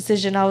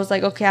decision. I was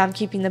like, okay, I'm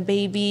keeping the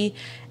baby.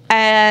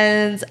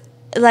 And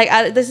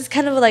like, this is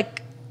kind of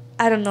like,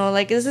 I don't know,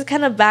 like this is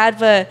kind of bad,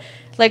 but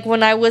like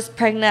when I was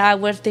pregnant, I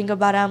would think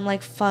about it. I'm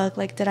like, fuck,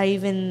 like did I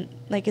even,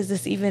 like, is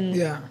this even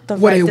the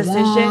what right I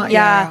decision? want?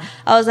 Yeah.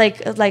 I was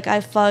like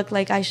I fuck,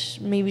 like I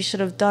maybe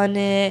should have done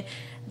it.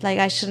 Like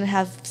I shouldn't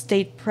have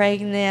stayed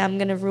pregnant. I'm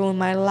gonna ruin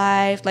my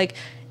life. Like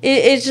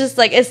it's just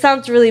like, it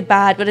sounds really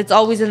bad, but it's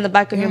always in the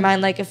back of your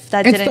mind. Like if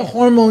that it's didn't, the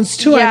hormones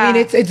too. I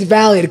mean, it's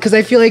valid, because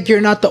I feel like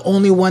you're not the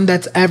only one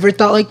that's ever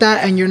thought like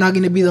that, and you're not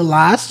going to be the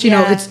last. You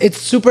know, it's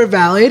super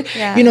valid.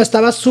 You know,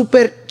 estaba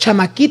super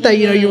chamaquita.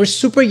 You know, you were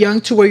super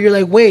young to where you're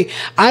like, wait,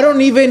 I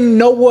don't even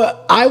know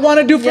what I want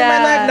to do for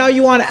my life. Now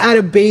you want to add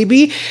a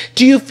baby.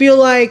 Do you feel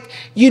like,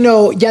 you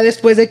know, ya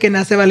después de que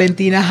nace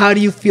Valentina, how do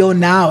you feel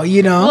now?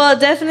 You know, well,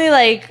 definitely,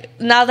 like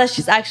now that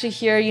she's actually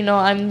here, you know,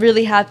 I'm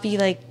really happy.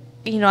 Like,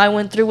 you know, I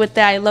went through with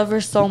that. I love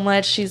her so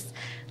much. She's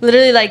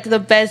literally like the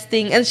best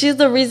thing, and she's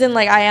the reason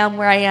like I am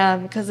where I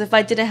am, because if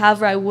I didn't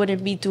have her, I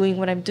wouldn't be doing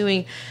what I'm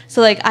doing.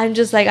 So like I'm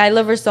just like, I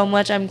love her so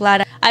much. I'm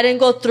glad I didn't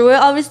go through it,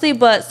 obviously,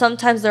 but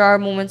sometimes there are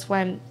moments where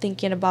I'm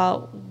thinking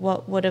about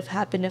what would have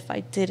happened if I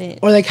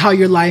didn't, or like how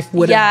your life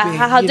would have been.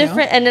 How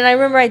different. And then I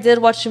remember I did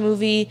watch a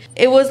movie.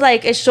 It was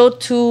like, it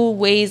showed two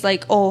ways,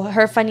 like, oh,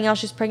 her finding out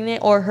she's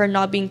pregnant or her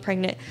not being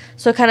pregnant.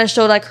 So it kind of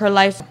showed like her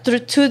life through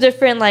two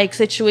different like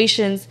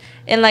situations.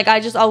 And like I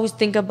just always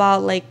think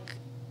about like,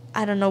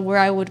 I don't know where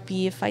I would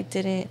be if I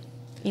didn't,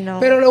 you know.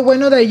 Pero lo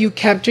bueno that you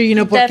kept her, you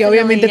know, porque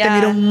obviamente te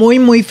miro muy,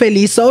 muy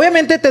feliz. So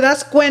obviamente te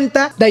das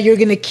cuenta that you're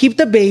going to keep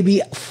the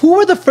baby. Who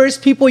were the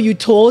first people you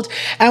told?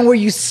 And were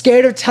you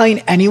scared of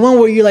telling anyone?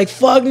 Were you like,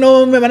 fuck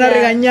no, me van a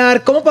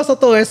regañar? ¿Cómo pasó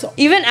todo eso?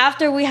 Even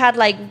after we had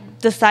like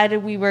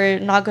decided we were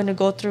not going to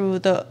go through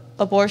the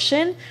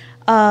abortion,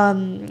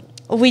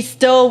 we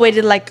still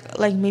waited like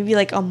maybe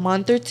like a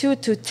month or two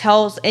to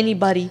tell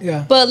anybody.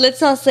 Yeah. But let's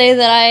not say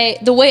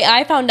that the way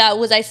I found out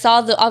was I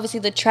saw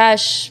obviously the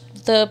trash,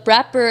 the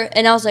wrapper,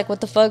 and I was like,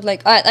 what the fuck?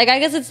 Like I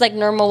guess it's like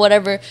normal,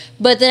 whatever.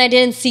 But then I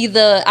didn't see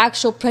the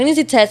actual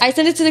pregnancy test. I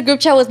sent it to the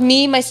group chat with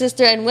me, my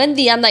sister, and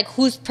Wendy. I'm like,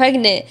 who's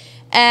pregnant?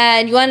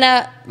 And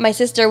Joanna, my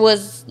sister,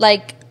 was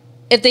like,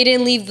 if they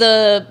didn't leave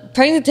the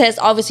pregnancy test,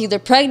 obviously they're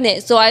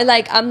pregnant. So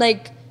I'm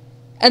like,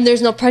 and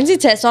there's no pregnancy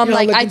test. So I'm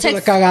like, I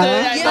text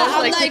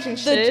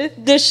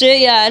the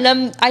shit,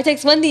 and I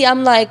text Wendy.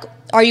 I'm like,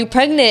 are you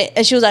pregnant?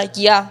 And she was like,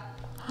 yeah.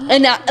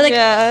 And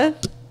I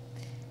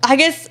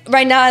guess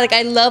right now, like,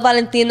 I love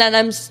Valentina, and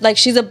I'm like,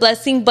 she's a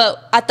blessing.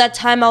 But at that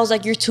time, I was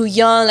like, you're too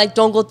young. Like,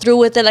 don't go through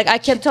with it. Like, I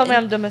kept telling me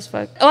I'm dumb as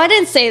fuck. Oh, I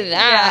didn't say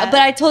that,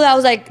 but I told her, I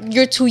was like,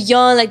 you're too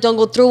young. Like, don't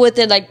go through with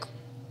it. Like,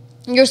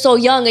 you're so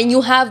young, and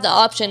you have the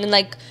option. And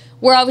like,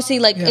 we're obviously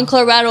like in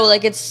Colorado,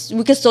 like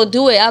we can still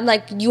do it. I'm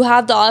like, you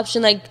have the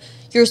option. Like,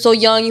 you're so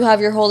young, you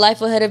have your whole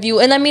life ahead of you.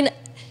 And I mean,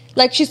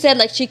 like she said,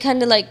 like she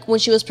kind of like when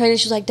she was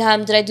pregnant, she was like,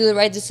 damn, did I do the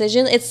right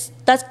decision?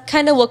 That's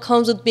kind of what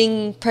comes with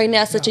being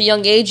pregnant at such a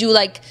young age. You're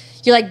like,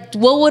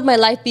 what would my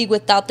life be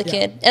without the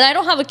kid? And I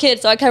don't have a kid,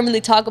 so I can't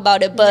really talk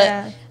about it.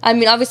 But I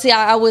mean, obviously,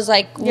 I was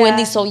like,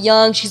 Wendy's so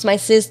young. She's my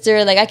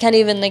sister. Like, I can't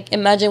even like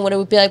imagine what it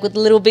would be like with a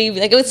little baby.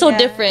 Like, it was so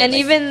different. And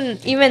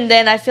like, even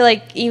then, I feel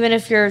like even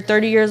if you're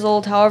 30 years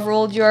old, however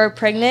old you are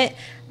pregnant,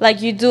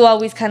 like you do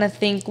always kind of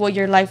think what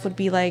your life would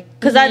be like,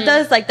 because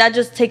that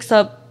just takes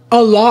up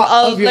a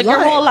lot of your like life.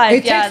 Your whole life.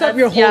 It takes up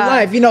your whole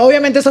life. You know,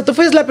 obviamente, so tú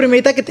fuiste la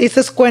primerita que te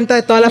dices cuenta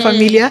de toda la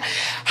familia.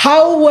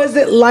 How was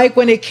it like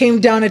when it came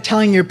down to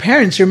telling your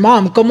parents, your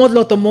mom? ¿Cómo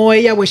lo tomó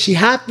ella? Was she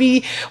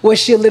happy? Was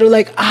she a little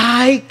like,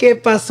 ay,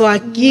 ¿qué pasó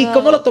aquí? No.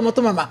 ¿Cómo lo tomó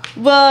tu mamá?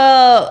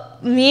 Well,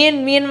 me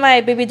and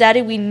my baby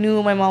daddy, we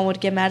knew my mom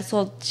would get mad.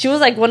 So she was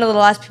like one of the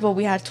last people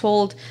we had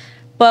told.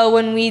 But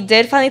when we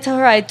did finally tell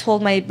her, I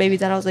told my baby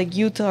dad, I was like,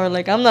 you tell her.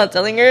 Like, I'm not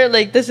telling her.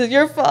 Like, this is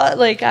your fault.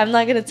 Like, I'm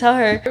not going to tell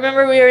her. I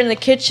remember we were in the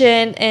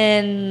kitchen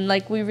and,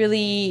 like,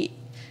 we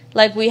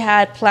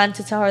had planned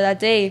to tell her that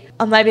day.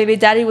 My baby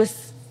daddy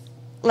was,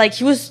 like,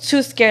 he was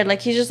too scared. Like,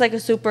 he's just, like, a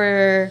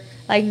super,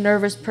 like,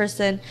 nervous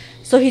person.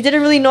 So he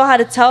didn't really know how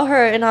to tell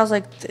her. And I was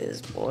like,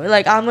 this boy,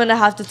 like, I'm going to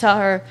have to tell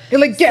her.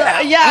 You're like, get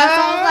out. Yeah.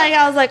 So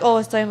I was like, oh,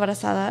 estoy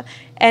embarazada.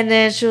 And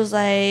then she was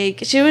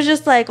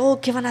just like, oh,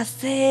 ¿qué van a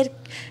hacer?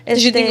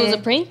 Did you think it was a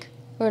prank?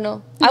 Or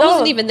no? I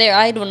wasn't even there.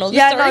 I don't know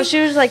the story. No, she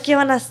was like, ¿qué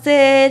van a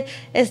hacer?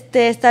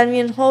 Están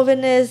bien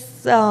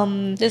jóvenes.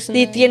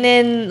 Y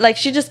tienen, like,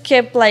 she just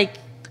kept, like,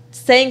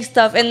 saying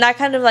stuff. And that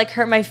kind of, like,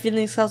 hurt my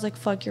feelings. So I was like,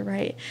 fuck, you're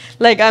right.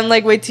 Like, I'm,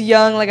 like, way too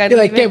young. Like, You're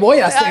like, ¿qué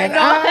voy a hacer?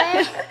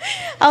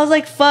 I was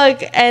like,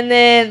 fuck. And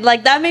then,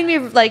 like, that made me,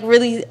 like,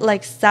 really,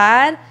 like,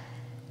 sad.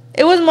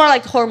 It was more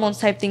like hormones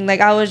type thing.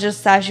 Like, I was just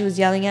sad she was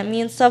yelling at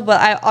me and stuff.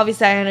 But I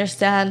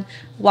understand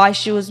why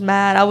she was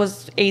mad. I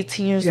was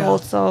 18 years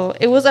old, so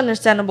it was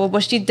understandable.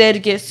 But she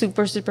did get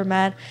super, super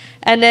mad.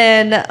 And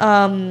then,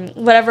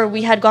 whatever,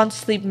 we had gone to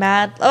sleep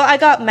mad. Oh, I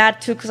got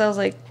mad too because I was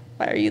like,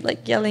 why are you,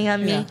 like, yelling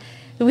at me? Yeah.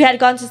 We had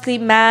gone to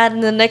sleep mad.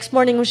 And the next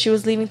morning when she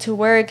was leaving to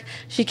work,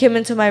 she came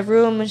into my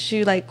room and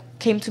she, like,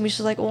 came to me.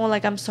 She was like, oh,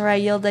 like, I'm sorry I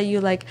yelled at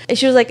you. Like, and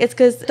she was like, it's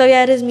because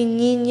todavía eres mi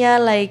niña.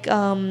 Like,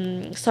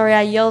 sorry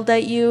I yelled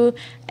at you.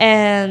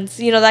 And,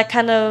 you know, that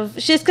kind of,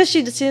 she's because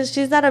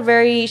she's not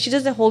she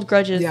doesn't hold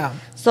grudges. Yeah.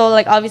 So,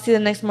 like, obviously the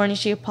next morning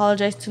she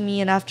apologized to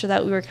me, and after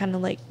that we were kind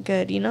of like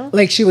good, you know?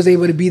 Like she was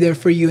able to be there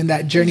for you in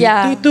that journey.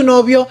 Yeah. Tu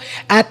novio,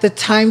 at the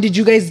time, did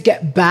you guys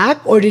get back,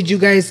 or did you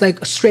guys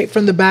like straight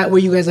from the bat were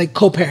you guys like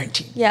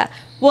co-parenting? Yeah.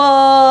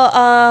 Well,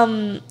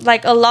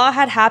 like a lot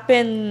had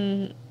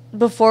happened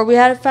before we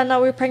had found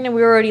out we were pregnant.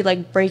 We were already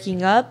like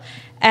breaking up,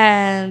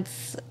 and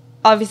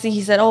obviously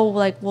he said, "Oh,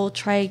 like we'll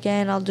try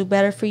again. I'll do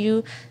better for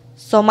you."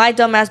 So my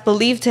dumbass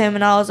believed him,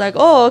 and I was like,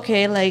 "Oh,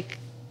 okay." Like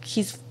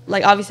he's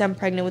like, obviously I'm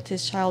pregnant with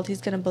his child.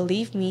 He's gonna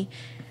believe me.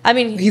 I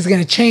mean, he's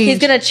gonna change. He's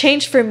gonna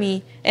change for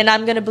me, and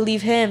I'm gonna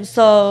believe him.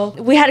 So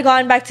we had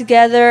gotten back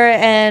together,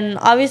 and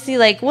obviously,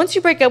 like once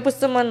you break up with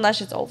someone, that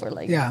shit's over.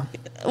 Like, yeah.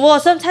 Well,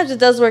 sometimes it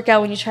does work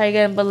out when you try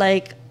again, but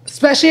like,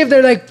 especially if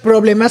they're like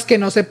problemas que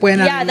no se pueden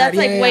arreglar. Yeah, that's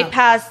like way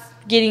past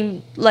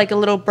getting like a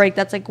little break.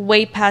 That's like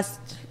way past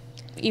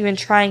even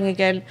trying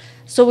again.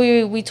 So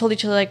we told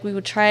each other like we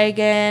would try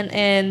again,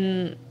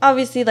 and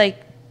obviously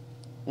like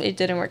it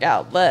didn't work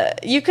out.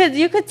 But you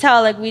could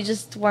tell like we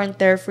just weren't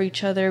there for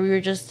each other. We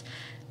were just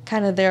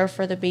kind of there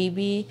for the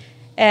baby.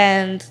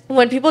 And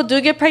when people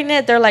do get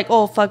pregnant, they're like,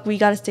 oh fuck, we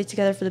gotta stay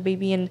together for the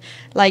baby and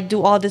like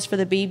do all this for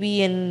the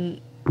baby and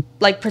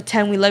like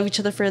pretend we love each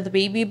other for the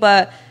baby.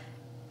 But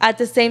at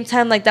the same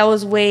time, like that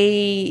was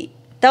way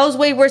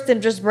worse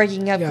than just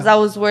breaking up, because that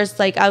was worse.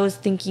 Like I was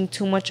thinking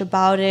too much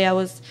about it. I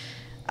was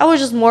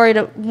just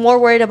more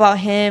worried about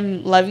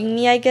him loving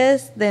me, I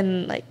guess,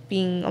 than like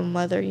being a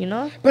mother, you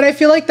know? But I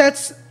feel like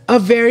that's a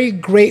very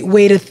great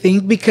way to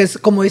think, because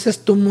como dices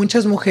tú,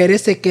 muchas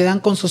mujeres se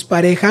quedan con sus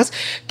parejas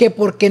que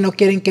porque no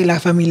quieren que la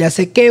familia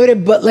se quebre.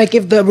 But like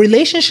if the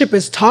relationship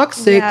is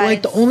toxic,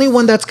 like the only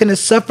one that's going to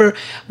suffer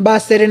va a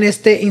ser en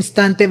este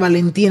instante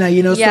Valentina,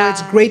 you know? So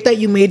it's great that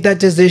you made that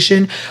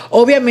decision.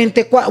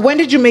 Obviamente, when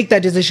did you make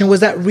that decision?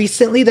 Was that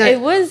recently? That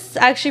it was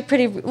actually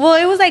pretty, well,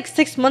 it was like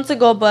 6 months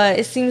ago, but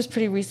it seems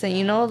pretty recent,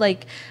 you know?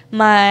 Like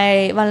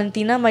my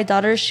Valentina, my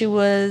daughter, she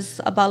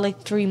was about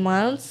like 3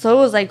 months. So it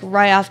was like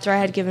right after I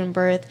had given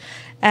birth.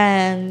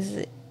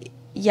 And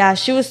yeah,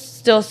 she was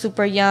still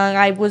super young.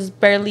 I was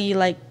barely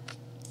like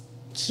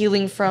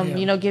healing from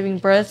you know, giving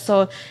birth.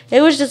 So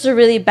it was just a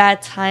really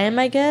bad time,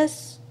 I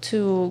guess,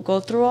 to go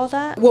through all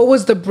that. What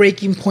was the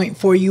breaking point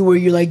for you where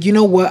you're like, you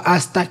know what,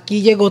 hasta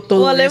aquí llegó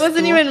todo Well, it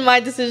wasn't even my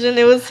decision,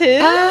 it was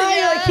his.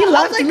 Like, he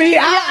loved me.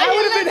 I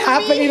would have been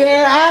happy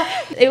there.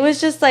 It was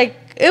just like,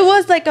 it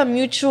was like a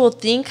mutual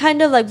thing,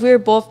 kind of like we were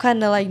both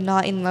kind of like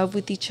not in love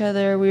with each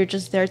other. We were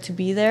just there to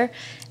be there.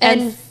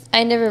 And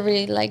I never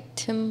really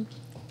liked him.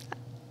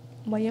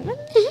 Why?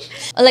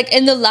 Like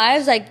in the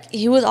lives, like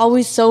he was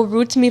always so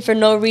rude to me for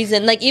no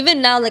reason. Like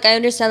even now, like I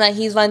understand that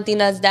he's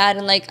Valentina's dad,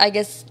 and like I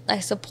guess I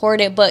support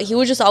it, but he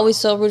was just always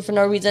so rude for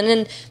no reason.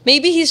 And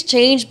maybe he's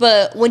changed,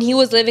 but when he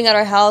was living at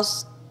our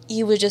house,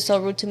 he was just so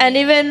rude to me. And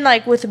even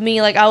like with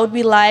me, like I would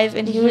be live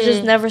and he was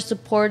just never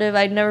supportive.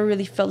 I never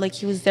really felt like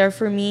he was there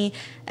for me.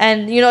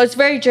 And you know, it's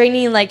very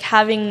draining, like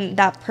having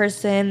that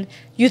person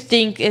you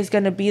think is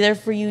gonna be there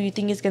for you, you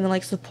think is gonna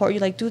like support you,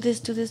 like do this,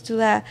 do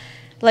that.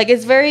 Like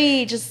it's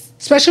very just,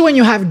 especially when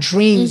you have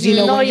dreams, you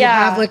know, when you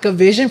have like a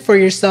vision for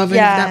yourself, and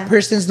if that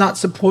person's not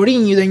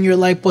supporting you, then you're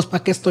like, pues pa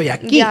que estoy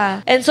aquí.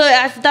 Yeah. And so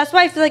that's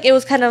why I feel like it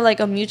was kind of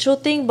like a mutual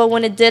thing. But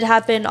when it did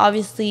happen,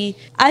 obviously,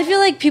 I feel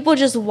like people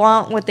just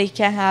want what they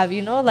can't have,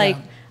 you know? Like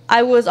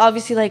I was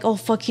obviously like, oh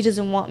fuck, he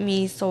doesn't want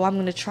me, so I'm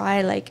gonna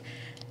try. Like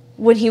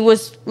when he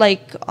was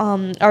like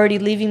already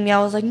leaving me, I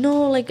was like,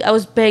 no, like I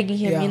was begging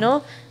him, you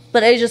know?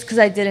 But it's just because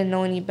I didn't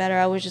know any better.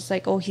 I was just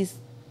like, oh, he's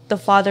the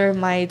father of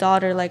my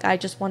daughter, like I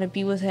just want to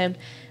be with him.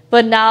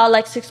 But now,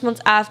 like 6 months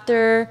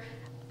after,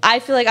 I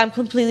feel like I'm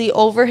completely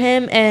over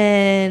him,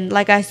 and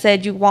like I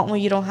said, you want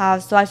what you don't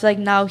have. So I feel like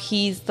now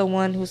he's the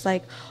one who's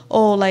like,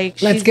 oh,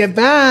 like let's get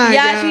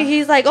back.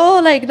 He's like, oh,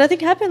 like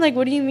nothing happened, like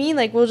what do you mean,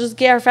 like we'll just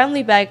get our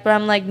family back. But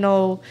I'm like,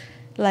 no,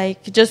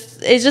 like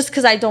it's just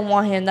because I don't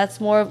want him.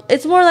 It's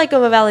more like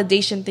of a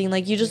validation thing,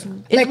 like you just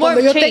it's like more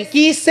cuando yo te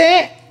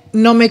quise,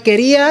 no me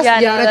querías,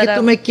 y ahora que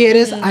tú me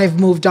quieres, I've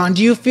moved on.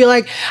 Do you feel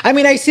like, I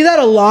mean, I see that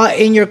a lot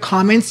in your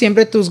comments,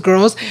 siempre tus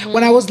girls.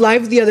 When I was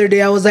live the other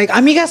day, I was like,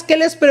 amigas, ¿qué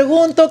les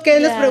pregunto? ¿Qué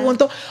les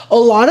pregunto? A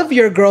lot of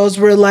your girls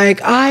were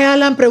like, ay,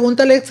 Alan,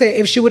 pregúntale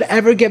if she would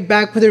ever get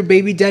back with her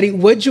baby daddy.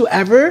 Would you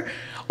ever?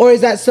 Or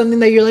is that something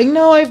that you're like,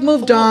 no, I've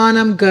moved on,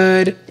 I'm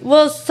good?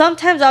 Well,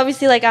 sometimes,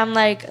 obviously, like, I'm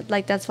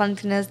like that's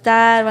Valentina's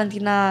dad.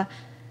 Valentina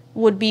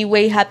would be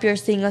way happier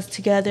seeing us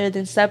together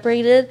than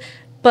separated.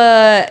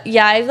 But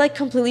yeah, I've like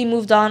completely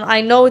moved on.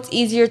 I know it's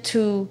easier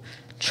to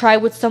try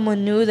with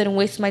someone new than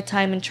waste my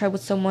time and try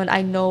with someone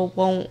I know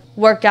won't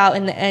work out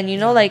in the end, you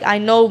know? Like I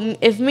know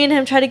if me and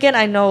him tried again,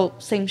 I know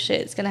same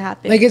shit is gonna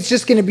happen. Like it's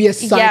just gonna be a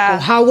cycle.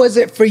 How was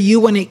it for you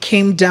when it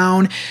came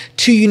down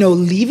to, you know,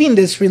 leaving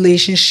this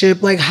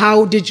relationship? Like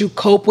how did you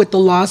cope with the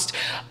loss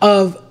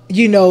of,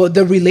 you know,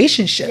 the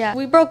relationship? Yeah,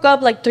 we broke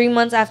up like 3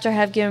 months after I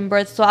had given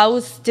birth, so I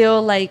was still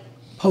like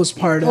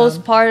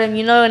postpartum,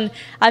 you know, and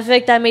I feel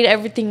like that made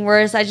everything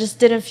worse. I just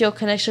didn't feel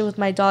connection with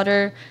my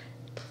daughter,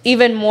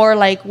 even more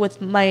like with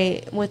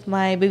my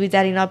baby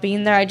daddy not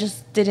being there. I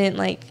just didn't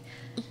like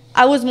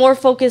I was more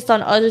focused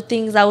on other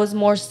things. I was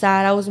more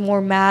sad. I was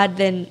more mad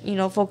than,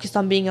 focused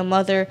on being a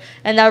mother.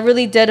 And that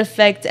really did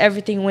affect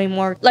everything way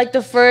more. Like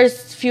the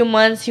first few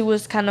months, he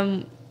was kind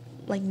of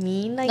like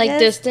mean, I guess. Like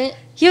distant?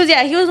 He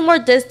was more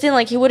distant.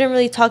 Like he wouldn't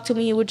really talk to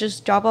me. He would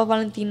just drop off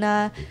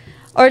Valentina.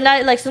 Or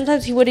not, like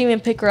sometimes he wouldn't even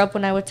pick her up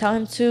when I would tell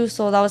him to.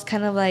 So that was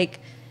kind of like,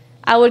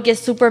 I would get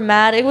super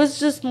mad. It was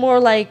just more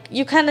like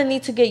you kind of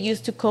need to get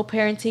used to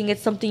co-parenting.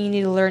 It's something you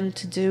need to learn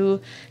to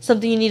do,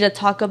 something you need to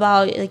talk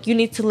about. Like you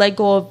need to let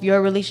go of your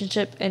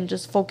relationship and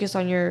just focus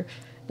on your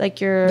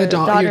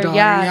daughter.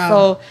 Yeah.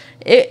 So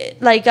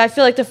I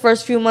feel like the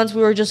first few months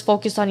we were just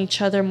focused on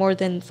each other more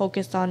than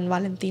focused on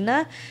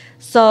Valentina.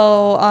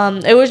 So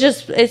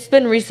it's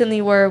been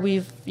recently where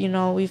we've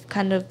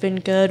kind of been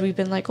good. We've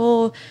been like,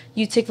 oh,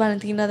 you take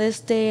Valentina this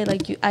day,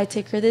 like I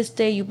take her this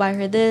day, you buy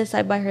her this,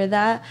 I buy her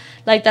that.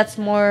 Like that's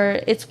more,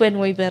 it's been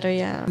way better,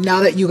 yeah.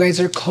 Now that you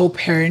guys are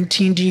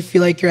co-parenting, do you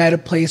feel like you're at a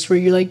place where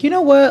you're like, you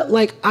know what,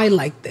 like I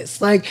like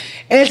this. Like,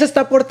 él se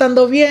está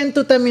portando bien,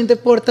 tú también te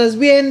portas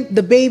bien,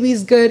 the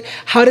baby's good.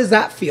 How does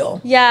that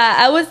feel? Yeah,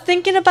 I was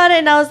thinking about it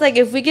and I was like,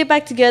 if we get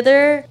back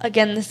together,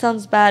 again, this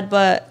sounds bad,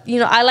 but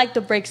I like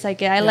the breaks I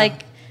get. I like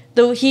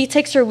he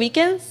takes her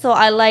weekends, so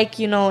I like,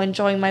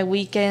 enjoying my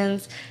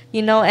weekends,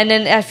 and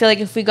then I feel like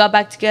if we got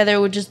back together, it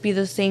would just be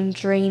the same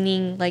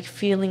draining, like,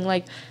 feeling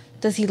like,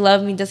 does he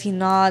love me? Does he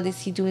not?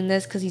 Is he doing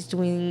this because he's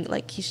doing,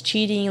 like, he's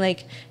cheating?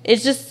 Like,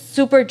 it's just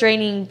super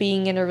draining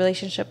being in a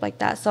relationship like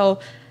that. So,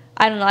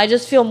 I don't know. I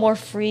just feel more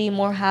free,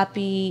 more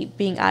happy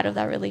being out of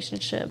that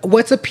relationship.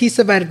 What's a piece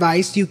of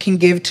advice you can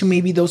give to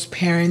maybe those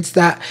parents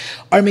that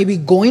are maybe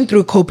going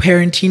through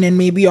co-parenting and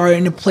maybe are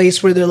in a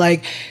place where they're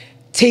like,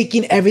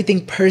 taking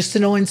everything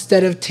personal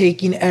instead of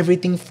taking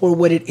everything for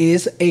what it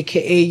is,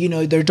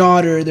 aka, their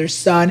daughter, their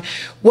son?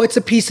 What's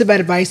a piece of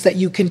advice that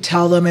you can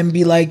tell them and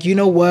be like, you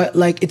know what,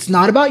 like, it's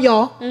not about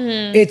y'all.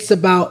 Mm-hmm. It's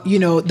about,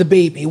 the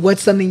baby.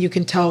 What's something you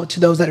can tell to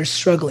those that are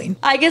struggling?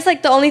 I guess,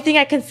 like, the only thing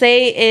I can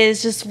say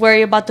is just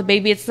worry about the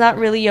baby. It's not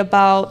really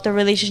about the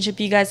relationship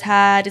you guys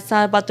had. It's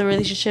not about the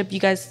relationship you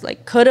guys,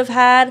 like, could have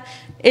had.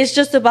 It's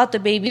just about the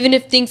baby. Even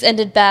if things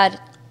ended bad,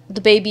 the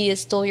baby is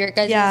still your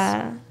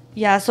guys'.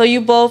 Yeah, so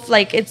you both,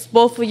 like, it's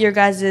both of your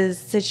guys'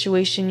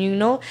 situation,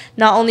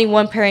 Not only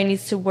one parent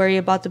needs to worry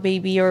about the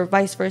baby or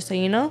vice versa,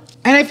 And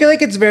I feel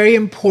like it's very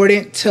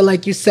important to,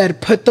 like you said,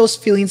 put those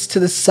feelings to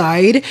the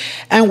side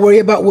and worry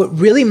about what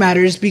really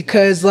matters,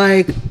 because,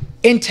 like,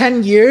 in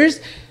 10 years,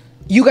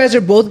 you guys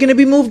are both going to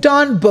be moved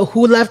on, but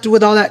who left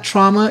with all that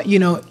trauma?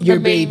 Your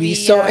baby.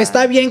 So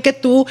está bien que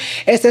tú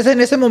estés en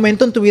ese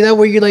momento en tu vida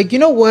where you're like, you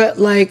know what?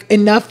 Like,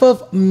 enough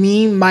of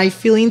me, my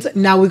feelings.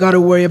 Now we got to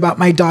worry about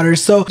my daughter.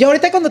 So, y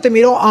ahorita cuando te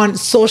miro on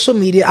social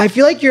media, I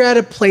feel like you're at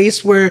a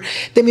place where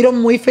te miro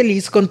muy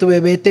feliz con tu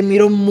bebé. Te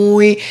miro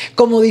muy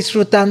como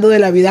disfrutando de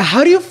la vida.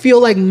 How do you feel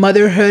like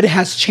motherhood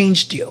has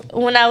changed you?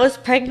 When I was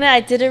pregnant, I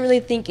didn't really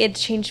think it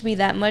changed me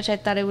that much. I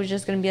thought it was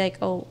just going to be like,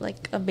 oh,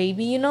 like a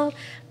baby,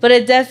 But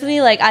it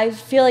definitely, like, I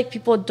feel like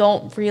people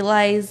don't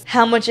realize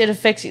how much it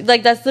affects you.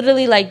 Like, that's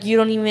literally, like, you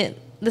don't even,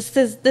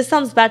 this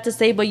sounds bad to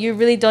say, but you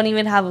really don't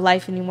even have a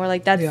life anymore.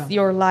 Like, that's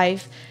your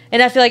life.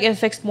 And I feel like it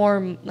affects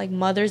more, like,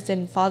 mothers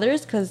than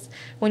fathers, because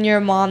when you're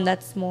a mom,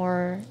 that's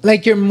more...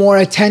 Like, you're more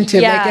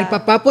attentive. Yeah. Like, el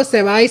papá, pues,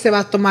 se va y se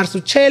va a tomar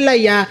su chela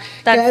y ya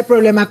hay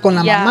problema con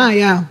la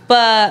mamá,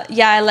 But,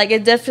 like,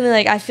 it definitely,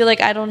 like, I feel like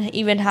I don't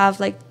even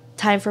have, like,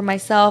 time for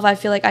myself. I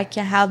feel like I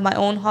can't have my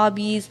own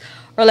hobbies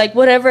or, like,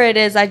 whatever it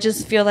is. I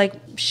just feel like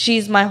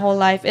she's my whole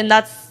life, and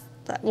that's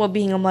what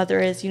being a mother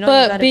is,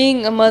 But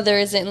being a mother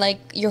isn't like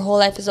your whole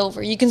life is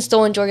over. You can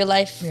still enjoy your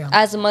life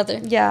as a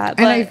mother. Yeah,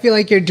 and I feel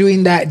like you're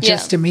doing that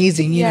just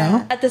amazing, you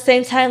know? At the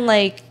same time,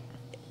 like,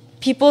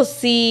 people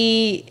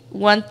see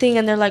one thing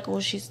and they're like, oh,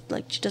 she's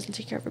like, she doesn't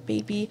take care of her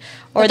baby,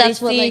 or they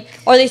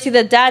see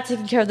the dad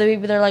taking care of the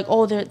baby, they're like,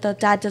 oh, the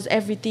dad does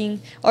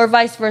everything, or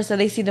vice versa.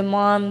 They see the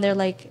mom, they're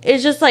like,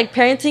 it's just like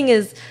parenting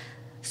is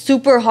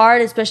super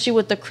hard, especially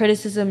with the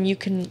criticism you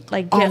can,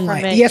 like, get from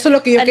it. Y eso es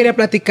lo que yo quería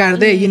platicar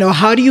de,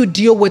 how do you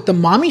deal with the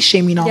mommy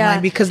shaming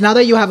online? Because now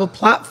that you have a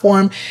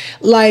platform,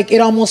 like, it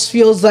almost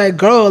feels like,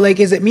 girl, like,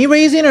 is it me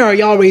raising or are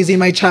y'all raising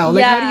my child?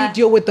 Like, how do you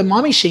deal with the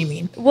mommy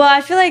shaming? Well, I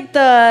feel like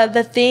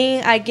the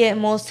thing I get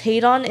most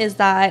hate on is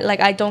that, like,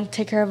 I don't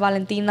take care of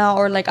Valentina,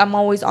 or, like, I'm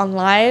always on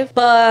live.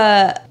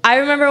 But I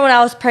remember when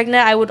I was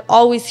pregnant, I would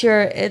always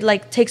hear it,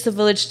 like, takes a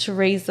village to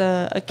raise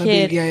a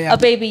kid, a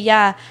baby.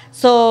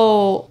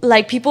 So,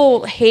 like,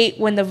 people hate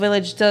when the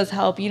village does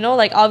help,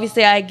 like,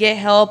 obviously I get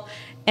help,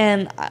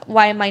 and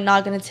why am I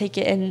not gonna take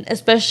it? And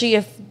especially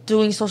if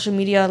doing social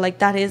media, like,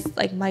 that is,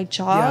 like, my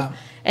job.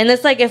 And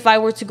it's like, if I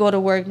were to go to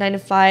work 9 to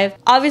 5,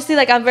 obviously,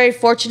 like, I'm very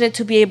fortunate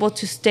to be able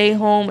to stay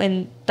home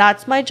and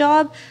that's my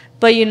job,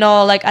 but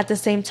like, at the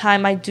same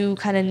time, I do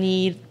kind of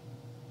need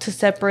to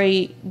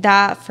separate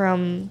that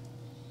from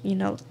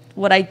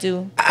what I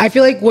do. I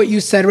feel like what you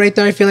said right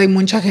there, I feel like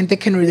mucha gente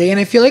can relate, and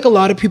I feel like a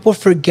lot of people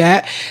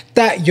forget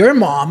that your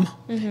mom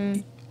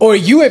or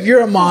you, if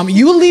you're a mom,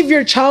 you leave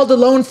your child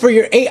alone for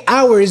your 8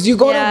 hours. You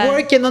go to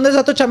work, and ¿dónde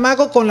está tu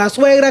chamaco? Con la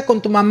suegra, con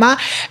tu mamá.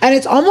 And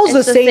it's almost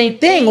the same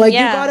thing. Like, you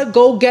gotta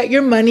go get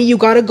your money. You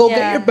gotta go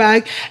get your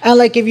bag. And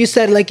like, if you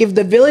said, like, if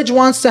the village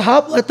wants to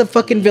help, let the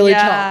fucking village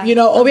help. You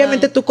know,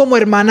 obviamente tú como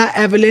hermana,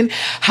 Evelyn,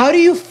 how do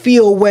you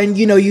feel when,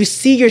 you know, you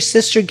see your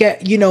sister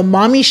get, you know,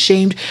 mommy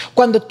shamed,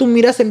 cuando tú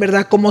miras en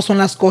verdad cómo son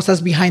las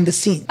cosas behind the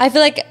scenes? I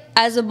feel like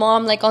as a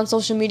mom, like on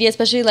social media,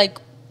 especially like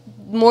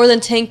more than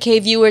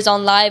 10K viewers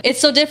on live,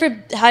 it's so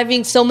different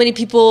having so many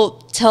people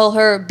tell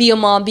her, be a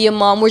mom,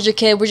 where's your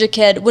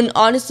kid, when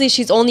honestly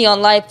she's only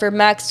on live for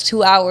max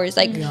 2 hours,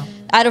 like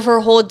out of her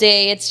whole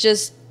day. It's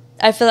just,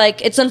 I feel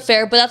like it's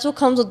unfair, but that's what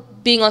comes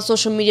with being on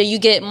social media. You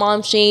get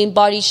mom shamed,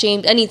 body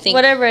shamed, anything,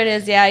 whatever it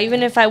is.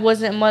 Even if I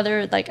wasn't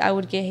mother, like I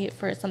would get hate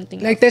for something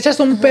like te echas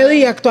un pedo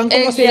y actúan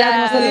como si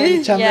no se le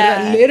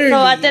echa, literally.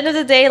 So at the end of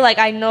the day, like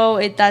I know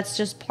that's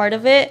just part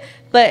of it,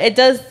 but it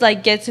does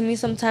like get to me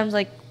sometimes,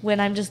 like when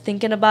I'm just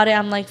thinking about it,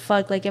 I'm like,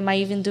 fuck, like, am I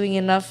even doing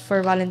enough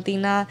for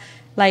Valentina?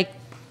 Like,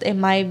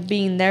 am I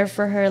being there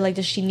for her? Like,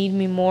 does she need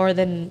me more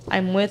than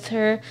I'm with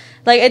her?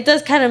 Like, it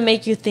does kind of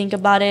make you think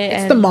about it.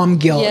 It's the mom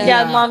guilt.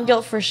 Yeah, mom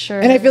guilt for sure.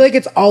 And I feel like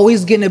it's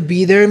always gonna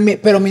be there,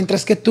 pero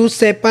mientras que tú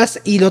sepas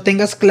y lo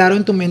tengas claro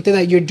en tu mente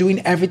that you're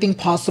doing everything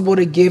possible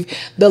to give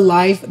the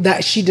life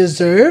that she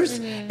deserves,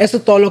 eso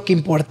todo lo que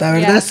importa,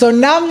 ¿verdad? So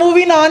now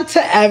moving on to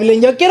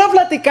Evelyn. Yo quiero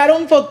platicar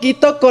un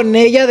poquito con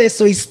ella de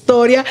su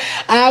historia.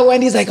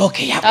 Wendy's like,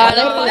 okay, ya.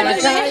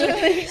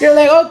 You're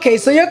like, okay,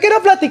 so yo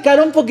quiero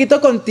platicar un poquito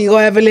contigo,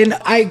 Evelyn.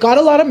 I got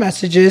a lot of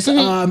messages.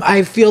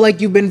 I feel like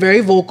you've been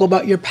very vocal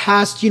about your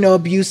past, you know,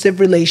 abusive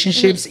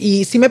relationships.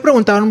 Y sí me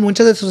preguntaron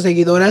muchas de sus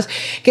seguidoras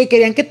que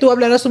querían que tú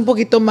hablaras un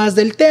poquito más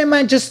del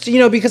tema. Just, you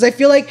know, because I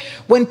feel like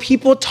when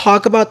people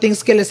talk about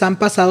things que les han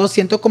pasado,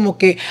 siento como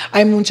que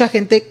hay mucha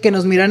gente que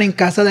nos miran en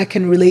casa that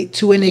can relate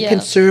to, and it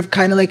can serve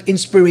kind of like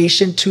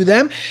inspiration to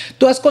them.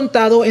 Tú has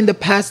contado in the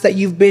past that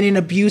you've been in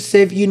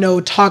abusive, you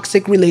know,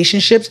 toxic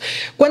relationships.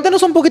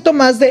 Cuéntanos un poquito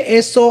más de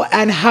eso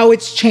and how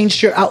it's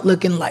changed your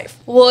outlook in life.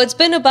 Well, it's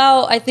been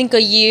about, I think,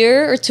 a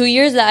year or 2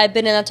 years that I've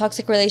been in a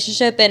toxic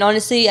relationship. And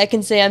honestly, I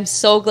can say I'm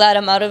so glad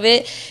I'm out of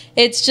it.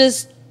 It's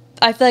just,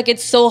 I feel like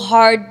it's so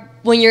hard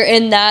when you're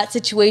in that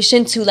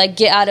situation to like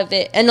get out of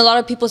it. And a lot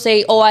of people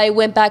say, oh, I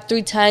went back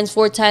 3 times,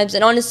 4 times.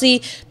 And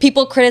honestly,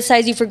 people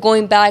criticize you for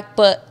going back,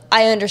 but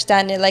I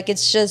understand it. Like,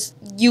 it's just,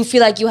 you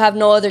feel like you have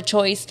no other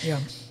choice. Yeah.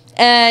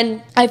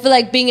 And I feel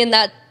like being in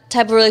that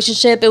type of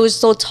relationship, it was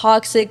so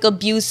toxic,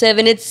 abusive,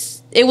 and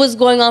it was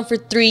going on for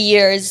 3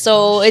 years.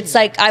 So it's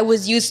like I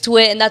was used to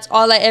it, and that's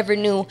all I ever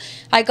knew.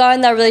 I got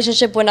in that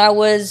relationship when I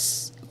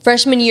was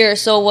freshman year.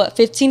 So what,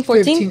 15,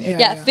 14?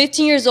 15,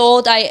 15 years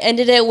old. I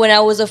ended it when I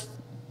was a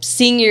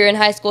senior in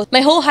high school.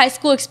 My whole high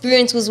school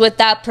experience was with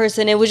that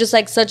person. It was just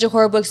like such a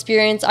horrible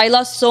experience. I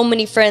lost so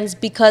many friends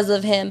because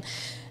of him.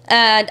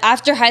 And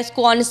after high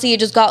school, honestly, it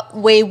just got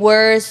way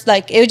worse.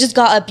 Like, it just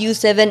got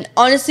abusive. And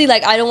honestly,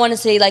 like, I don't want to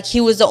say, like, he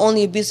was the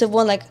only abusive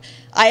one. Like,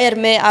 I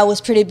admit I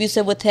was pretty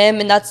abusive with him,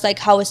 and that's, like,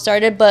 how it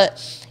started. But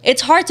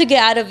it's hard to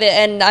get out of it,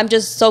 and I'm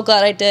just so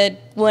glad I did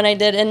when I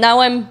did. And now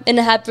I'm in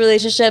a happy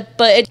relationship.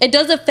 But it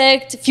does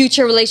affect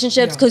future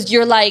relationships because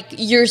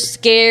you're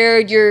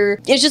scared.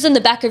 It's just in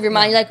the back of your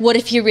mind. You're like, what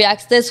if he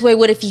reacts this way?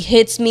 What if he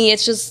hits me?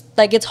 It's just,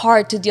 like, it's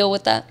hard to deal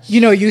with that. You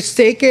know, you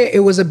say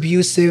it was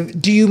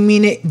abusive. Do you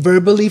mean it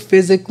verbally,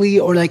 physically,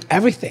 or, like,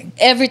 everything?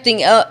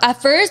 Everything.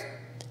 At first,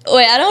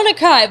 wait, I don't want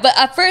to cry, but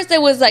at first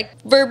it was like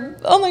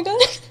oh my god.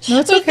 No,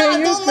 it's okay.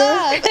 Don't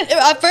laugh.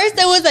 At first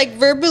it was like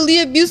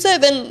verbally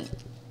abusive, and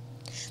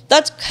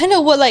that's kind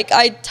of what, like,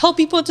 I tell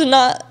people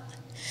not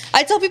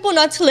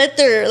to let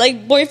their,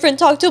 like, boyfriend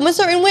talk to them a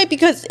certain way,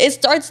 because it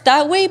starts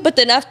that way, but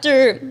then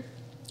after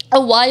a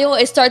while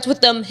it starts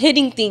with them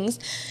hitting things,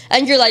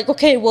 and you're like,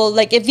 okay, well,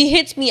 like, if he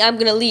hits me, I'm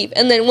gonna leave.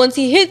 And then once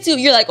he hits you,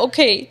 you're like,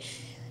 okay,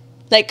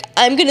 like,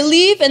 I'm gonna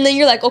leave. And then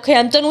you're like, okay,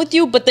 I'm done with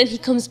you. But then he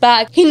comes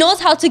back. He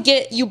knows how to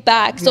get you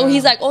back. So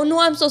he's like, oh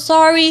no, I'm so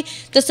sorry.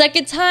 The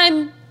second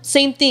time,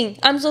 same thing.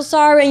 I'm so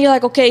sorry. And you're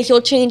like, okay,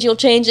 he'll change.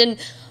 And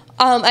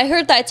I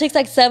heard that it takes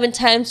like 7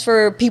 times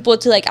for people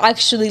to, like,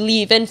 actually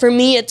leave. And for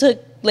me, it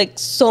took, like,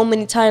 so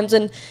many times.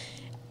 And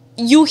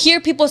you hear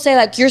people say,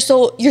 like, you're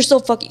so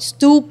fucking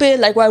stupid.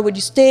 Like, why would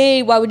you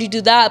stay? Why would you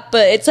do that?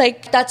 But it's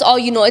like, that's all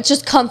you know. It's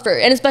just comfort.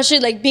 And especially,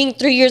 like, being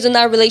 3 years in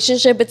that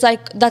relationship, it's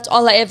like, that's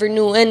all I ever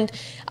knew. And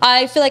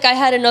I feel like I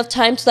had enough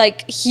time to,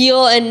 like,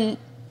 heal, and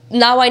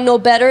now I know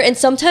better. And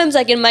sometimes,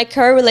 like, in my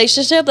current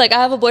relationship, like,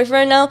 I have a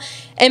boyfriend now.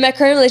 In my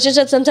current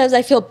relationship, sometimes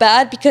I feel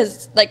bad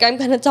because, like, I'm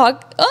gonna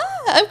talk.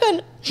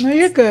 No,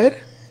 you're good.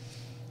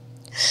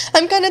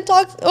 I'm gonna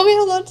talk. Okay,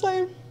 hold on,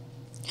 sorry.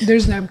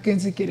 There's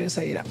napkins si quieres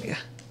ir, amiga.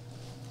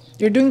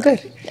 You're doing good.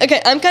 Okay,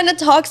 I'm kind of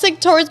toxic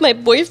towards my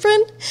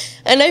boyfriend,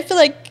 and I feel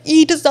like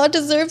he does not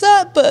deserve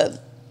that,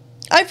 but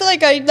I feel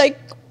like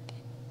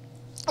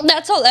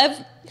that's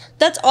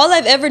all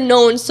I've ever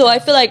known. So I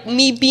feel like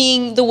me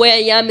being the way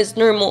I am is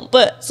normal,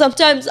 but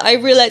sometimes I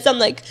realize I'm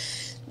like,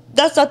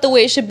 that's not the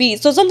way it should be.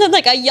 So sometimes,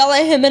 like, I yell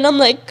at him and I'm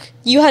like,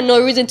 you had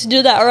no reason to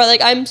do that, or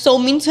like, I'm so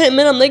mean to him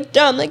and I'm like,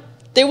 damn, like,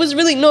 there was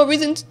really no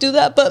reason to do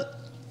that. But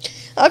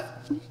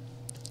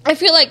I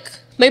feel like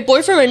my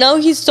boyfriend right now,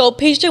 he's so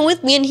patient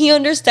with me, and he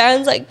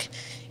understands, like,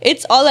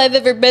 it's all I've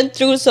ever been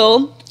through.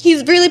 So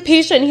he's really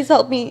patient. He's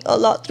helped me a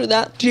lot through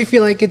that. Do you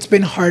feel like it's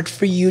been hard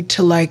for you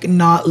to, like,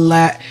 not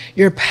let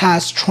your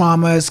past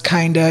traumas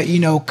kind of, you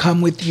know,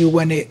 come with you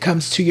when it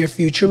comes to your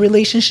future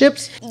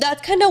relationships?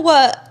 That's kind of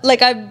what,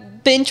 like,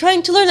 I've been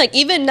trying to learn. Like,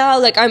 even now,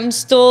 like, I'm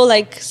still,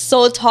 like,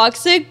 so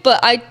toxic,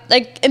 but I,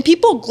 like, and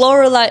people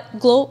glorify,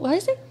 what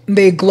is it?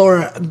 They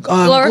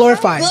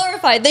glorify.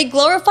 They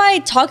glorify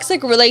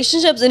toxic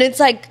relationships, and it's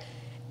like,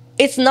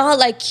 it's not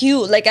like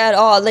cute, like, at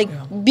all. Like,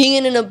 being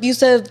in an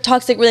abusive,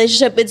 toxic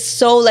relationship, it's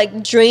so,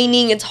 like,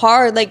 draining. It's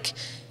hard. Like,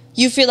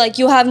 you feel like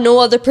you have no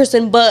other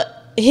person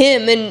but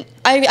him. And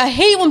I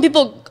hate when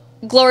people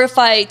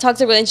glorify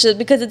toxic relationships,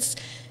 because it's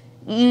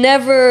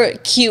never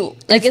cute.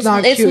 Like, it's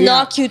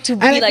not cute to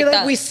be like that. And I feel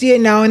like we see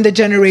it now in the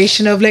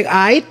generation of, like,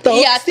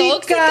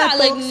 toxica,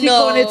 like,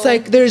 no. And it's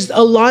like there's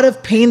a lot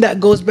of pain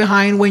that goes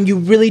behind when you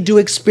really do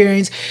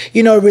experience,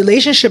 you know, a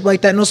relationship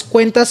like that. Nos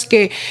cuentas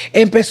que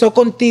empezó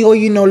contigo,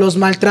 you know, los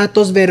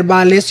maltratos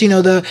verbales, you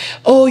know, the,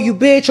 oh, you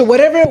bitch, or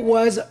whatever it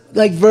was,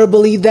 like,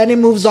 verbally. Then it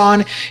moves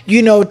on,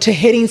 you know, to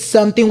hitting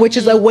something, which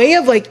is a way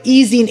of, like,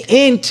 easing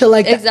into,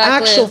 like, the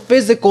actual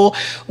physical.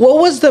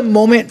 What was the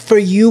moment for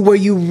you where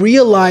you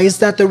realized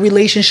that the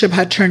relationship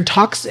had turned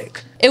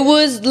toxic? It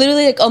was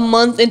literally like a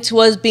month into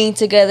us being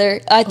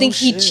together. I think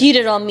he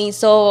cheated on me,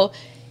 so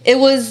it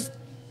was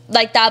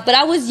like that. But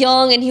I was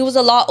young and he was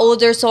a lot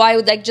older, so I,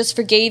 like, just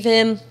forgave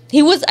him.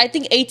 He was, I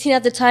think, 18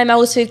 at the time. I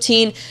was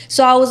 15,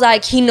 so I was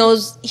like, he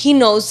knows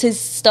his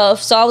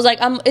stuff. So I was like,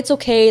 it's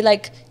okay.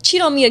 Like,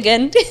 cheat on me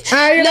again.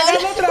 No,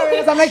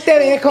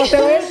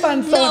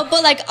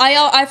 but like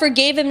I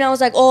forgave him, and I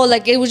was like, oh,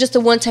 like, it was just a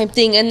one-time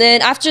thing. And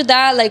then after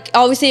that, like,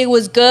 obviously it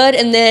was good,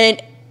 and then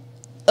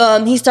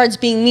he starts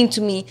being mean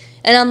to me,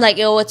 and I'm like,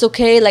 oh, it's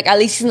okay, like, at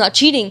least he's not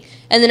cheating.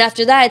 And then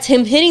after that, it's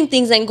him hitting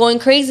things and going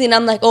crazy, and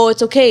I'm like, oh,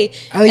 it's okay,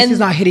 at least he's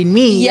not hitting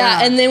me.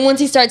 And then once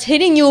he starts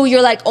hitting you,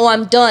 you're like, oh,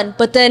 I'm done.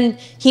 But then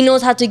he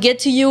knows how to get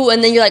to you,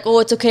 and then you're like, oh,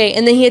 it's okay.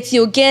 And then he hits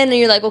you again, and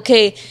you're like,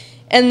 okay.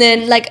 And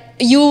then, like,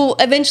 you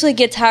eventually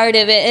get tired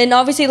of it. And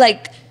obviously,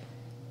 like,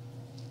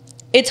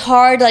 it's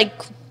hard, like,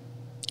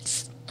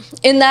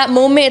 in that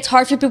moment, it's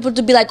hard for people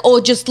to be like, oh,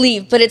 just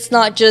leave. But it's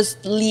not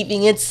just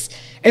leaving.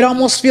 It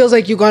almost feels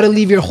like you got to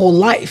leave your whole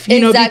life,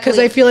 you know, because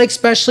I feel like,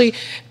 especially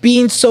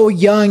being so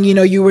young, you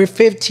know, you were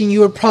 15,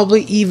 you were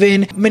probably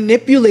even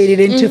manipulated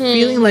into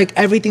feeling like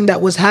everything that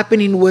was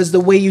happening was the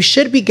way you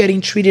should be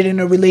getting treated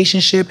in a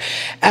relationship.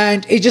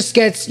 And it just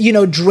gets, you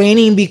know,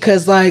 draining,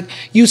 because, like,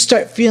 you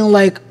start feeling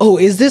like, oh,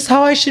 is this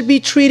how I should be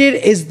treated?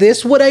 Is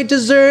this what I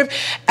deserve?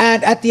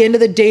 And at the end of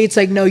the day, it's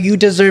like, no, you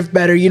deserve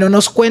better. You know,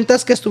 nos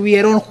cuentas que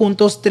estuvieron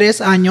juntos 3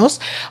 años,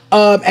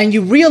 and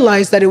you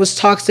realized that it was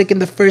toxic in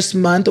the first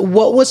month.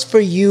 What was for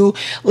you,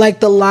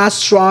 like, the last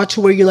straw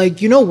to where you're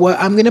like, you know what,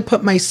 I'm gonna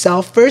put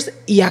myself first,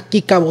 y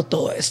aquí acabó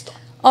todo esto?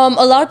 A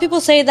lot of people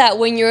say that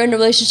when you're in a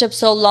relationship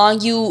so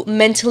long, you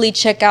mentally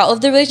check out of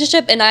the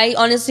relationship, and I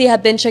honestly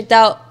have been checked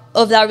out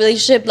of that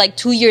relationship like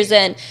 2 years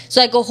in. So,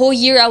 like, a whole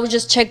year I was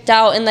just checked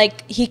out, and,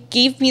 like, he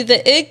gave me the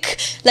ick.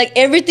 Like,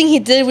 everything he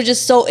did was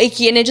just so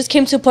icky, and it just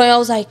came to a point I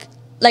was like,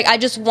 I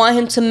just want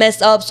him to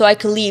mess up so I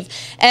could leave.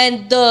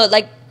 And the,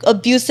 like,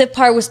 abusive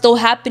part was still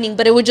happening,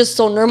 but it was just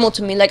so normal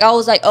to me. Like, I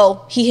was like,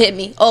 oh, he hit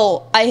me,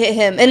 oh, I hit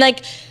him. And,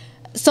 like,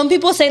 some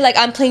people say, like,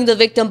 I'm playing the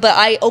victim, but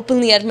I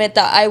openly admit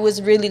that I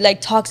was really, like,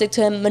 toxic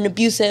to him and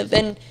abusive.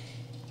 And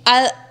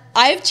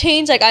I've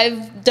changed. Like,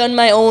 I've done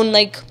my own,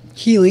 like,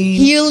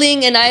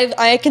 healing, and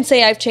I can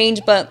say I've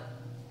changed, but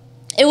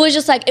it was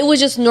just, like, it was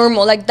just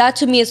normal. Like, that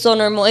to me is so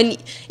normal.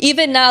 And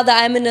even now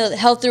that I'm in a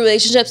healthy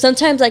relationship,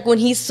 sometimes, like, when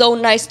he's so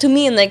nice to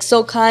me and, like,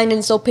 so kind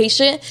and so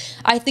patient,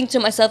 I think to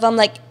myself, I'm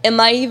like, am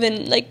I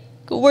even, like,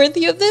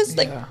 worthy of this?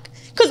 Like,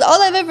 because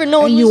all I've ever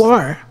known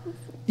was...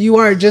 You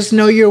are. Just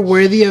know you're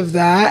worthy of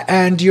that,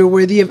 and you're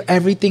worthy of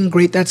everything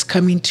great that's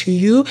coming to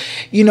you.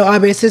 You know, a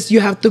veces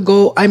you have to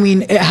go, I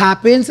mean, it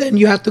happens, and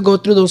you have to go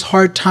through those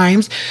hard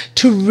times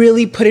to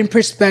really put in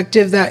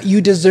perspective that you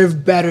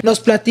deserve better. Nos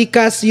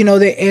platicas, you know,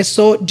 de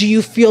eso. Do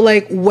you feel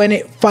like when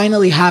it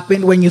finally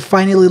happened, when you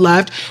finally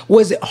left,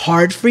 was it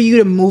hard for you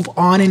to move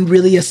on and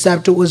really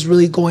accept what was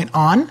really going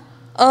on?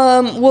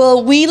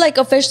 Well, we, like,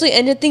 officially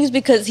ended things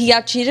because he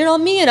had cheated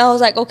on me, and I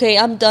was like, okay,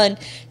 I'm done.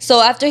 So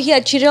after he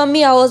had cheated on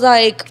me, I was,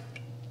 like,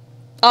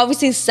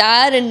 obviously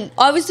sad. And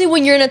obviously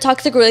when you're in a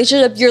toxic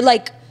relationship, you're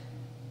like,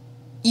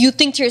 you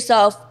think to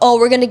yourself, oh,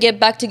 we're gonna get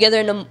back together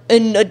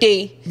in a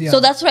day.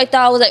 So that's what I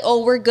thought. I was like,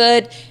 oh, we're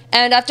good.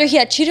 And after he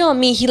had cheated on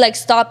me, he, like,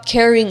 stopped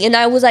caring, and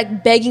I was,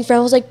 like, begging for him.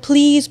 I was like,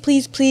 please,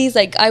 please, please,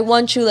 like, I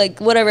want you,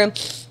 like, whatever.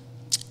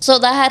 So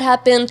that had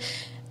happened,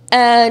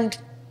 and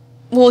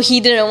well, he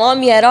didn't want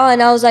me at all,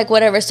 and I was like,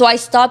 whatever. So I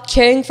stopped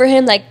caring for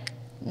him, like,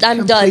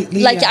 I'm done.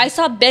 Like, I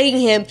stopped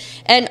begging him,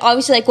 and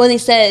obviously, like, when they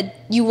said,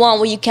 you want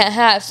what you can't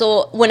have.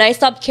 So when I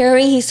stopped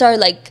caring, he started,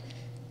 like,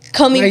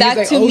 coming back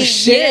like, to me.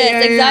 Shit.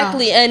 Yes,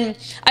 exactly. And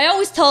I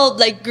always tell,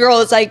 like,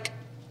 girls, like,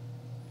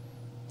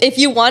 if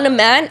you want a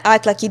man,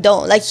 act like you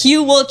don't. Like, he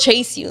will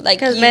chase you. Like,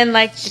 because men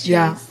like to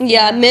chase.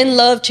 Yeah, men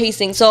love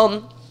chasing.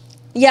 So,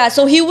 yeah,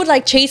 so he would,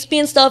 like, chase me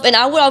and stuff. And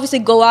I would obviously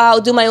go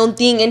out, do my own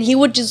thing. And he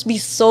would just be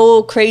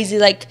so crazy.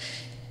 Like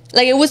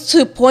it was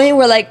to a point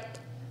where, like,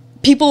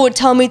 people would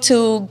tell me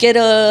to get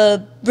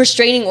a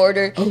restraining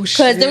order. Oh, shit.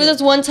 Because there was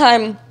this one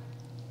time,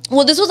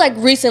 well, this was, like,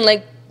 recent,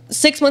 like,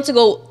 6 months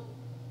ago,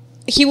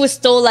 he was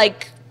still,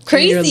 like,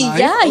 crazy.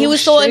 Yeah, he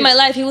was still in my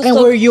life. He was. And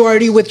were you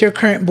already with your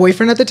current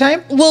boyfriend at the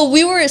time? Well,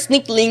 we were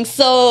sneaklings,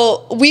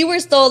 so we were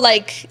still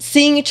like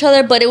seeing each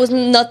other, but it was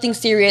nothing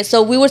serious.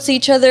 So we would see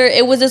each other.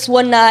 It was this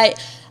one night.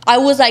 I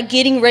was like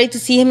getting ready to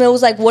see him. It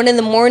was like 1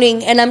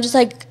 a.m, and I'm just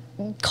like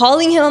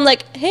calling him. I'm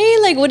like,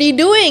 hey, like, what are you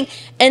doing?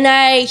 And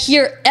I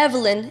hear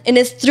Evelyn, and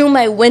it's through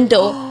my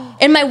window.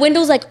 And my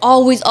window's like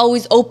always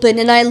open.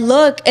 And I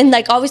look, and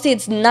like obviously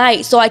it's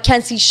night, so I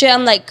can't see shit.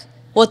 I'm like,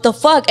 what the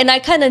fuck? And I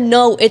kind of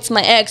know it's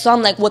my ex, so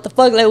I'm like, what the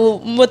fuck? Like,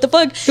 what the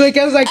fuck? Like,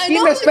 I was like, me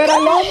espera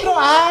el otro.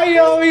 Ay,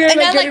 over here. And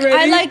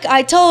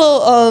I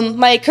tell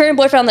my current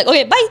boyfriend, I'm like,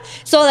 okay, bye.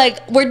 So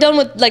like, we're done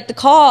with like the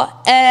call,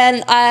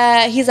 and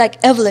he's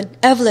like,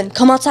 Evelyn,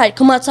 come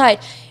outside.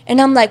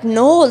 And I'm like,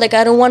 no, like,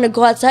 I don't want to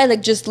go outside.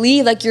 Like, just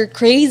leave. Like, you're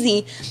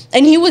crazy.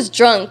 And he was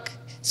drunk.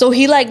 So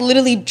he like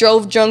literally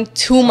drove drunk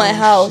to my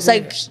house.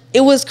 Shit. Like,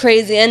 it was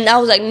crazy. And I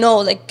was like, no,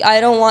 like, I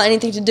don't want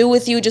anything to do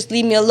with you. Just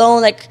leave me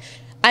alone. Like,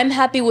 I'm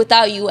happy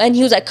without you. And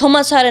he was like, come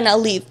outside and I'll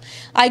leave.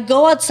 I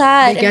go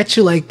outside. They get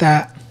you like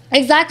that.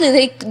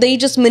 Exactly. They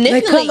just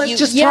manipulate you. Like, come, let's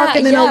just talk,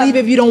 and then I'll leave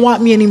if you don't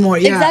want me anymore.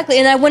 Yeah. Exactly.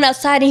 And I went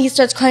outside, and he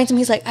starts crying to me.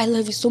 He's like, I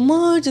love you so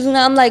much. And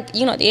I'm like,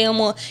 you know,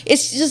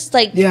 it's just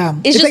like... Yeah.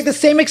 It's just like the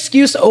same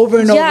excuse over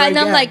and over again. Yeah, and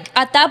I'm like,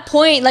 at that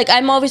point, like,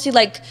 I'm obviously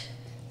like,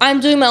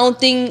 I'm doing my own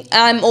thing.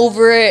 I'm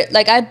over it.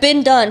 Like, I've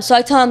been done. So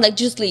I tell him, like,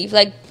 just leave.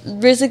 Like,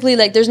 basically,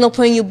 like, there's no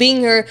point in you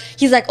being here.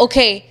 He's like,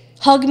 okay,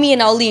 hug me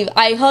and I'll leave.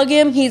 I hug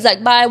him. He's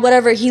like, bye,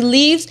 whatever. He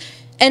leaves.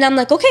 And I'm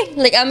like, okay,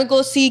 like, I'm gonna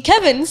go see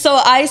Kevin. So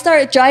I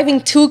started driving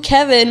to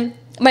Kevin,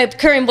 my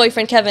current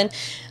boyfriend, Kevin.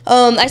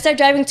 I started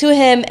driving to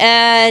him,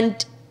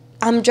 and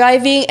I'm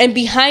driving, and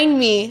behind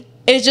me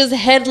is just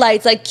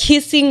headlights, like,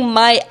 kissing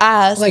my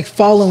ass. Like,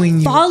 following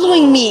you.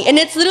 Following me. And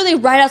it's literally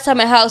right outside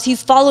my house.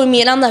 He's following me,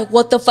 and I'm like,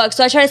 what the fuck?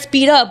 So I try to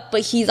speed up, but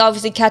he's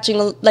obviously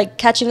catching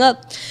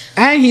up.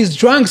 And he's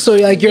drunk, so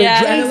like, you're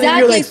adrenaline, exactly.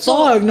 You're like,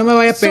 fuck, no me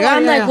vaya a pegar. So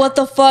I'm like, what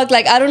the fuck?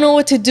 Like, I don't know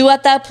what to do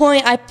at that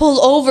point. I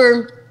pull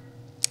over,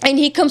 and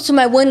he comes to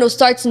my window,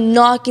 starts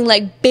knocking,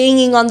 like,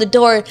 banging on the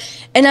door.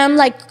 And I'm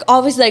like,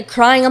 obviously, like,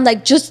 crying. I'm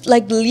like, just,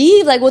 like,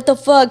 leave. Like, what the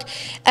fuck?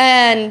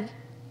 And...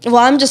 well,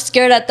 I'm just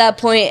scared at that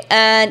point.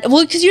 And,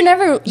 well, because you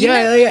never...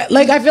 Yeah.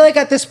 Like, I feel like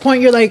at this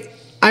point, you're like,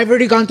 I've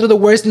already gone through the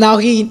worst. Now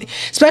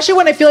especially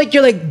when I feel like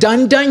you're like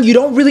done, you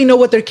don't really know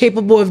what they're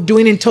capable of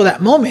doing until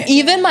that moment.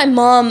 Even my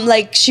mom,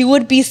 like, she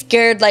would be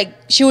scared. Like,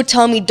 she would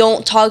tell me,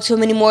 don't talk to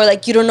him anymore.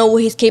 Like, you don't know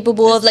what he's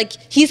capable of. Like,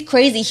 he's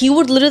crazy. He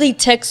would literally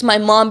text my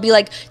mom, be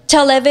like,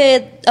 tell Eve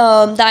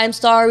that I'm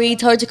sorry,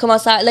 tell her to come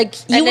outside. Like,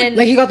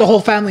 he got the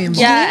whole family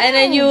involved. Yeah, and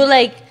then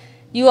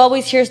you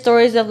always hear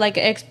stories of like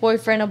an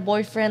ex-boyfriend, a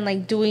boyfriend,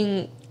 like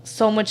doing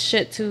so much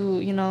shit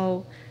to, you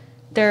know,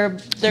 their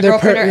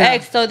girlfriend or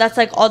ex. So that's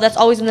like that's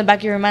always in the back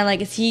of your mind.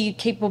 Like, is he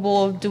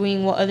capable of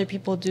doing what other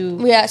people do?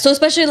 Yeah. So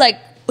especially like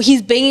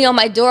he's banging on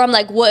my door. I'm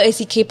like, what is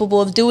he capable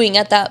of doing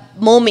at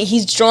that moment?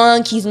 He's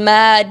drunk. He's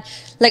mad.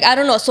 Like, I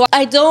don't know. So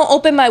I don't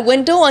open my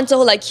window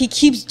until like he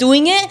keeps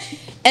doing it,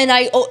 and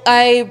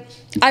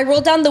I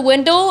roll down the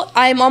window.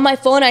 I'm on my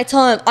phone. I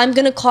tell him, I'm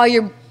gonna call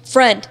your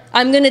friend.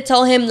 I'm gonna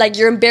tell him, like,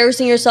 you're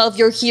embarrassing yourself,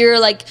 you're here,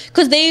 like,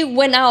 because they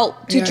went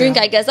out to drink,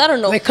 I guess. I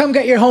don't know, like, come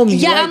get your homie.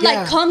 Yeah, I'm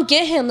like, come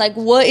get him. Like,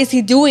 what is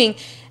he doing?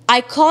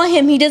 I call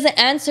him, he doesn't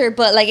answer,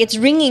 but like, it's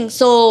ringing.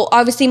 So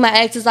obviously my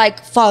ex is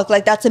like, fuck,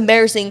 like, that's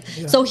embarrassing.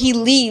 So he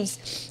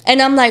leaves,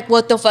 and I'm like,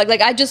 what the fuck?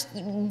 Like, I just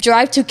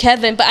drive to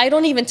Kevin, but I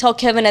don't even tell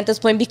Kevin at this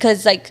point,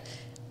 because like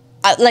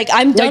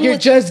I'm done. Like, you're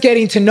just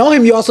getting to know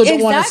him. You also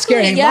don't want to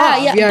scare him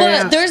off.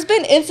 But there's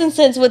been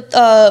instances with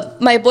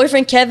my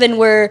boyfriend Kevin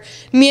where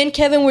me and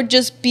Kevin would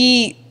just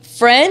be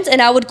friends,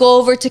 and I would go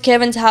over to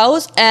Kevin's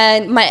house,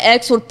 and my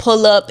ex would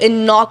pull up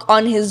and knock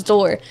on his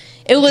door.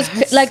 It was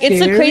like,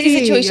 it's a crazy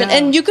situation.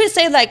 And you could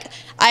say like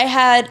I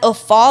had a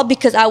fall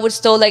because I would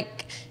still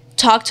like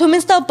talk to him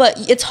and stuff,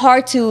 but it's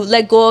hard to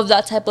let go of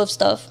that type of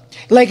stuff.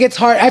 Like, it's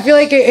hard. I feel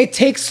like it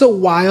takes a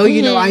while.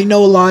 You know, I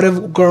know a lot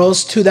of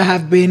girls too that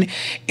have been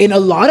in a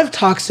lot of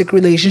toxic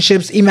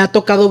relationships, y me ha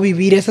tocado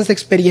vivir esas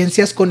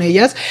experiencias con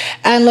ellas.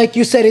 And like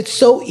you said, it's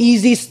so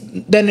easy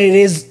than it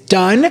is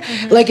done.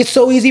 Like, it's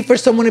so easy for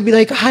someone to be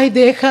like, ay,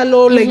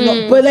 déjalo. Like,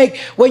 no. But like,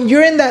 when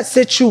you're in that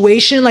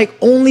situation, like,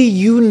 only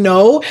you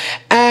know.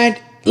 And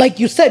like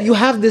you said, you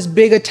have this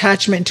big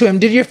attachment to him.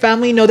 Did your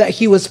family know that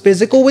he was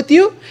physical with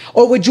you?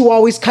 Or would you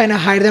always kind of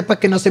hide that para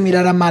que no se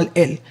mirara mal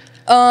él?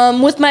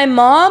 With my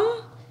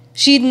mom,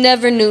 she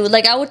never knew.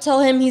 Like, I would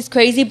tell him he's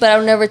crazy, but I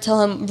would never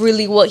tell him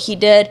really what he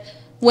did.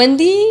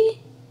 Wendy?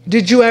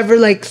 Did you ever,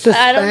 like,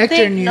 suspect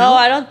or knew? No,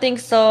 I don't think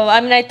so. I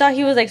mean, I thought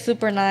he was, like,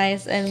 super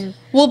nice. And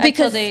well,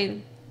 because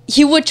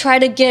he would try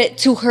to get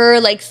to her,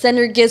 like send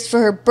her gifts for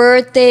her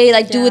birthday,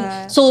 like do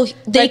it so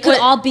they like could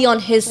all be on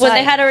his side. When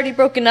they had already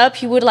broken up,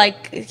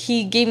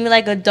 he gave me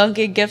like a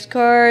Dunkin' gift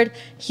card.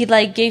 He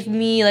like gave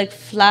me like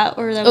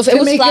flowers.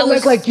 To make it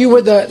look like you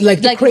were the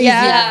crazy.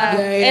 Yeah.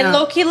 And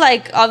low-key,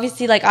 like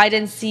obviously, like I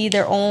didn't see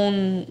their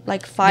own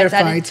like fights.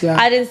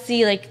 I didn't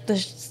see like the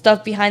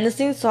stuff behind the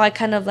scenes, so I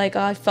kind of like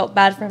I felt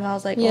bad for him. I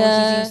was like, oh,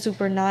 he seems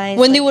super nice.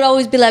 When they would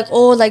always be like,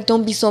 oh, like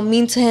don't be so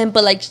mean to him,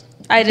 but like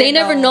they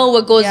never know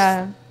what goes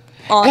on.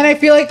 And I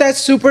feel like that's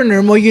super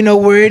normal. You know,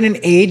 we're in an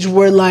age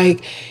where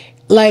like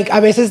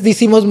a veces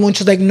decimos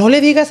mucho, like, no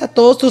le digas a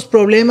todos tus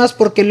problemas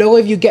porque luego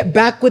if you get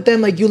back with them,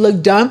 like, you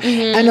look dumb.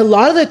 And a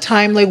lot of the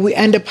time, like, we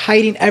end up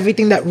hiding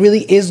everything that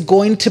really is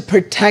going to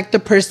protect the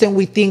person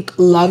we think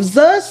loves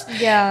us.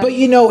 Yeah. But,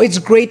 you know, it's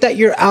great that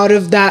you're out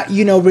of that,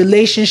 you know,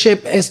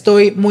 relationship.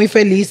 Estoy muy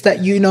feliz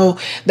that, you know,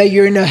 that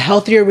you're in a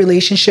healthier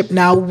relationship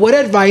now. What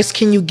advice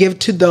can you give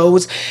to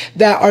those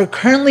that are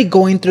currently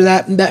going through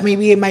that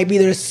maybe it might be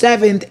their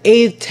 7th,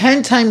 8th,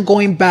 10th time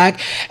going back,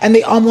 and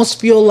they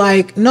almost feel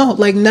like, no,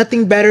 like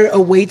nothing better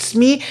awaits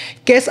me?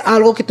 ¿Qué es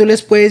algo que tú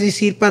les puedes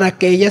decir para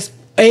que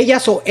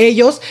ellas o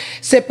ellos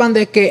sepan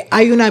de que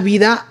hay una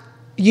vida,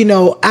 you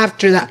know,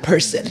 after that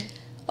person?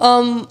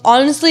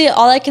 Honestly,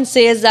 all I can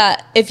say is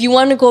that if you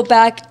want to go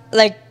back,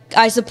 like,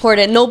 I support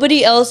it.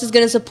 Nobody else is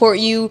going to support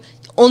you.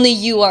 Only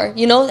you are,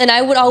 you know? And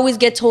I would always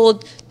get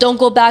told, don't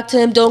go back to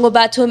him, don't go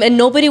back to him. And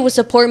nobody would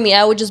support me.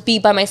 I would just be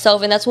by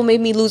myself. And that's what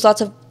made me lose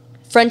lots of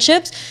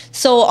friendships.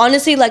 So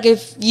honestly, like,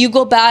 if you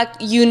go back,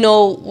 you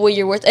know what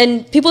you're worth.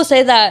 And people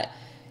say that,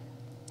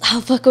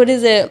 what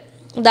is it,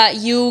 that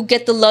you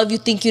get the love you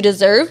think you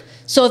deserve.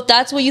 So if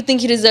that's what you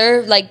think you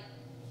deserve, like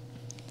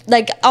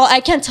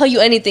I can't tell you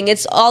anything.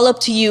 It's all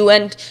up to you,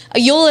 and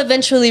you'll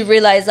eventually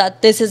realize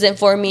that this isn't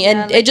for me.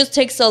 And it just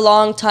takes a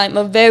long time,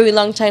 a very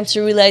long time,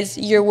 to realize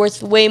you're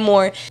worth way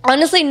more.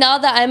 Honestly, now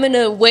that I'm in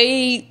a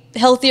way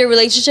healthier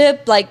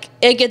relationship, like,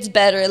 it gets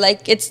better.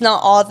 Like, it's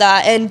not all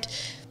that, and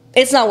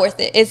it's not worth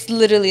it. It's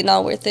literally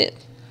not worth it.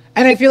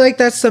 And I feel like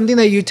that's something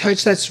that you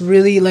touch that's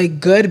really, like,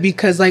 good,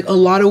 because, like, a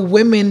lot of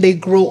women, they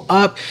grow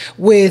up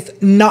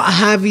with not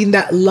having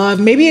that love.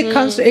 Maybe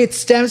it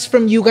stems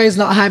from you guys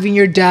not having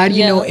your dad,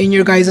 you know, in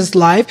your guys'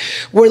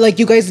 life, where, like,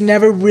 you guys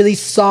never really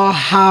saw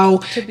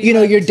how, you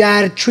know, your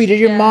dad treated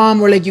your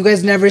mom, or, like, you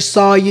guys never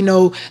saw, you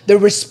know, the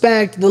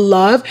respect, the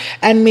love.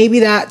 And maybe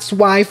that's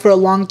why for a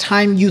long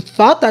time you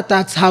thought that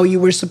that's how you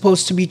were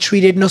supposed to be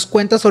treated. Nos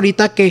cuentas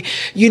ahorita que,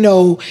 you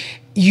know,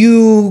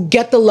 you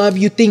get the love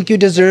you think you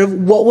deserve.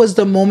 What was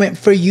the moment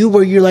for you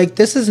where you're like,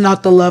 this is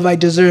not the love I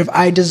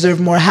deserve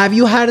more? Have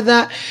you had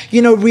that,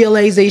 you know,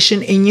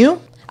 realization in you?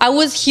 I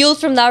was healed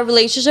from that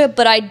relationship,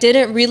 but I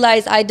didn't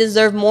realize I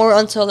deserve more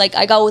until, like,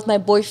 I got with my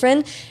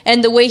boyfriend,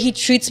 and the way he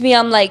treats me,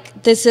 I'm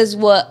like, this is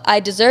what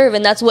I deserve,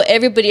 and that's what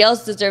everybody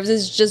else deserves,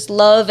 is just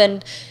love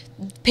and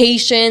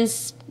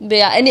patience. But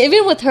yeah, and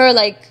even with her,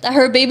 like,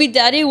 her baby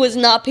daddy was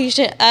not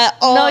patient at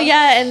all. No,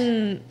 yeah,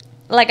 and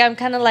like, I'm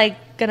kind of like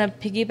gonna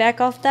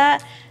piggyback off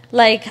that.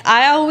 Like,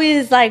 I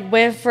always like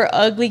went for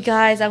ugly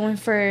guys. I went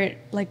for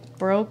like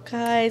broke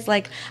guys.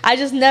 Like, I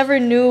just never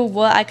knew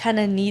what I kind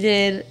of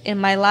needed in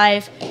my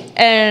life.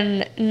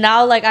 And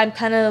now, like, I'm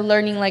kind of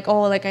learning, like,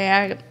 oh, like, I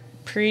act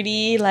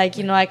pretty, like,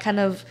 you know, I kind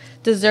of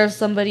deserve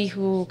somebody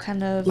who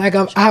kind of like,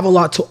 I have a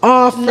lot to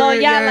offer. No,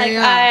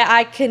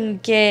 I can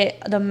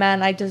get the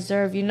man I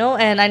deserve, you know.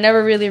 And I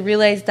never really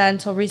realized that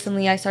until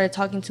recently. I started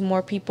talking to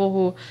more people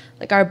who,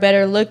 like, are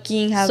better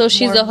looking. So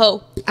she's a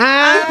hoe. But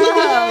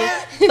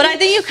I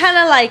think you kind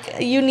of,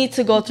 like, you need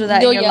to go through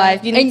that in your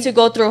life. You need to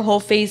go through a whole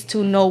phase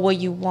to know what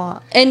you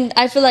want. And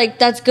I feel like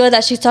that's good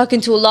that she's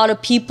talking to a lot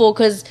of people,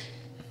 because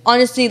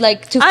honestly,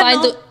 like, to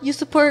find the... You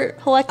support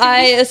whole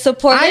activities? I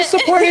support it. I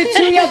support it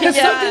too, yeah. Because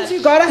sometimes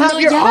you gotta have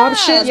your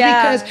options,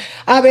 because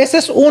a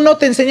veces uno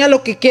te enseña lo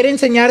que quiere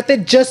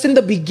enseñarte just in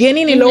the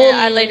beginning, y luego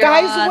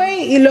guys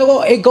wait, y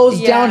luego it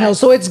goes downhill.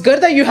 So it's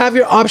good that you have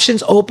your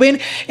options open.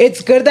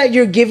 It's good that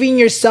you're giving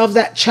yourself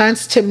that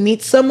chance to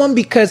meet someone,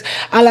 because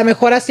a lo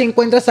mejor así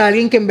encuentras a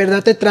alguien que en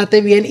verdad te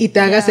trate bien y te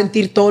haga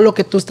sentir todo lo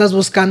que tú estás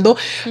buscando.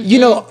 You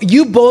know,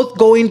 you both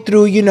going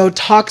through, you know,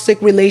 toxic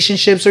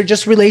relationships or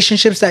just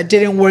relationships that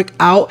didn't work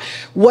out.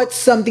 What's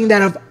something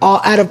that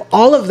out of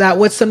all of that,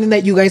 what's something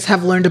that you guys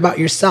have learned about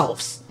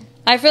yourselves?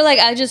 I feel like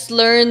I just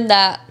learned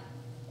that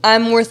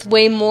I'm worth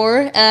way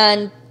more,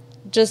 and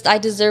just I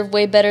deserve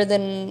way better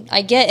than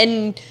I get.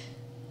 And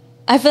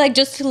I feel like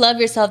just to love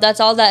yourself, that's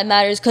all that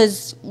matters,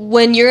 because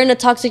when you're in a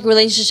toxic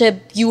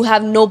relationship, you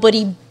have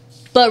nobody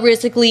but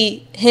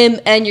basically him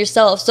and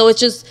yourself. So it's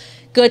just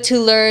good to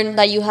learn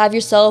that you have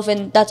yourself,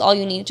 and that's all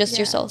you need, just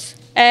yourself.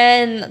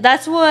 And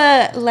that's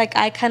what, like,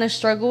 I kind of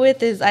struggle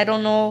with, is I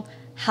don't know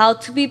how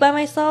to be by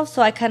myself.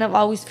 So I kind of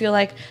always feel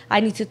like I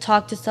need to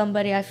talk to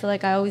somebody. I feel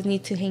like I always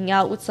need to hang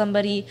out with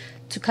somebody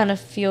to kind of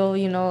feel,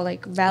 you know,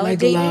 like Like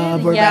validated.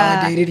 love or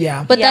validated,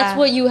 yeah. But Yeah. that's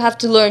what you have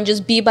to learn.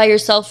 Just be by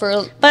yourself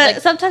for.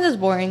 But sometimes it's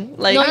boring.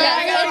 Like, No, I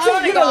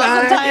know, you know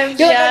that. sometimes,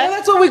 You're like, I yeah. know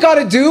that's what we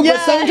gotta do, but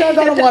sometimes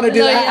I don't want to do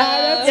No, that.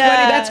 yeah. That's Yeah.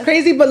 funny. That's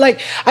crazy. But like,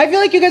 I feel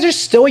like you guys are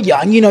still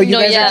young. You know, you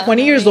No, guys yeah. are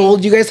 20 years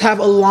old. You guys have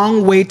a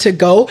long way to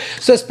go.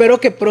 So espero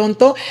que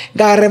pronto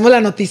agarremos la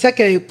noticia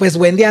que pues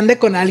Wendy ande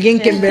con alguien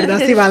que en verdad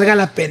sí valga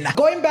la pena.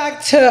 Going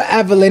back to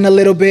Evelyn a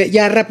little bit,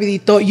 ya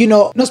rapidito, you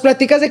know, nos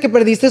platicas de que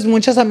perdiste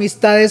muchas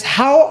amistades.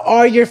 How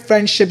are your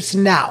friendships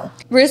now?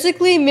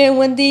 Basically, me and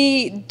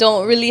Wendy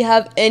don't really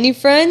have any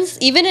friends.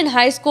 Even in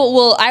high school,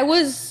 well, I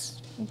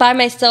was by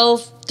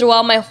myself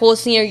throughout my whole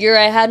senior year.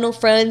 I had no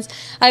friends.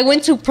 I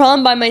went to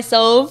prom by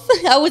myself.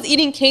 I was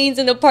eating canes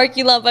in the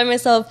parking lot by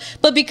myself.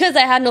 But because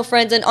I had no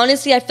friends, and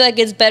honestly, I feel like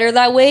it's better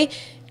that way.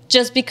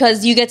 Just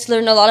because you get to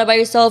learn a lot about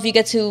yourself, you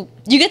get to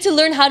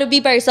learn how to be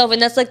by yourself,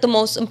 and that's like the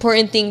most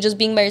important thing, just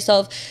being by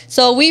yourself.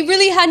 So we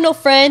really had no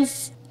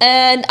friends,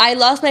 and I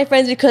lost my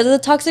friends because of the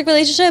toxic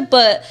relationship.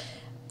 But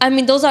I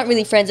mean, those aren't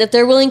really friends. If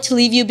they're willing to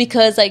leave you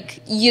because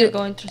like you're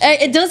going through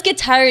it does get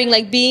tiring,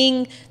 like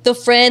being the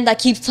friend that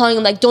keeps telling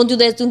them like don't do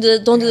this, don't do this,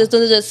 don't do this,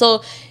 don't do this.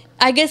 So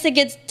I guess it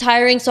gets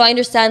tiring. So I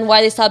understand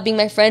why they stopped being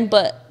my friend,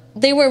 but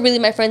they weren't really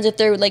my friends if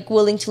they're like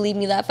willing to leave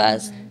me that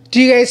fast. Do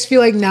you guys feel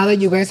like now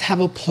that you guys have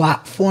a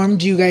platform,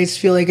 do you guys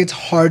feel like it's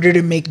harder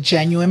to make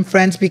genuine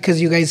friends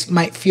because you guys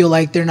might feel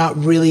like they're not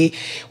really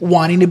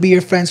wanting to be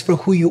your friends for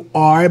who you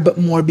are, but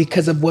more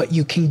because of what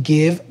you can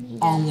give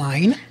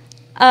online?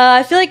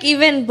 I feel like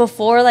even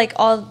before like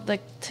all the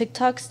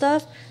TikTok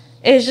stuff,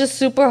 it's just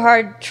super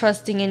hard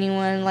trusting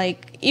anyone.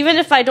 Like even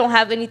if I don't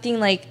have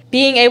anything, like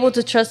being able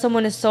to trust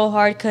someone is so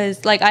hard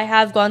because like I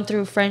have gone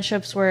through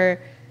friendships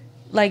where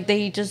like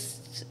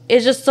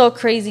it's just so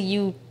crazy.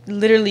 You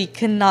literally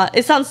cannot,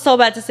 it sounds so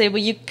bad to say,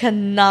 but you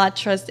cannot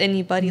trust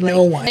anybody.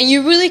 No like, one. And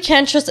you really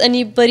can't trust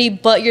anybody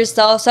but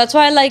yourself. So that's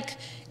why I like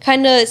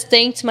kind of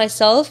staying to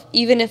myself,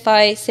 even if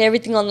I say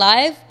everything on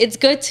live. It's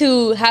good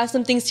to have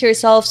some things to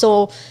yourself.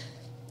 So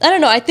I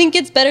don't know. I think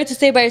it's better to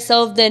stay by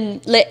yourself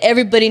than let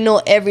everybody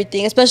know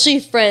everything, especially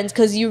friends,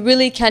 because you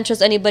really can't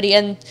trust anybody.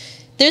 And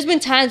there's been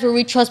times where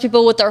we trust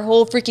people with our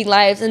whole freaking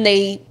lives, and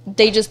they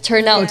just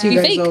turn out to you be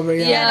guys fake. over,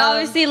 yeah. and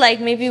obviously like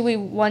maybe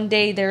one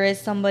day there is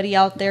somebody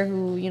out there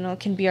who, you know,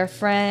 can be our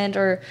friend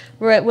or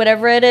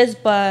whatever it is,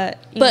 but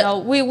you know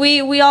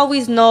we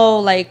always know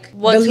like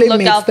what The to look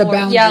limits, out the for.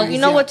 Yeah, we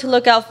boundaries, know yeah. what to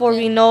look out for.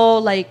 We know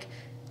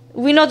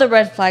the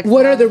red flags.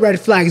 What now. are the red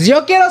flags?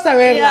 Yo quiero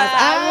saberlas.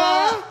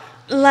 Yeah,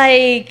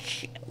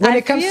 like When I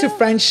it comes to feel-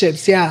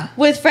 friendships, yeah.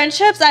 with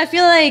friendships, I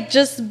feel like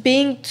just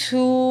being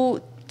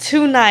too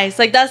nice.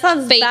 Like that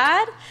sounds Fake.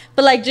 bad,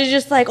 but like you're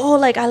just like, oh,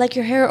 like I like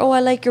your hair, oh I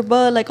like your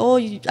butt, like oh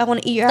I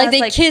want to eat your Like, ass.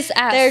 they kiss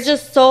ass. They're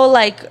just so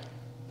like,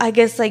 I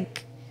guess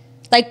like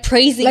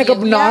praising Like you.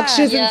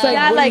 obnoxious. Yeah. It's like,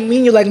 Yeah, what do like- you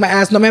mean you like my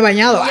ass? No me he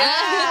bañado. Yeah,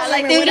 Ah,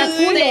 like me they huele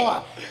a do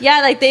culo.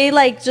 yeah, like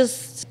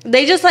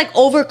they just like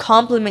over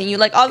compliment you.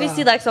 Like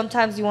obviously like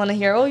sometimes you want to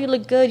hear, oh you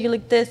look good, you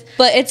look this.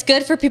 But it's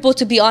good for people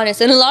to be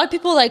honest. And a lot of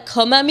people like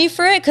come at me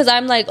for it because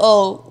I'm like,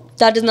 oh,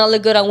 that does not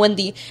look good on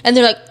Wendy. And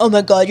they're like, oh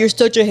my God, you're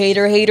such a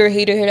hater.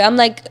 I'm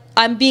like,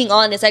 I'm being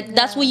honest. Like,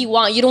 that's what you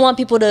want. You don't want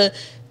people to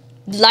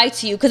lie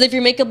to you. Because if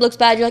your makeup looks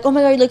bad, you're like, oh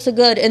my God, you look so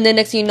good. And then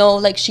next thing you know,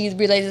 like, she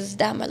realizes,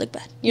 damn, I look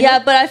bad. You Yeah,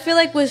 know? but I feel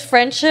like with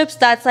friendships,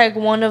 that's like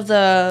one of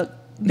the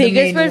biggest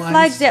main red ones.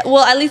 flags. Yeah,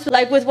 well, at least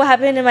like with what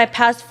happened in my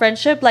past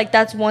friendship, like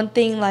that's one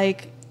thing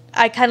like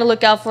I kind of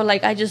look out for.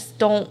 Like I just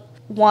don't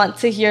want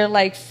to hear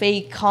like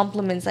fake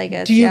compliments, I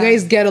guess. Do you yeah.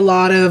 guys get a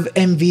lot of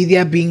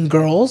envidia being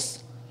girls?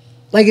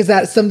 Like, is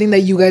that something that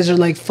you guys are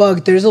like,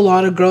 fuck, there's a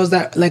lot of girls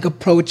that like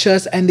approach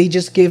us and they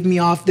just give me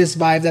off this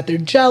vibe that they're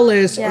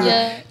jealous? Yeah. Or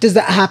Yeah. does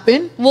that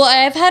happen? Well,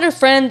 I've had a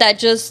friend that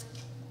just,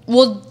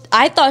 well,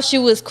 I thought she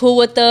was cool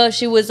with us.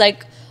 She was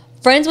like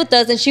friends with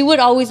us, and she would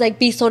always like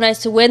be so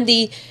nice to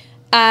Wendy.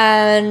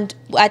 And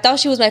I thought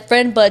she was my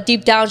friend, but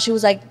deep down she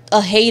was like a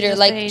hater. Just a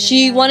Like hater,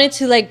 she yeah. wanted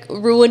to like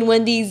ruin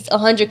Wendy's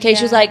 100K.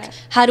 She was Yeah. like,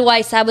 how do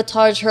I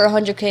sabotage her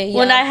 100K?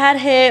 When Yeah. I had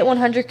hit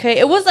 100K,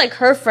 it was like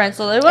her friend,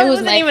 so I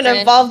wasn't my even friend.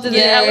 involved in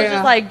it. Yeah. I was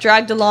just like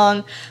dragged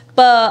along.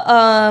 But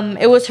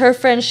it was her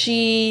friend.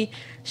 She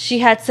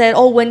had said,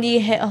 "Oh, Wendy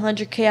hit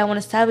 100K. I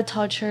want to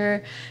sabotage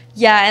her."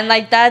 Yeah, and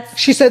like that's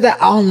She said that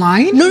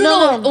online?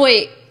 no,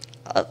 wait.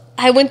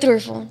 I went through her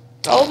phone.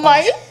 oh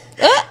my.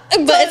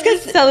 But it's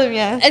because Tell him,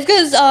 yeah. It's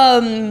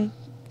because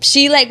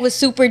she like was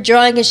super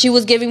drunk and she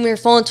was giving me her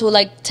phone to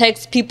like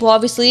text people,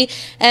 obviously,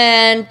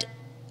 and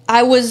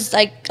I was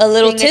like a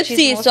little Being a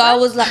tipsy, chismosa? so I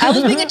was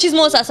being a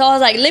chismosa, so I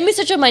was like, let me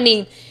search up my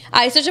name.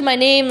 I searched up my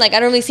name, like I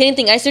don't really say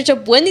anything. I searched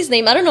up Wendy's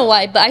name, I don't know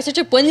why, but I searched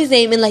up Wendy's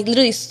name and like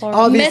literally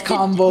All these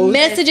combos.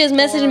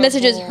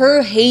 messages,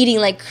 her hating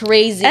like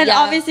crazy. And yeah.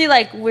 obviously,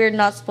 like, we're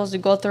not supposed to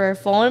go through her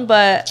phone,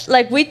 but,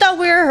 like, we thought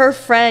we were her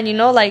friend, you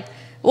know? Like,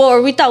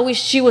 or we thought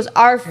she was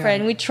our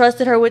friend. We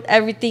trusted her with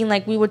everything.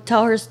 Like, we would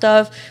tell her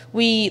stuff.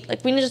 We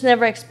just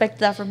never expected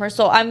that from her.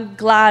 So I'm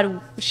glad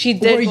she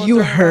did. Were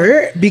you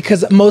hurt?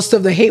 Because most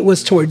of the hate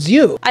was towards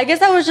you. I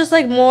guess I was just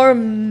like more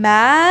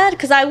mad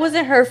because I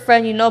wasn't her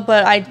friend, you know,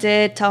 but I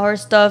did tell her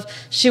stuff.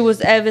 She was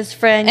Eva's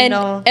friend, you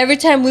know. Every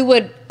time we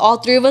would, all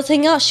three of us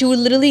hang out, she would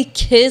literally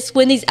kiss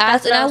Wendy's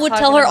ass. And I would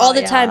tell her all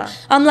the time,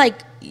 I'm like,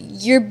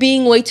 you're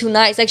being way too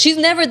nice. Like, she's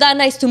never that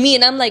nice to me.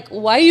 And I'm like,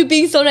 why are you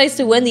being so nice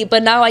to Wendy?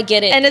 But now I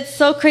get it. And it's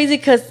so crazy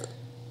because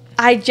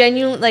I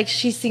genuinely, like,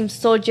 she seems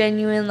so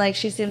genuine. Like,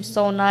 she seems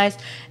so nice.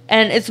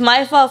 And it's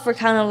my fault for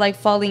kind of, like,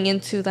 falling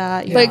into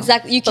that. But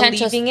exactly, you can't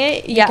trust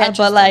it. Yeah,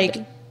 but, like,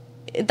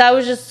 that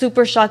was just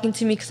super shocking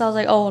to me because I was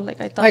like, oh, like,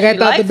 I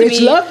thought the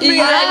bitch loved me.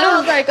 Yeah, I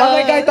know. Like,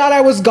 I thought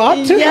I was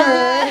God to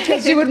her.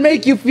 Because she would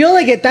make you feel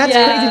like it. That's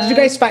crazy. Did you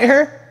guys fight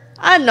her?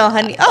 I know,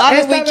 honey. We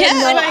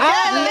can.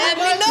 Let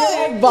me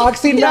know.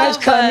 Boxing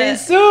match coming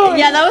soon.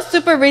 Yeah, that was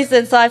super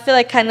recent. So I feel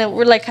like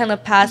we're kind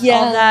of past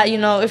all that. You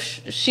know, if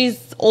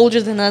she's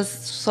older than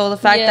us, so the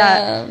fact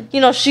that,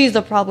 you know, she's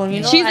the problem.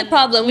 You know, she's the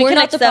problem. We're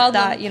not the problem.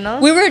 That, you know,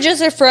 we were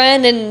just her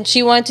friend, and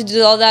she wanted to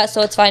do all that,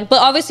 so it's fine.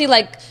 But obviously,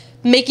 like,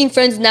 making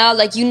friends now,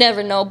 like, you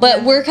never know.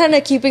 But we're kind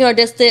of keeping our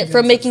distance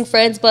from making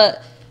friends,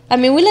 but. I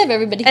mean, we love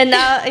everybody. And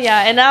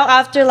now,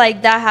 after,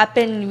 like, that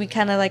happened, we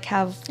kind of, like,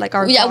 have, like,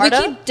 our guard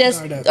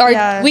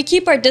up. We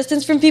keep our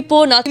distance from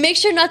people. Make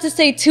sure not to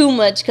say too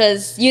much,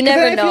 because you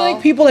never know. I feel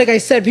like people, like I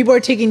said, people are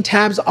taking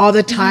tabs all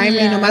the time.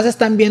 Y nomás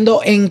están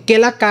viendo en qué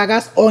la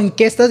cagas o en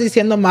qué estás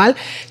diciendo mal,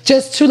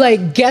 just to,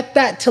 like, get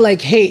that to, like,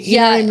 hate. You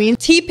know what I mean?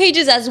 T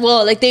pages as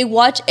well. Like, they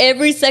watch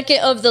every second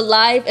of the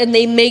live, and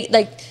they make,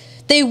 like,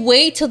 they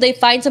wait till they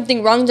find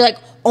something wrong. They're like,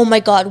 oh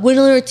my God,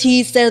 Wendy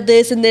Ortiz said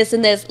this and this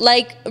and this.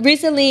 Like,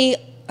 recently,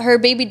 her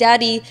baby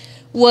daddy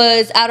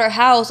was at our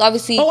house,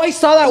 obviously. Oh, I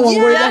saw that one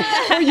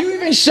where you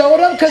even showed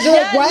him because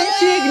they're like, why is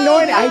she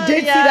ignoring it? I did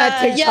see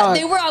that TikTok. Yeah,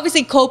 they were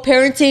obviously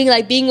co-parenting,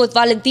 like being with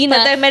Valentina.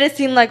 But they made it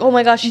seem like, oh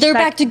my gosh, they're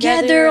back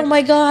together. Oh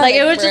my God. Like,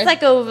 it was just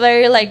like a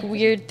very, like,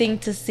 weird thing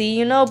to see,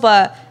 you know?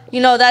 But, you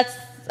know, that's,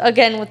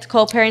 again, with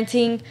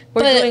co-parenting,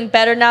 we're doing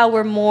better now.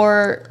 We're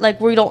more, like,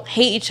 we don't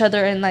hate each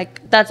other, and,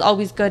 like, that's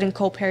always good in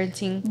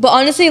co-parenting. But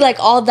honestly, like,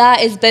 all that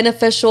is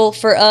beneficial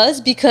for us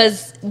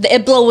because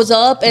it blows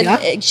up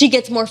and she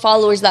gets more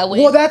followers that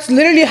way. Well, that's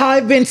literally how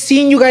I've been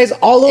seeing you guys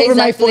all over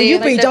my For You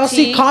page. I'll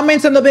see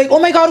comments and they'll be like, oh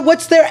my God,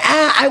 what's their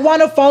at? I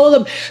want to follow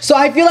them. So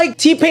I feel like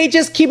T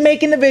pages keep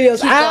making the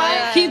videos.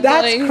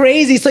 That's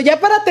crazy. So ya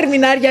para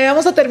terminar, ya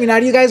vamos a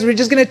terminar, you guys. We're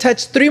just going to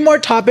touch 3 more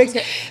topics.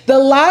 Okay.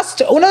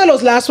 Uno de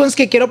los last ones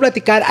que quiero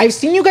platicar, I've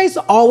seen you guys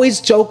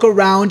always joke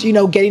around, you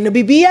know, getting a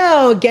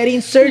BBL, getting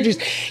surgeries.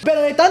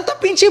 Pero de tanta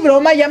pinche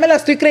broma, ya me la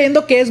estoy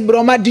creyendo que es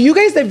broma. Do you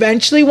guys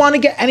eventually want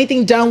to get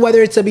anything done,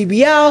 whether it's a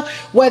BBL,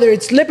 whether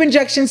it's lip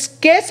injections?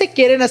 ¿Qué se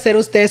quieren hacer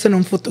ustedes en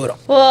un futuro?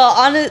 Well,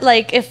 honestly,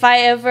 like, if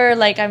I ever,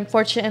 like, I'm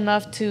fortunate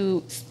enough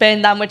to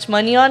spend that much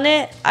money on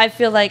it, I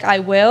feel like I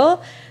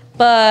will.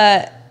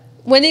 But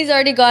Wendy's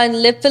already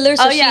gotten lip filler,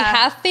 so she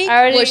half fake?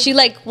 Was she,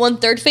 like,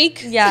 1/3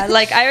 fake? Yeah,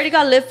 like, I already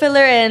got lip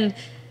filler, and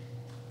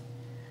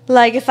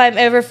like, if I'm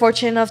ever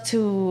fortunate enough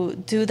to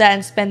do that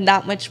and spend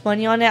that much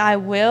money on it, I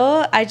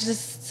will. I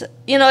just,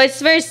 you know, it's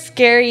very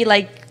scary,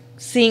 like,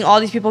 seeing all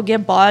these people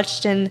get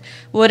botched and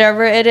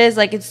whatever it is.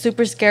 Like, it's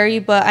super scary,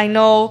 but I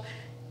know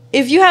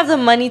if you have the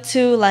money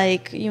to,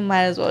 like, you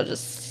might as well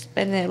just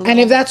spend it. And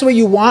if that's what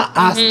you want,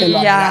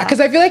 hazlo. Yeah. Because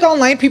I feel like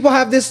online people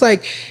have this,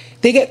 like,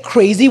 they get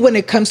crazy when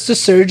it comes to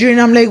surgery,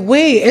 and I'm like,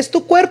 wait, ¿es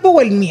tu cuerpo o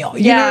el mío?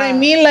 You know what I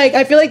mean? Like,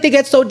 I feel like they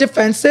get so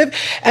defensive,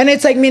 and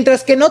it's like,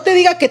 mientras que no te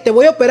diga que te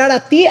voy a operar a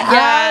ti,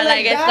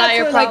 like it's not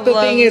your problem. Like, the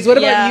thing is, what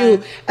about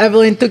you,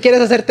 Evelyn? ¿Tú quieres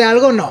hacerte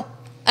algo? No.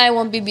 I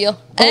want BBL.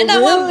 And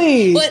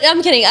really? But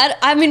I'm kidding.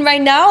 I mean,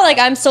 right now, like,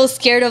 I'm so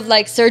scared of,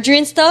 like, surgery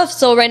and stuff,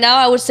 so right now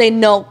I would say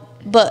no.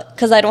 But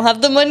because I don't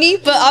have the money.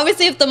 But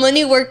obviously, if the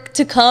money were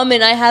to come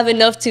and I have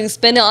enough to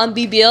spend it on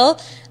BBL,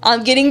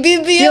 I'm getting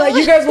BBL. Yeah, like,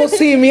 you guys will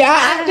see me.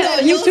 After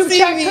the YouTube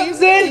chat comes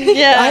in, ahí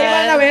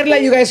van a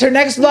verla, you guys. Her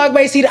next vlog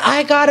by decir,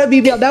 I got a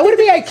BBL. That would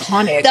be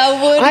iconic.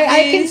 That would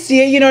I can see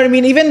it, you know what I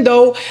mean? Even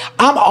though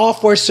I'm all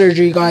for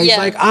surgery, guys. Yeah.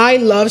 Like, I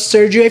love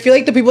surgery. I feel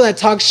like the people that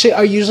talk shit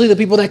are usually the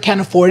people that can't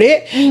afford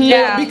it.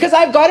 Yeah. Because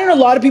I've gotten a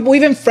lot of people,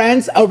 even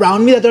friends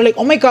around me, that they're like,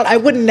 oh my God, I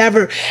would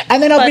never.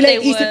 And then I'll be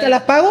like, ¿y si te la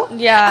pago?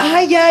 Yeah.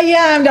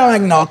 I'm down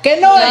like, no,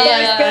 que no.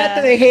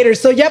 Espérate de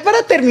haters. So, ya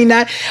para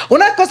terminar,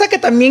 una cosa que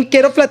también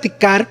quiero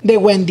platicar de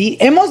Wendy.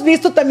 Hemos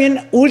visto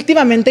también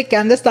últimamente que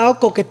han estado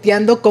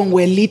coqueteando con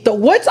Huelito.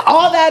 What's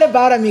all that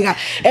about, amiga?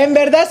 ¿En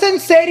verdad es en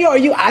serio?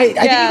 I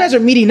think you guys are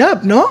meeting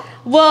up, no?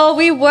 Well,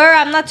 we were.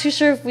 I'm not too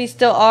sure if we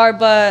still are,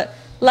 but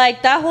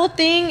like, that whole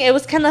thing, it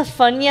was kind of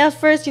funny at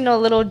first, you know,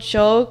 a little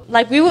joke.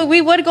 Like, we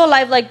would go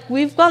live, like,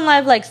 we've gone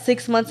live like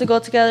 6 months ago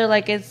together.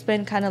 Like, it's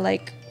been kind of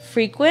like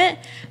frequent,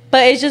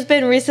 but it's just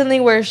been recently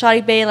where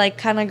Shawty Bae like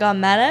kind of got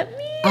mad at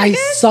me. I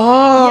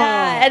saw.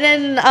 Yeah, and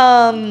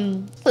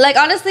then like,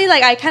 honestly,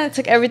 like, I kind of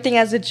took everything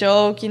as a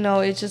joke, you know.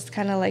 It's just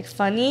kind of like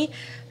funny,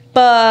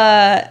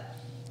 but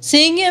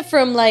seeing it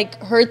from like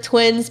her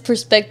twins'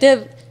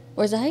 perspective,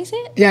 Or is that how you say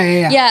it?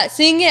 Yeah. Yeah,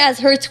 seeing it as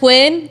her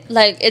twin,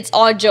 like, it's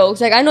all jokes.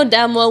 Like, I know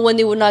damn well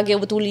Wendy would not get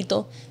with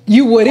Julito.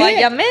 You wouldn't?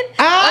 Guayamin?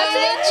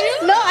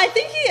 Ah, No, I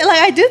think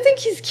I do think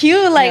he's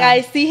cute. Like,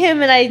 I see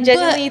him and I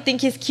genuinely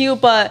think he's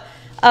cute, but,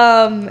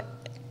 and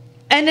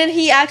then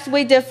he acts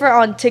way different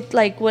on TikTok.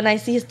 Like, when I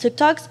see his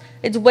TikToks,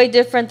 it's way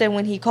different than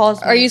when he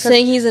calls me. Are you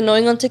saying he's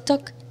annoying on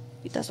TikTok?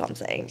 That's what I'm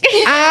saying.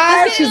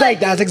 She's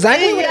like, that's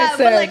exactly what I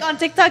said. But like on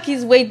TikTok,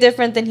 he's way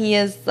different than he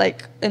is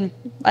like in,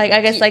 like,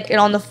 I guess like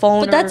on the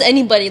phone. But that's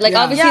anybody. Like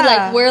obviously,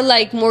 like we're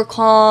like more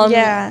calm.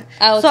 Yeah.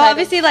 So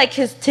obviously, like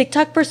his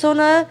TikTok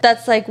persona,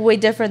 that's like way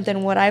different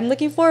than what I'm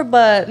looking for.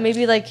 But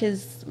maybe like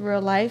his real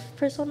life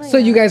persona. So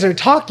you guys are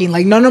talking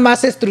like no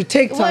nomás es through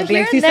TikTok. Well,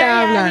 like si se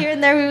hablan. here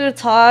and there we would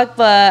talk,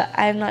 but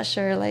I'm not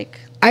sure like.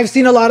 I've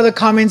seen a lot of the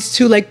comments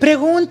too, like,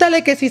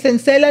 pregúntale que si se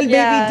encela el baby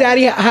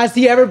daddy. Has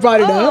he ever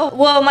brought it up?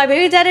 Well, my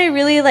baby daddy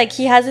really, like,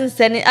 he hasn't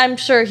said it. I'm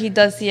sure he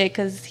does see it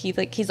because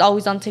he's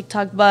always on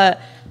TikTok.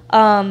 But,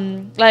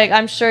 like,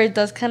 I'm sure it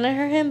does kind of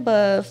hurt him,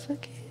 but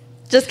fuck it.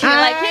 Just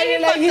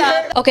kidding.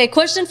 Like, okay,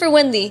 question for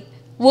Wendy.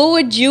 What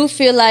would you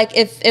feel like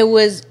if it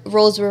was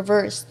roles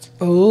reversed?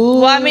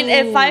 Oh. Well, I mean,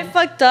 if I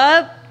fucked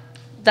up,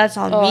 that's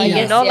on me, yes,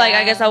 you know? Like,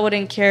 I guess I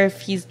wouldn't care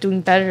if he's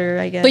doing better,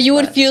 I guess. But you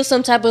would feel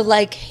some type of,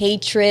 like,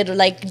 hatred or,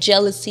 like,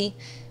 jealousy,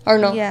 or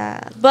no?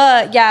 Yeah.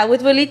 But, yeah,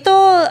 with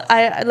Wilito,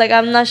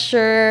 I'm not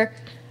sure.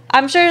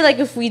 I'm sure, like,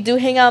 if we do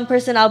hang out in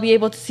person, I'll be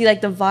able to see,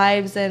 like, the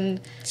vibes and...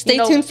 Stay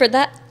tuned for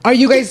that. Are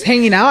you guys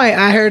hanging out?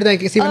 I heard,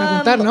 like, se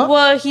iban a juntar, ¿no?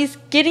 Well, he's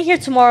getting here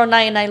tomorrow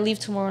night and I leave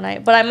tomorrow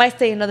night. But I might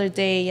stay another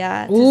day,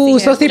 yeah.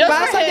 So si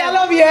pasa, ya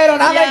lo vieron.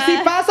 I'm like,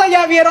 si pasa,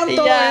 ya vieron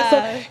todo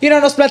eso. You know,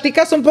 nos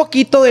platicas un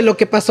poquito de lo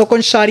que pasó con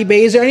Shawty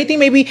Bae. Is there anything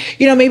maybe,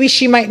 you know, maybe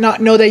she might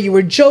not know that you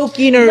were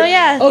joking or... No,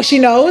 yeah. Oh, she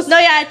knows? No,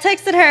 yeah, I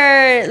texted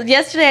her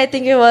yesterday, I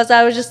think it was.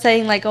 I was just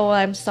saying, like, oh,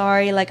 I'm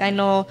sorry. Like, I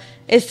know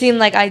it seemed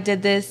like I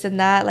did this and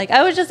that. Like,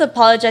 I was just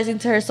apologizing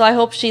to her. So I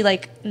hope she,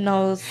 like,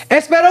 knows.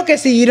 Espero que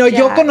sí. You know,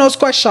 yo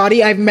conozco a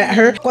Shawty. I've met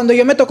her. Cuando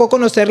yo me tocó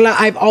conocerla,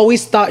 I've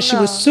always thought she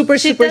was super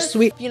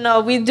sweet. You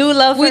know, we do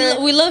love her.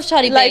 We love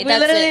Shawty Bae. Like, we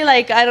literally,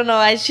 like, I don't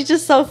know. She's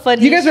just so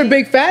funny. You guys are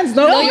big fans,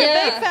 no? We're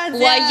big fans,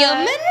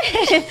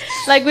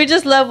 like, we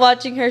just love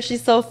watching her.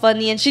 She's so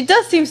funny. And she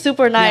does seem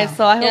super nice.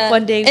 So I hope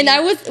one day... And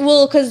I was...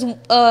 Well, because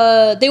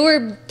they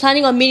were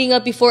planning on meeting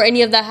up before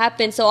any of that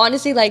happened. So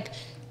honestly, like...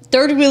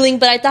 third wheeling,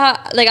 but I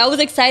thought, like, I was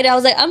excited. I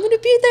was like, I'm gonna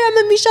be there. I'm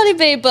gonna meet Shawty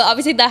Bae. But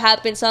obviously that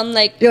happened, so I'm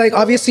like, you're like,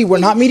 obviously we're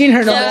not meeting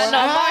her no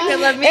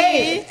more.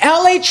 Hey,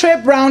 LA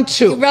trip round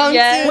 2. Round 2.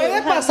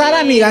 Puede pasar,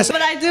 amigas.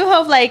 But I do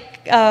hope,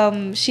 like,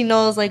 she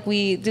knows, like,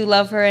 we do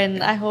love her,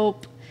 and I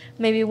hope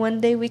maybe one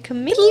day we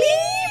can meet.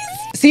 Please.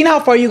 Seeing how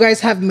far you guys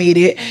have made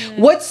it,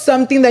 what's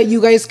something that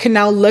you guys can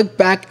now look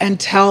back and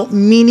tell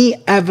Mini,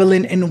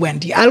 Evelyn, and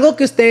Wendy? Algo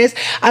que ustedes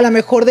a lo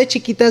mejor de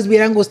chiquitas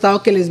hubieran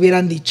gustado que les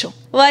hubieran dicho.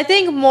 Well, I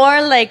think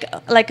more like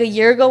a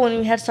year ago when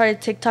we had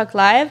started TikTok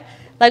Live,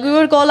 like we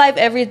would go live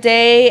every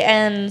day,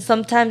 and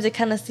sometimes it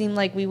kind of seemed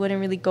like we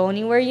wouldn't really go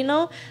anywhere, you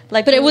know?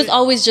 Like, but it was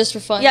always just for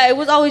fun. Yeah, it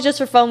was always just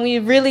for fun. We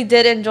really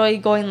did enjoy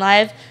going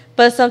live.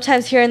 But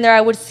sometimes here and there,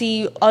 I would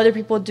see other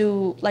people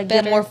do, like,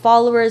 get more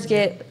followers,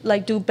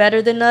 do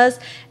better than us.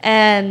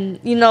 And,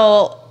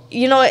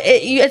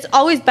 it's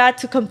always bad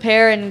to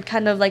compare and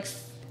kind of, like...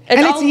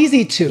 It's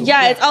easy to.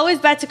 Yeah, it's always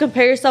bad to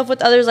compare yourself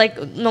with others,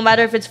 like, no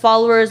matter if it's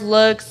followers,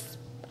 looks,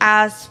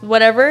 ass,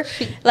 whatever.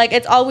 Like,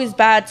 it's always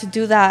bad to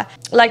do that.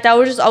 Like, that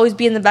would just always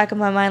be in the back of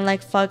my mind,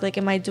 like, fuck, like,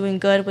 am I doing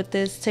good with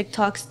this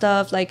TikTok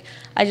stuff? Like,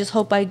 I just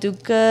hope I do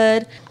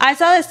good. I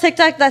saw this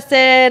TikTok that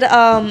said,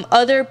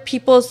 other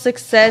people's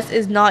success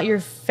is not your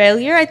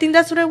failure. I think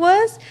that's what it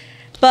was.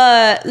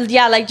 But,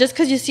 yeah, like, just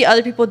because you see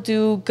other people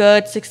do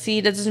good,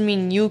 succeed, that doesn't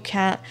mean you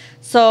can't.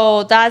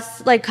 So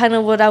that's, like, kind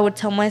of what I would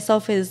tell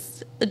myself is,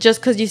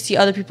 just because you see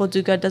other people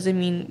do good doesn't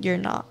mean you're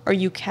not or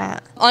you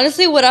can't.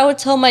 Honestly, what I would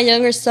tell my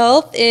younger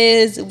self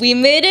is we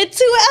made it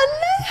to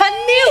LA.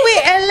 Honey, we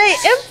LA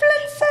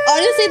influencers.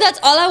 Honestly, that's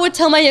all I would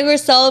tell my younger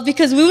self,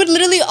 because we would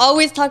literally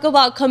always talk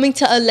about coming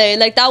to LA.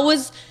 Like, that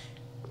was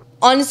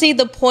honestly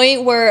the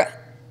point where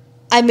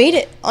I made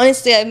it.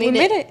 Honestly, I made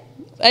it.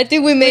 I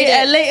think we made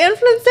it. LA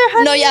influencer,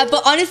 honey? No, yeah,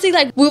 but honestly,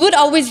 like, we would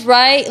always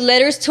write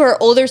letters to our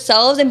older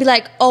selves and be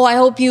like, oh, I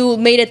hope you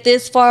made it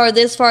this far, or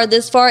this far,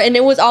 this far. And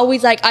it was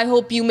always like, I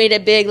hope you made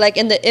it big, like,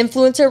 in the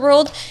influencer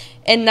world.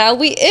 And now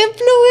we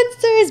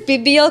influencers.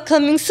 BBL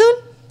coming soon.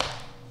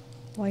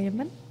 Why,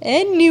 man?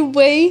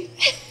 Anyway.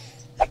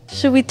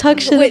 Should we talk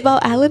shit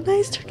about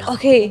Allenized or not?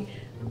 Okay.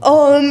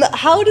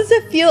 How does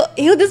it feel?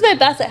 This is my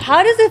best.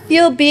 How does it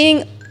feel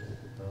being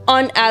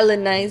on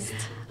Allenized?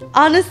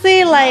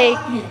 Honestly, like...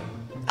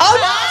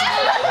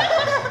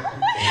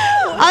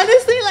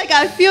 Honestly, like,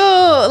 I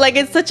feel like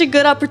it's such a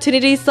good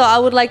opportunity, so I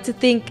would like to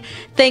thank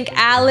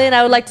Alan.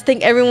 I would like to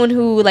thank everyone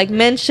who, like,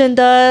 mentioned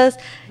us.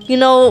 you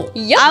know,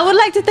 Yep. I would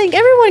like to thank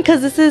everyone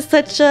because this is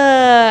such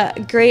a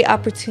great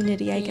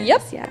opportunity, I guess.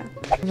 Yep. Yeah.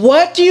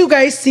 What do you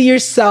guys see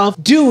yourself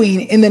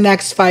doing in the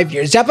next 5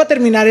 years? Ya para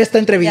terminar esta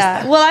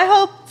entrevista. Yeah. Well, I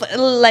hope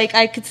like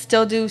I could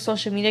still do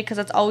social media because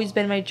that's always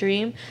been my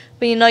dream.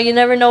 But you know, you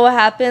never know what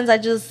happens. I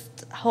just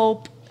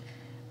hope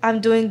I'm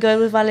doing good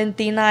with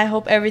Valentina. I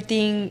hope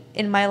everything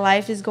in my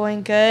life is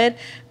going good.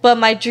 But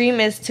my dream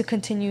is to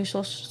continue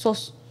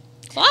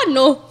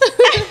No.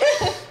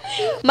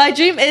 my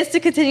dream is to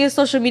continue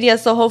social media.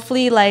 So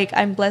hopefully, like,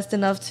 I'm blessed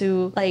enough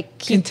to like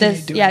keep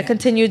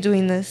continue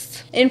doing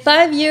this. In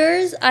 5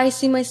 years, I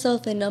see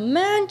myself in a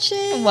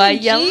mansion. Why,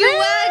 yeah,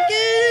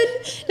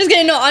 G-Wagon. Just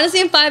kidding. No,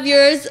 honestly, in 5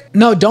 years.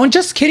 No, don't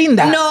just kidding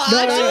that. No,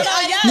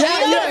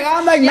 actually,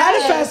 I'm like,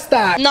 manifest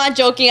that. Not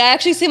joking. I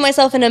actually see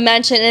myself in a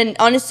mansion and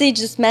honestly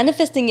just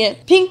manifesting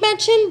it. Pink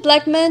mansion,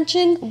 black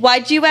mansion.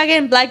 White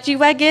G-Wagon, black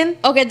G-Wagon.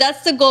 Okay,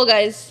 that's the goal,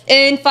 guys.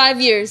 In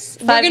 5 years.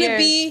 We're going to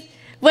be...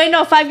 Wait,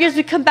 no, 5 years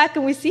we come back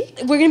and we see?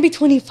 We're going to be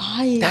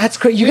 25. That's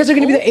great. You guys are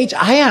going to be the age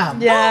I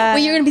am. Yeah.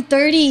 Wait, you're going to be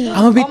 30.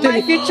 I'm going to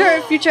be 30.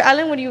 My future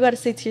Ellen, what do you got to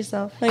say to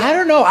yourself? Like, I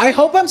don't know. I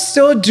hope I'm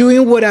still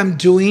doing what I'm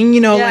doing.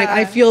 You know, Yeah. like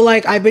I feel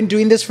like I've been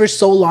doing this for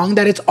so long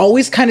that it's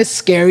always kind of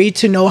scary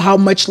to know how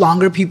much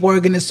longer people are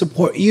going to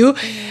support you.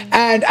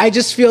 And I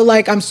just feel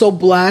like I'm so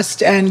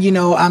blessed. And, you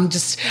know, I'm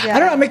just, I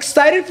don't know, I'm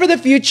excited for the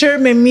future.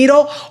 Me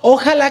miro,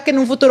 ojalá que en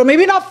un futuro,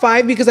 maybe not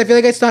 5 because I feel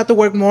like I still have to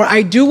work more.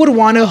 I do would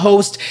want to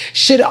host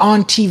shit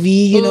on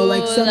TV, you know,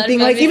 like something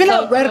like even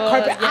so a red cool.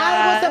 carpet.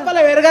 Yeah. Algo sepa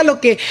la verga lo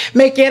que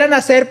me quieran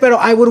hacer, pero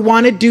I would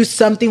want to do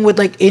something with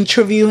like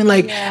interviewing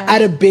like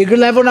at a bigger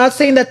level. Not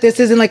saying that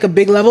this isn't like a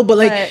big level, but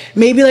like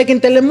maybe like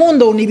en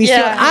Telemundo,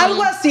 Univision,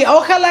 algo así.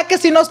 Ojalá que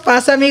sí nos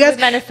pasa, amigas.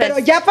 Pero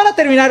ya para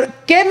terminar,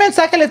 ¿qué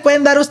mensaje les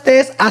pueden dar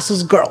ustedes a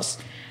sus girls?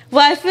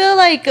 Well, I feel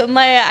like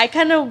I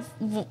kind of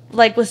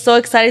like was so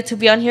excited to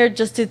be on here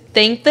just to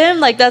thank them.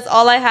 Like that's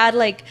all I had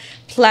like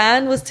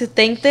planned was to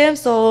thank them.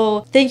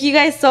 So thank you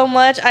guys so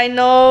much. I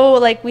know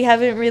like we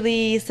haven't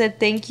really said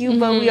thank you,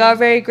 but we are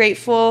very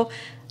grateful.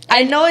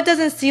 I know it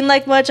doesn't seem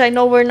like much. I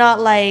know we're not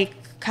like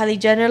Kylie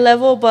Jenner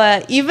level,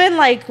 but even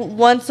like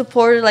one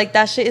supporter, like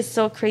that shit is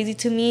so crazy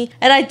to me.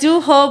 And I do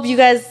hope you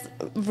guys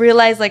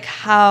realize like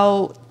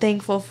how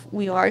thankful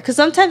we are, because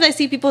sometimes I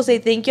see people say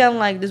thank you, I'm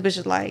like, this bitch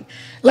is lying.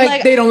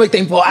 Like they don't look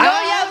thankful. No,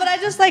 yeah, but I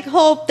just like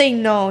hope they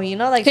know, you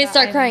know, like. Okay,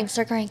 start crying.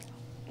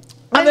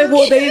 I'm like,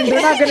 well, they're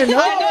not gonna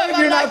know if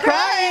you're not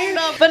crying.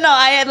 No, but no,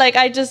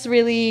 I just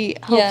really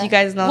hope you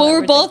guys know. Well,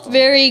 that we're both thankful.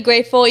 very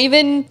grateful.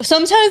 Even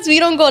sometimes we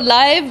don't go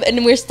live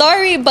and we're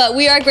sorry, but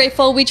we are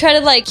grateful. We try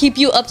to like keep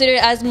you updated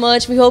as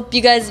much. We hope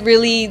you guys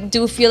really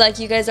do feel like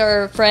you guys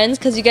are friends,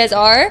 because you guys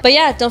are. But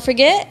yeah, don't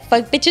forget,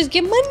 fuck bitches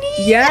get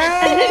money.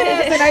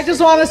 Yes, and I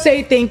just want to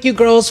say thank you,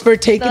 girls, for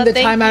taking the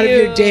time out of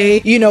your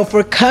day, you know,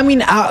 for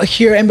coming out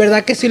here. En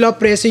verdad que sí lo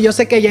aprecio. Yo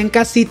sé que allá en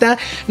casita,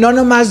 no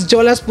nomás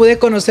yo las pude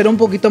conocer un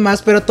poquito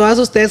más, pero todas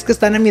ustedes que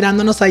están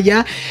mirándonos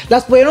allá,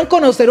 las pudieron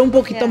conocer un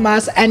poquito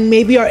más, and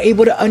maybe are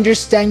able to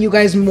understand you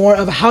guys more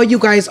of how you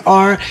guys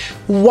are,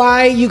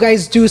 why you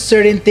guys do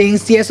certain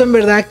things. Y eso en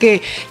verdad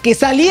que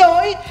salí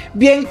hoy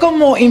bien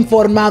como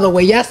informado,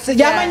 güey. Ya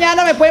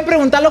mañana me pueden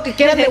preguntar lo que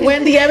quieran de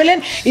Wendy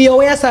Evelyn y yo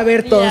voy a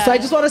saber todo. So I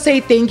just want to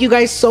say thank you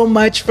guys so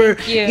much for,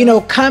 you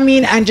know,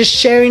 coming and just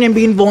sharing and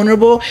being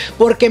vulnerable,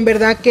 porque en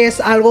verdad que es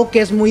algo que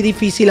es muy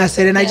difícil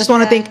hacer. And I just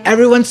want to thank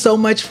everyone so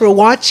much for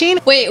watching.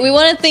 Wait, we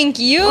want to thank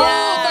you for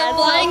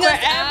flying for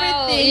us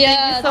out. everything.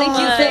 Yeah, Thank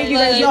you so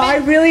much. No, I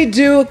really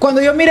do.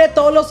 Cuando yo miré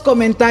todos los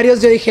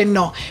comentarios, yo dije,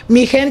 no,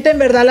 mi gente en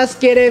verdad las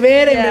quiere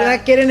ver, en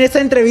verdad quieren esa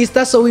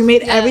entrevista, so we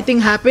made everything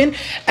happen.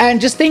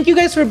 And just thank you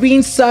guys for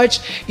being such,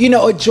 you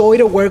know, a joy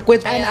to work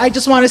with. And I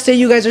just want to say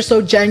you guys are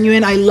so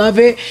genuine. I love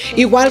it.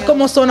 Igual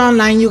como son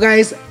online, you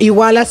guys,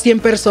 igual así en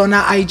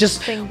persona. I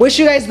just wish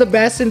you guys the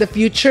best in the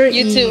future.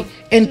 You too.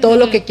 En todo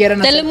lo que quieran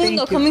hacer.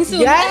 Telemundo coming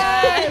soon.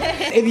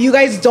 Yes. If you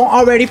guys don't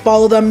already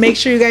follow them, make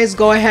sure you guys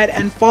go ahead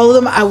and follow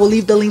them. I will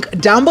leave the link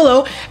down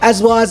below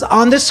as well as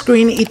on the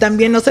screen. Y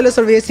también no se les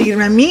olvide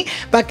seguirme a mí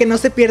para que no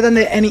se pierdan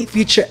de any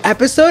future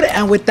episode.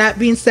 And with that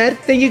being said,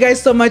 thank you guys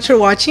so much for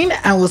watching,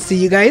 and we'll see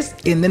you guys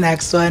in the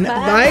next one.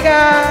 Bye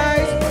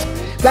guys.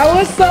 That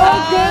was so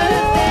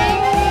good.